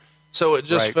 forever, So it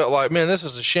just Right. felt like, man, this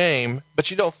is a shame.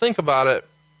 But you don't think about it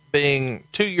being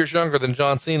 2 years younger than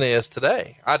John Cena is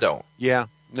today. I don't. Yeah,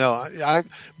 no,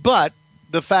 but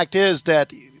the fact is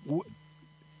that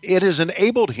it has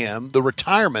enabled him, the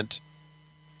retirement,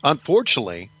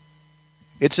 unfortunately,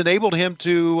 it's enabled him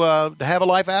to have a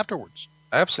life afterwards.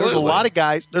 Absolutely. There's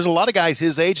a lot of guys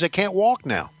his age that can't walk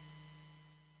now.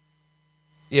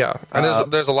 Yeah,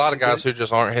 and there's a lot of guys who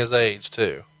just aren't his age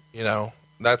too. You know,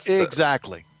 that's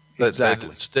exactly. They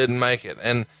just didn't make it.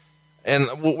 And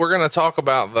we're going to talk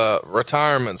about the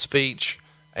retirement speech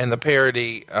and the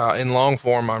parody in long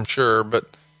form, I'm sure, but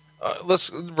let's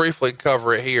briefly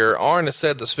cover it here. Arn has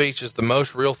said the speech is the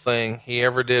most real thing he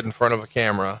ever did in front of a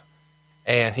camera.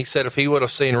 And he said if he would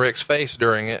have seen Rick's face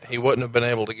during it, he wouldn't have been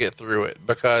able to get through it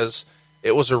because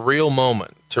it was a real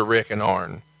moment to Rick and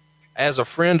Arn. As a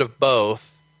friend of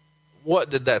both, what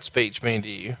did that speech mean to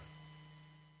you?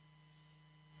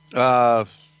 To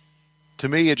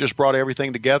me, it just brought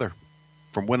everything together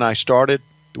from when I started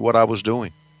to what I was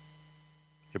doing.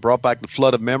 It brought back the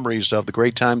flood of memories of the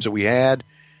great times that we had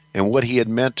and what he had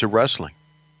meant to wrestling.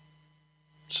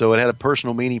 So it had a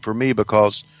personal meaning for me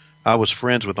because I was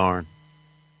friends with Arn.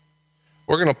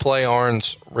 We're going to play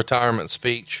Arn's retirement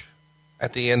speech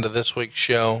at the end of this week's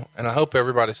show, and I hope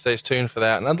everybody stays tuned for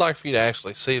that. And I'd like for you to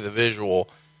actually see the visual.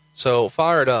 So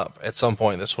fire it up at some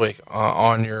point this week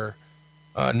on your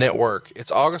network. It's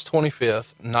August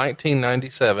 25th,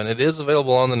 1997. It is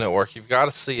available on the network. You've got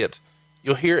to see it.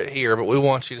 You'll hear it here, but we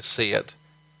want you to see it.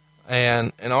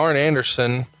 And Arn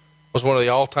Anderson was one of the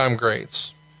all-time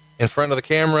greats. In front of the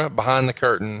camera, behind the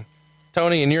curtain.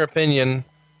 Tony, in your opinion,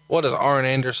 what is Arn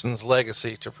Anderson's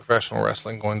legacy to professional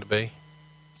wrestling going to be?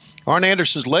 Arn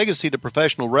Anderson's legacy to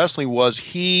professional wrestling was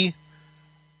his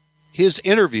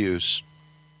interviews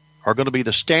are going to be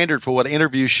the standard for what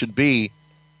interviews should be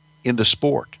in the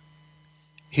sport.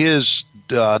 His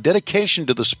dedication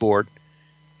to the sport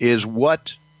is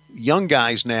what young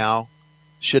guys now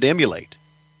should emulate.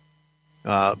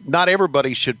 Not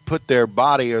everybody should put their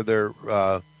body or their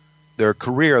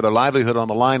career, their livelihood on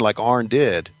the line like Arn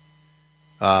did.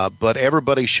 But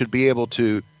everybody should be able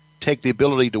to take the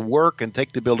ability to work and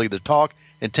take the ability to talk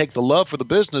and take the love for the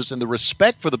business and the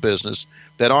respect for the business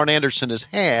that Arn Anderson has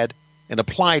had and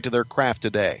apply to their craft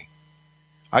today.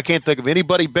 I can't think of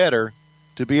anybody better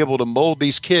to be able to mold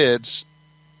these kids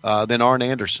than Arn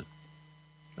Anderson.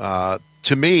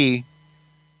 To me,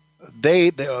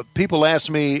 people ask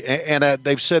me, and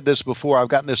they've said this before, I've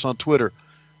gotten this on Twitter,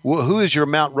 who is your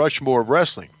Mount Rushmore of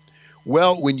wrestling?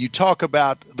 Well, when you talk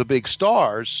about the big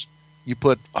stars, you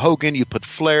put Hogan, you put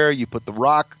Flair, you put The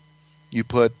Rock, you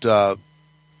put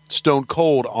Stone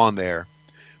Cold on there.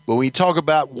 But when you talk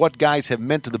about what guys have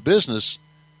meant to the business,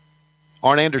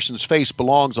 Arn Anderson's face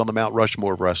belongs on the Mount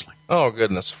Rushmore of wrestling. Oh,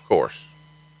 goodness, of course.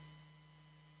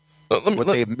 What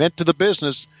they've meant to the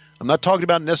business, I'm not talking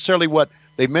about necessarily what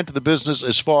they've meant to the business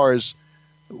as far as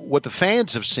what the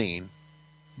fans have seen,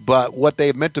 but what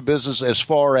they've meant to business as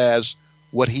far as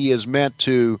what he has meant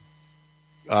to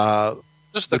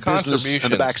just the contributions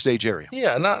in the backstage area.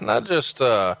 Yeah, not just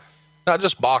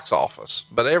box office,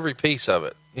 but every piece of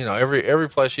it. You know, every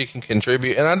place you can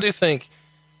contribute. And I do think,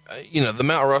 the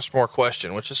Mount Rushmore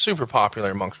question, which is super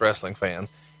popular amongst wrestling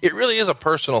fans, it really is a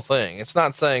personal thing. It's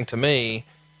not saying to me,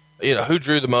 who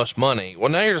drew the most money. Well,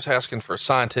 now you're just asking for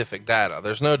scientific data.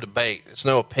 There's no debate. It's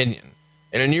no opinion.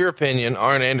 And in your opinion,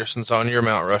 Arn Anderson's on your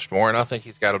Mount Rushmore, and I think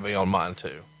he's got to be on mine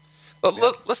too.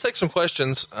 Let's take some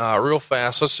questions real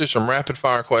fast. Let's do some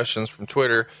rapid-fire questions from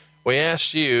Twitter. We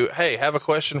asked you, hey, have a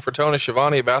question for Tony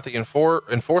Schiavone about the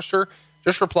Enforcer?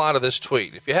 Just reply to this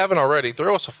tweet. If you haven't already,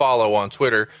 throw us a follow on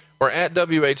Twitter. We're at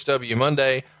WHW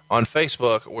Monday. On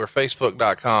Facebook, we're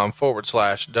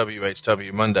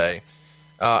facebook.com/WHW Monday.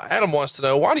 Adam wants to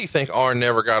know, why do you think Arn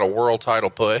never got a world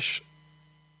title push?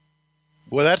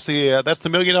 Well, that's the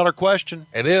 $1 million question.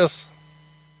 It is.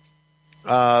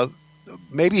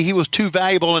 Maybe he was too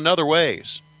valuable in other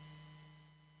ways.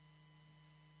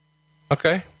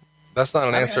 Okay. That's not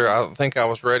an answer I think I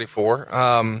was ready for.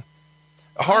 I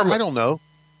don't know.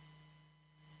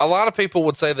 A lot of people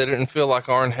would say they didn't feel like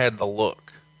Arn had the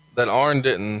look, that Arn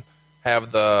didn't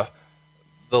have the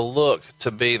look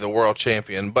to be the world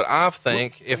champion. But I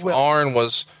think if Arn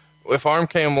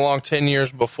came along 10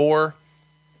 years before,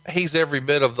 he's every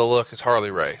bit of the look as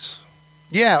Harley Race.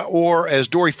 Yeah, or as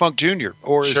Dory Funk Jr.,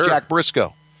 or as Jack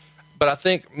Briscoe. But I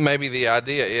think maybe the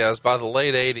idea is by the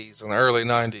late 80s and the early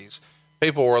 90s,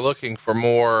 people were looking for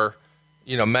more,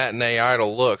 matinee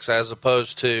idol looks as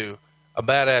opposed to a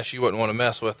badass you wouldn't want to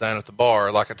mess with down at the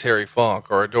bar, like a Terry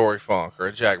Funk or a Dory Funk or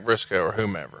a Jack Briscoe or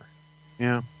whomever.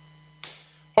 Yeah.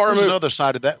 There's another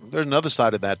side of that. There's another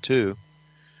side of that too.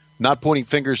 Not pointing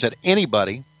fingers at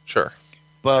anybody. Sure.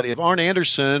 But if Arn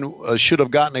Anderson should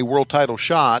have gotten a world title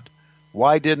shot,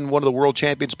 why didn't one of the world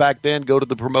champions back then go to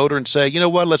the promoter and say, you know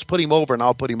what, let's put him over and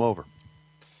I'll put him over?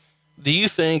 Do you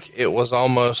think it was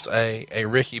almost a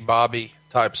Ricky Bobby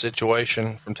type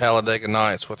situation from Talladega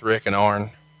Nights with Rick and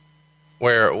Arn,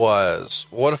 where it was,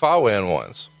 what if I win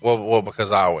once? Well,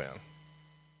 because I win.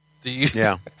 Do you?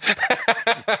 Yeah.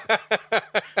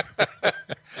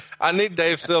 I need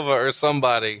Dave Silva or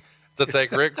somebody to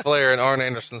take Ric Flair and Arn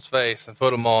Anderson's face and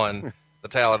put them on the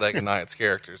Talladega Nights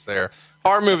characters there.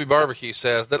 Horror Movie Barbecue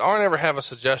says, did Arn ever have a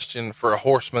suggestion for a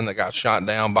horseman that got shot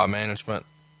down by management?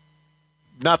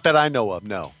 Not that I know of.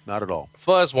 No, not at all.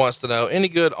 Fuzz wants to know, any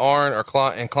good Arn or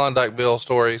and Klondike Bill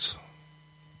stories?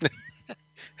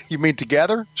 You mean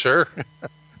together? Sure.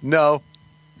 No.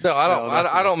 No, I don't.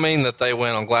 I don't mean that they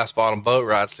went on glass bottom boat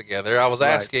rides together. I was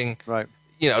asking, right.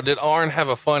 Did Arn have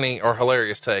a funny or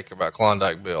hilarious take about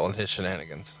Klondike Bill and his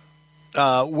shenanigans?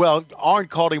 Well, Arn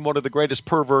called him one of the greatest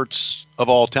perverts of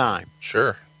all time.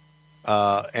 Sure.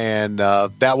 And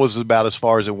that was about as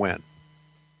far as it went.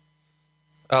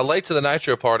 Late to the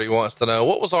Nitro Party wants to know,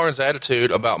 what was Arn's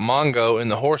attitude about Mongo in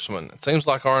the Horsemen? It seems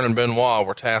like Arn and Benoit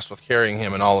were tasked with carrying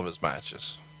him in all of his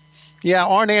matches. Yeah,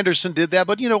 Arn Anderson did that,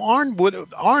 but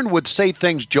Arn would say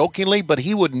things jokingly, but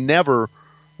he would never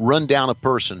run down a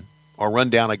person or run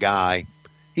down a guy.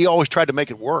 He always tried to make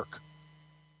it work,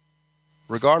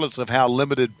 regardless of how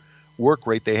limited work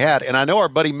rate they had. And I know our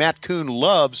buddy Matt Kuhn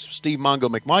loves Steve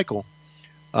Mongo McMichael,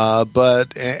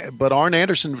 but Arn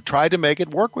Anderson tried to make it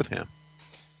work with him.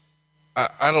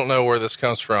 I don't know where this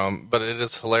comes from, but it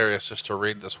is hilarious just to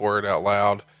read this word out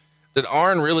loud. Did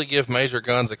Arn really give Major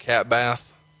Guns a cat bath?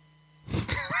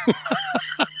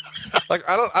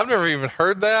 I've never even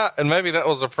heard that, and maybe that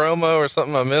was a promo or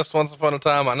something I missed once upon a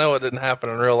time. I know it didn't happen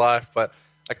in real life, but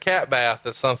a cat bath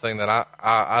is something that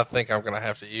I think I'm going to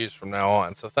have to use from now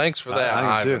on. So thanks for that,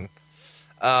 Ivan.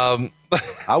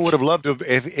 I would have loved to have,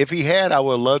 if he had, I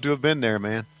would have loved to have been there,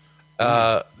 man.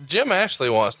 Jim Ashley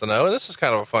wants to know, and this is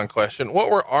kind of a fun question, what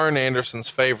were Arn Anderson's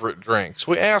favorite drinks?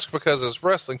 We ask because as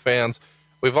wrestling fans,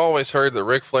 we've always heard that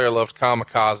Ric Flair loved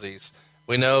kamikazes.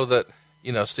 We know that,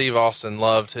 Steve Austin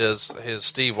loved his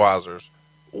Steve Weisers.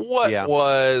 What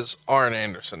was Arn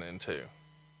Anderson into?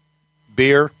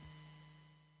 Beer.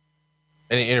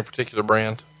 Any particular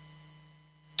brand?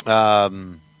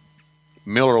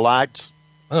 Miller Lights.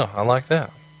 Oh, I like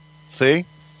that. See?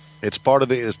 It's part of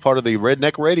the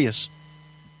redneck radius.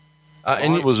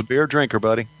 And was a beer drinker,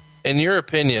 buddy. In your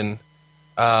opinion,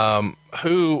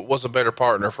 who was a better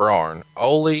partner for Arn?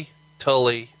 Ole,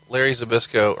 Tully, Larry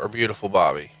Zbyszko, or Beautiful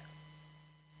Bobby?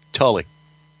 Tully.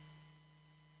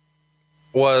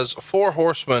 Was Four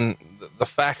Horsemen, the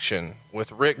faction,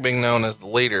 with Rick being known as the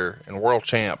leader and world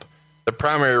champ, the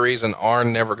primary reason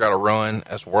Arn never got a run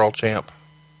as world champ?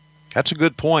 That's a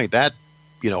good point. That,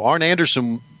 Arn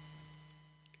Anderson,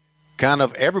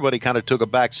 everybody took a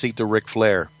back seat to Ric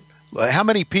Flair. How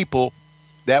many people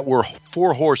that were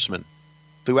Four Horsemen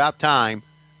throughout time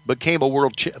became the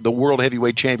world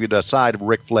heavyweight champion beside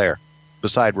Ric Flair?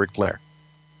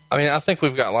 I mean, I think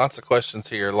we've got lots of questions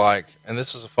here, and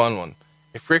this is a fun one.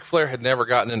 If Ric Flair had never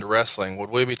gotten into wrestling, would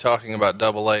we be talking about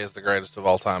Double A as the greatest of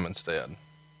all time instead?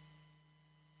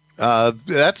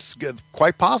 That's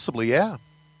quite possibly, yeah.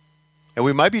 And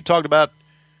we might be talking about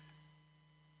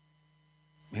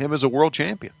him as a world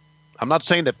champion. I'm not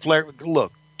saying that Flair,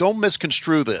 look, don't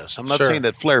misconstrue this. I'm not saying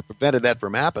that Flair prevented that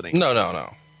from happening. No.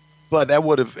 But that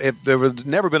would have, if there had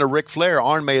never been a Ric Flair,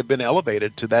 Arn may have been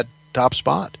elevated to that top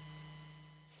spot.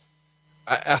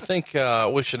 I think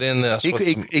we should end this.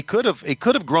 He could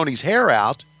have grown his hair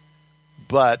out,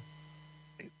 but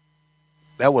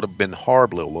that would have been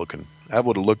horribly looking. That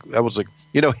was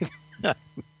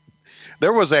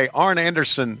there was a Arn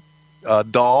Anderson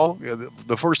doll,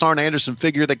 the first Arn Anderson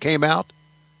figure that came out.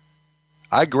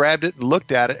 I grabbed it and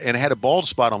looked at it, and it had a bald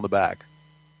spot on the back.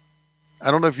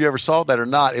 I don't know if you ever saw that or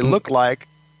not. It looked like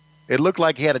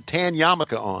he had a tan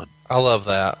yarmulke on. I love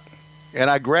that. And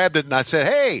I grabbed it and I said,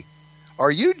 "Hey,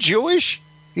 are you Jewish?"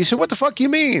 He said, "What the fuck you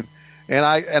mean?" And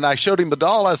I showed him the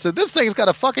doll. I said, "This thing's got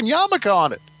a fucking yarmulke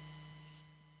on it."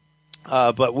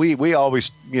 But we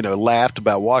always, laughed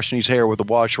about washing his hair with a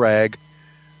wash rag,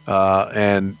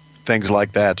 and things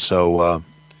like that. So,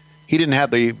 he didn't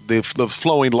have the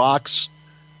flowing locks,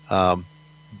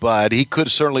 but he could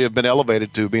certainly have been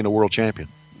elevated to being a world champion.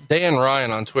 Dan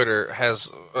Ryan on Twitter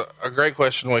has a great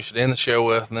question we should end the show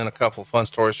with, and then a couple of fun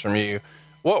stories from you.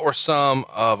 What were some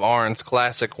of Arn's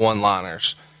classic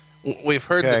one-liners? We've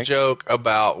heard the joke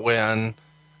about when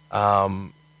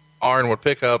Arn would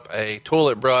pick up a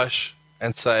toilet brush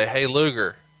and say, "Hey,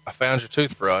 Luger, I found your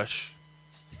toothbrush."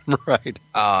 Right.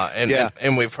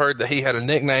 And we've heard that he had a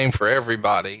nickname for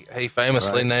everybody. He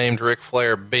famously named Ric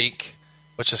Flair Beak,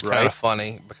 which is kind of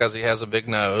funny because he has a big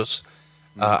nose.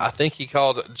 I think he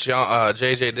called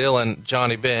J.J. Dillon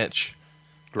Johnny Bench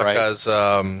because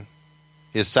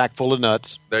his sack full of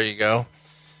nuts. There you go.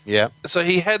 Yeah. So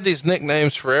he had these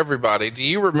nicknames for everybody. Do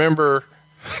you remember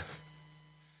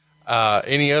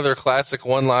any other classic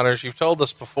one-liners? You've told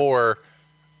us before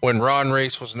when Ron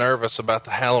Reese was nervous about the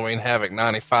Halloween Havoc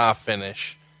 95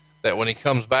 finish, that when he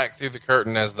comes back through the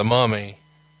curtain as the Mummy,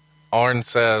 Arn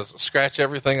says, "Scratch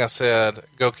everything I said,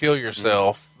 go kill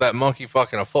yourself. That monkey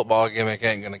fucking a football gimmick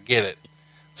ain't going to get it."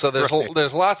 So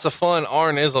there's lots of fun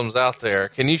Arn-isms out there.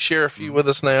 Can you share a few with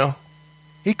us now?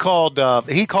 He called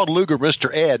Luger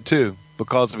Mr. Ed, too,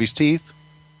 because of his teeth.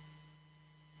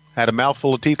 Had a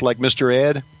mouthful of teeth like Mr.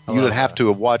 Ed. You would have to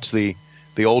have watched the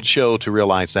old show to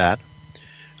realize that.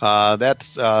 And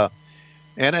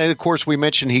of course, we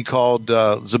mentioned he called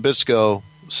Zabisco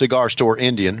Cigar Store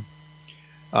Indian.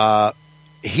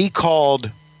 He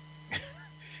called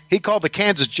the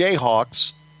Kansas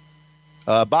Jayhawks,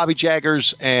 Bobby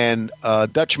Jaggers, and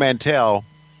Dutch Mantell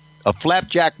a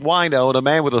flapjack wino and a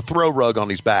man with a throw rug on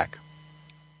his back.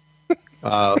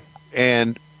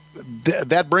 And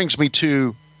that brings me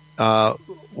to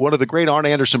one of the great Arn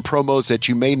Anderson promos that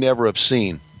you may never have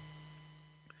seen.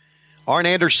 Arn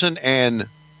Anderson and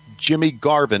Jimmy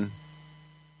Garvin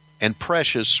and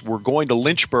Precious were going to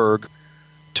Lynchburg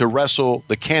to wrestle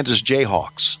the Kansas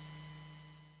Jayhawks.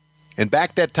 And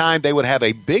back that time, they would have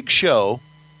a big show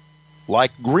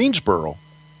like Greensboro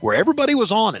where everybody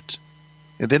was on it.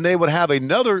 And then they would have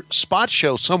another spot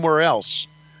show somewhere else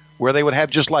where they would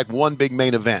have just like one big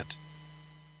main event.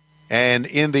 And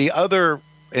in the other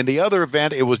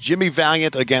event, it was Jimmy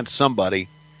Valiant against somebody.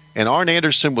 And Arn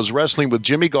Anderson was wrestling with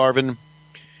Jimmy Garvin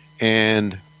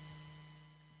and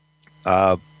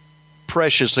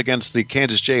Precious against the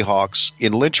Kansas Jayhawks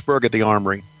in Lynchburg at the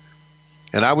Armory.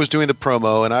 And I was doing the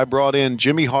promo, and I brought in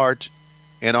Jimmy Hart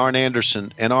and Arn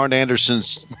Anderson. And Arn Anderson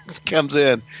comes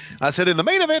in. I said, in the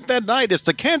main event that night, it's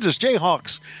the Kansas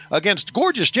Jayhawks against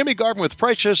gorgeous Jimmy Garvin with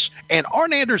Precious and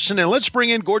Arn Anderson. And let's bring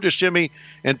in gorgeous Jimmy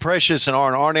and Precious and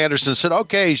Arn. Arn Anderson said,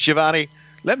 okay, Shivani,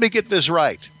 let me get this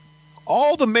right.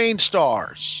 All the main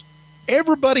stars,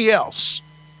 everybody else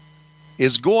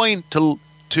is going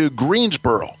to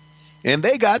Greensboro. And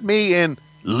they got me in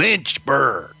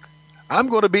Lynchburg. I'm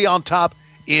going to be on top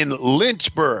in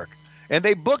Lynchburg. And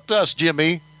they booked us,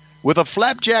 Jimmy, with a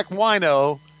flapjack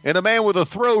wino and a man with a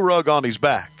throw rug on his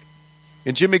back.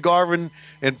 And Jimmy Garvin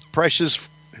and Precious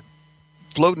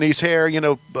floating his hair,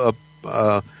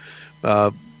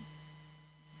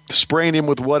 spraying him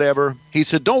with whatever. He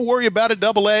said, don't worry about it,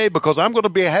 Double A, because I'm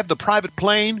going to have the private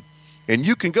plane, and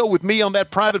you can go with me on that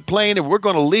private plane, and we're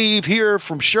going to leave here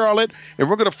from Charlotte, and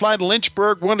we're going to fly to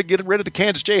Lynchburg. We're going to get rid of the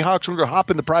Kansas Jayhawks. We're going to hop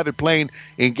in the private plane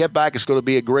and get back. It's going to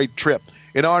be a great trip.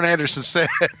 And Arn Anderson said,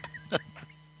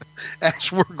 as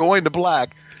we're going to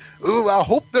black, ooh, I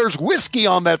hope there's whiskey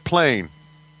on that plane.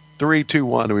 3, 2,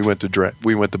 1, and we went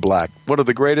to black. One of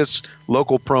the greatest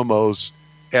local promos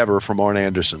ever from Arn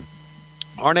Anderson.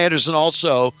 Arn Anderson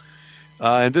also,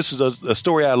 and this is a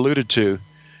story I alluded to,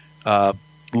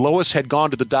 Lois had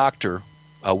gone to the doctor.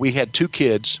 We had 2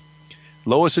 kids.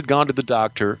 Lois had gone to the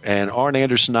doctor, and Arn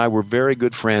Anderson and I were very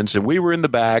good friends, and we were in the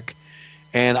back,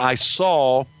 and I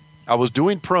was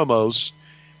doing promos,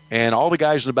 and all the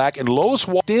guys in the back, and Lois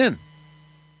walked in.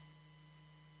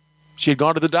 She had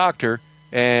gone to the doctor,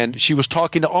 and she was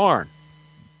talking to Arn.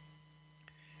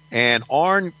 And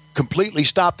Arn completely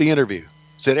stopped the interview.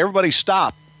 Said, everybody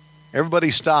stop.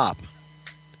 Everybody stop.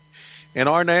 And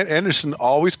Arn Anderson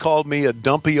always called me a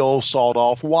dumpy old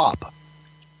sawed-off wop.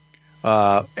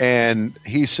 And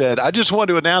he said, I just want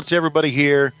to announce to everybody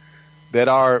here that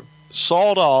our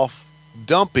sawed-off,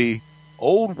 dumpy,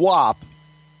 old wop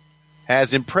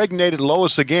has impregnated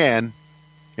Lois again,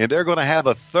 and they're going to have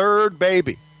a 3rd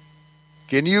baby.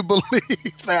 Can you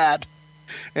believe that?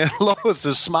 And Lois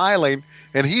is smiling,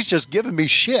 and he's just giving me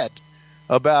shit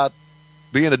about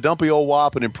being a dumpy old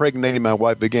wop and impregnating my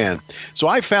wife again. So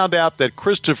I found out that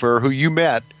Christopher, who you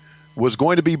met, was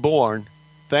going to be born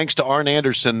thanks to Arn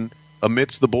Anderson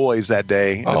amidst the boys that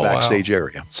day in the backstage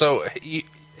area. So he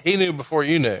knew before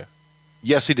you knew?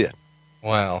 Yes, he did.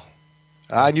 Wow.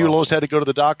 I knew Lois had to go to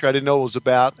the doctor. I didn't know what it was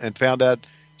about, and found out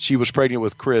she was pregnant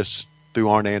with Chris through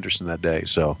Arn Anderson that day.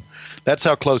 So that's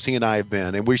how close he and I have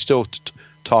been, and we still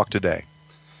talk today.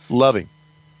 Love him.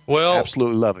 Well,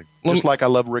 absolutely love him. Just like I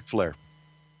love Ric Flair.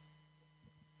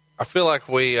 I feel like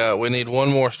we need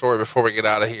one more story before we get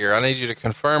out of here. I need you to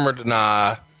confirm or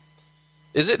deny.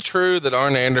 Is it true that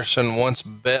Arn Anderson once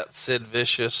bet Sid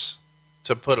Vicious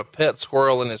to put a pet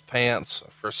squirrel in his pants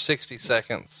for 60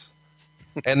 seconds?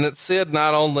 And that Sid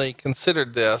not only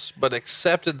considered this, but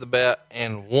accepted the bet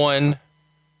and won.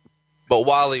 But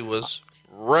while he was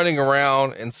running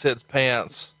around in Sid's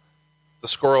pants, the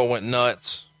squirrel went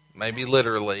nuts, maybe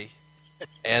literally,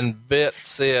 and bit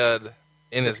Sid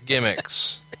in his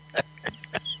gimmicks.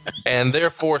 And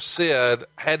therefore Sid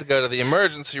had to go to the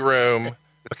emergency room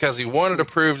because he wanted to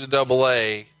prove to Double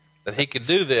A that he could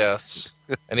do this.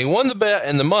 And he won the bet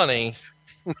and the money,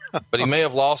 but he may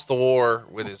have lost the war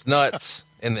with his nuts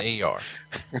in the ER.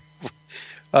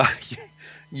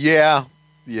 Yeah.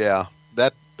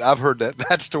 That I've heard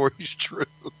that story's true.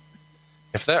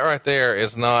 If that right there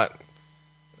is not,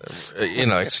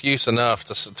 excuse enough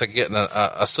to get in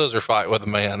a scissor fight with a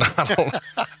man,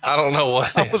 I don't know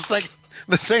what. I was thinking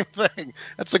the same thing.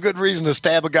 That's a good reason to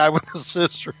stab a guy with a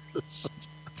scissors.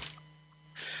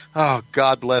 Oh,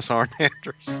 God bless Arn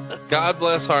Anderson. God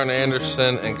bless Arn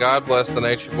Anderson, and God bless the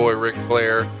Nature Boy Ric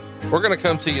Flair. We're going to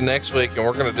come to you next week, and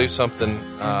we're going to do something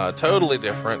totally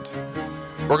different.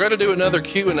 We're going to do another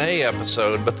Q&A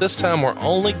episode, but this time we're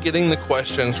only getting the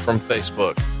questions from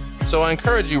Facebook. So I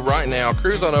encourage you right now,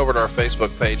 cruise on over to our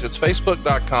Facebook page. It's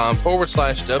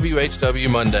facebook.com/WHW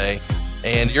Monday,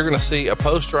 and you're going to see a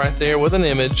post right there with an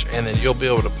image, and then you'll be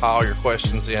able to pile your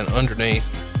questions in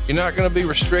underneath. You're not going to be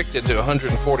restricted to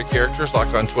 140 characters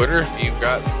like on Twitter. If you've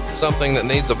got something that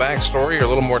needs a backstory or a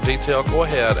little more detail, go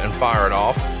ahead and fire it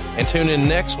off. And tune in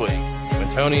next week when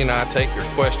Tony and I take your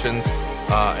questions,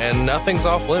 and nothing's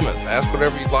off limits. Ask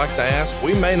whatever you'd like to ask.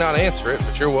 We may not answer it,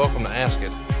 but you're welcome to ask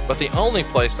it. But the only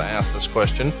place to ask this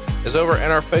question is over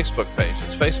at our Facebook page.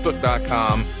 It's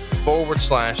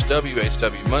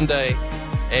facebook.com/WHW Monday.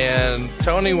 And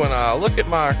Tony, when I look at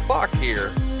my clock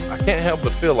here, I can't help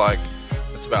but feel like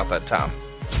it's about that time.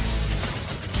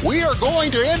 We are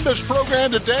going to end this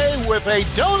program today with a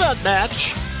donut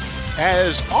match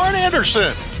as Arn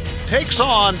Anderson takes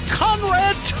on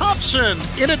Conrad Thompson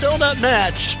in a donut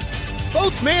match.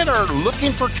 Both men are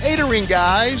looking for catering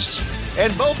guys,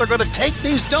 and both are going to take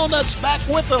these donuts back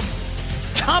with them.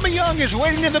 Tommy Young is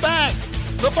waiting in the back.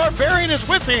 The Barbarian is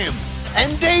with him,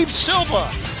 and Dave Silva,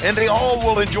 and they all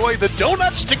will enjoy the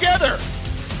donuts together.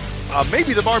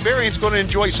 Maybe the Barbarian's going to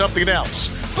enjoy something else.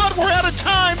 But we're out of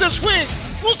time this week.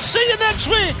 We'll see you next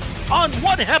week on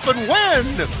What Happened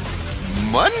When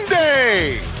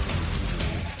Monday.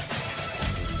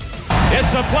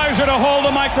 It's a pleasure to hold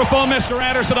the microphone, Mr.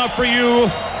 Anderson, up for you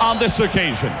on this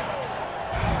occasion.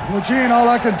 Well, Gene, all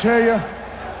I can tell you,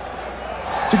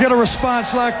 to get a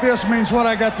response like this means what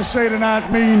I got to say tonight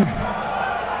mean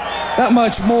that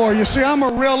much more. You see, I'm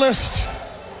a realist.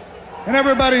 And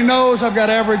everybody knows I've got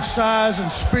average size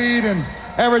and speed and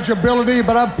average ability,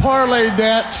 but I've parlayed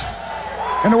that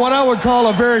into what I would call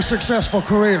a very successful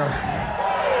career.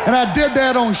 And I did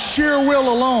that on sheer will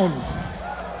alone.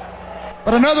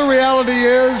 But another reality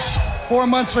is, 4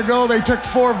 months ago, they took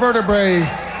 4 vertebrae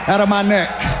out of my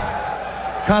neck.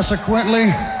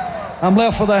 Consequently, I'm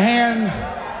left with a hand,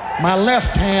 my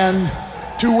left hand,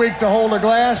 too weak to hold a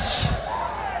glass,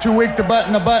 too weak to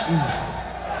button a button.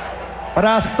 But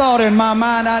I thought in my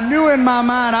mind, I knew in my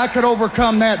mind I could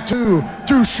overcome that too,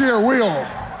 through sheer will.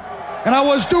 And I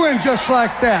was doing just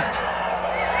like that.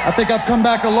 I think I've come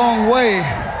back a long way.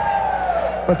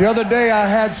 But the other day I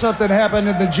had something happen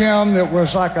in the gym that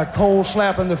was like a cold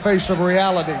slap in the face of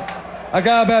reality. A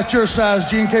guy about your size,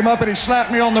 Gene, came up and he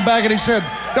slapped me on the back and he said,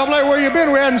 "Double A, where you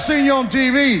been? We hadn't seen you on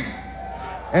TV."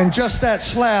 And just that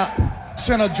slap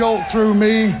sent a jolt through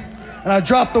me, and I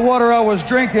dropped the water I was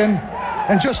drinking.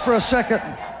 And just for a second,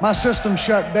 my system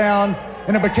shut down,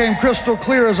 and it became crystal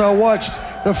clear as I watched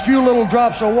the few little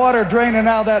drops of water draining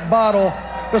out of that bottle,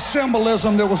 the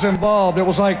symbolism that was involved. It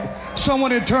was like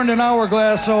someone had turned an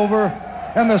hourglass over,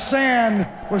 and the sand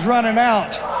was running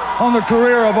out on the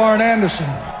career of Arn Anderson.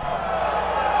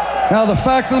 Now, the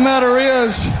fact of the matter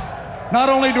is, not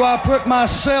only do I put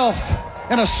myself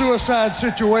in a suicide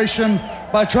situation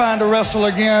by trying to wrestle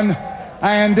again,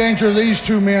 I endanger these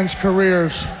two men's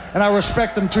careers. And I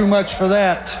respect them too much for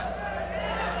that.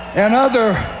 And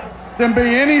other than be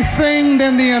anything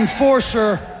than the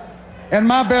enforcer in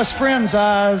my best friend's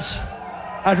eyes,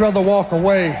 I'd rather walk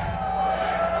away.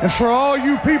 And for all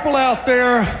you people out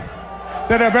there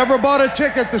that have ever bought a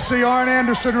ticket to see Arn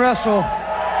Anderson wrestle,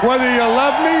 whether you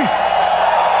love me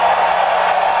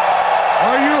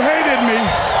or you hated me,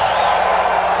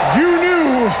 you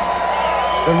knew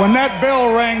that when that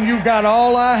bell rang, you got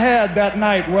all I had that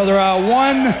night, whether I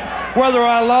won whether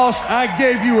I lost, I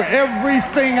gave you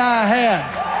everything I had.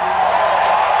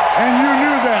 And you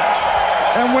knew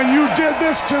that. And when you did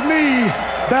this to me,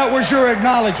 that was your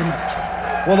acknowledgement.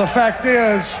 Well, the fact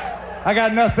is, I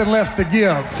got nothing left to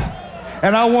give.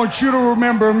 And I want you to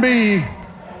remember me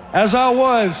as I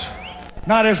was,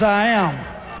 not as I am.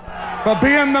 But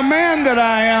being the man that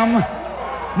I am,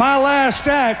 my last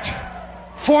act,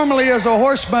 formerly as a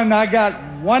horseman, I got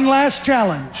one last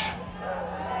challenge.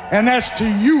 And that's to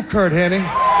you, Curt Hennig.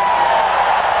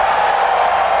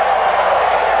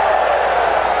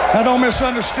 Now, don't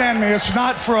misunderstand me. It's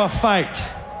not for a fight.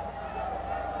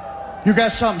 You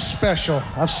got something special.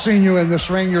 I've seen you in this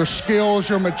ring. Your skills,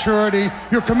 your maturity,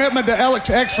 your commitment to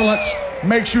excellence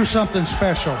makes you something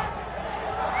special.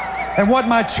 And what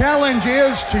my challenge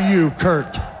is to you,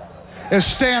 Curt, is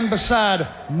stand beside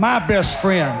my best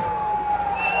friend,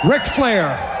 Ric Flair,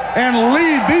 and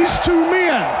lead these two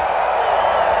men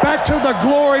back to the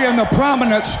glory and the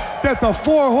prominence that the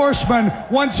Four Horsemen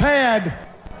once had.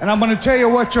 And I'm going to tell you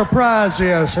what your prize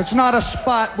is. It's not a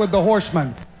spot with the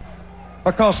Horsemen,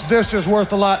 because this is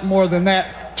worth a lot more than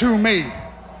that to me.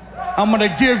 I'm going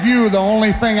to give you the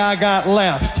only thing I got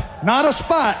left. Not a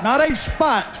spot, not a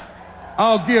spot.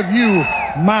 I'll give you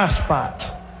my spot.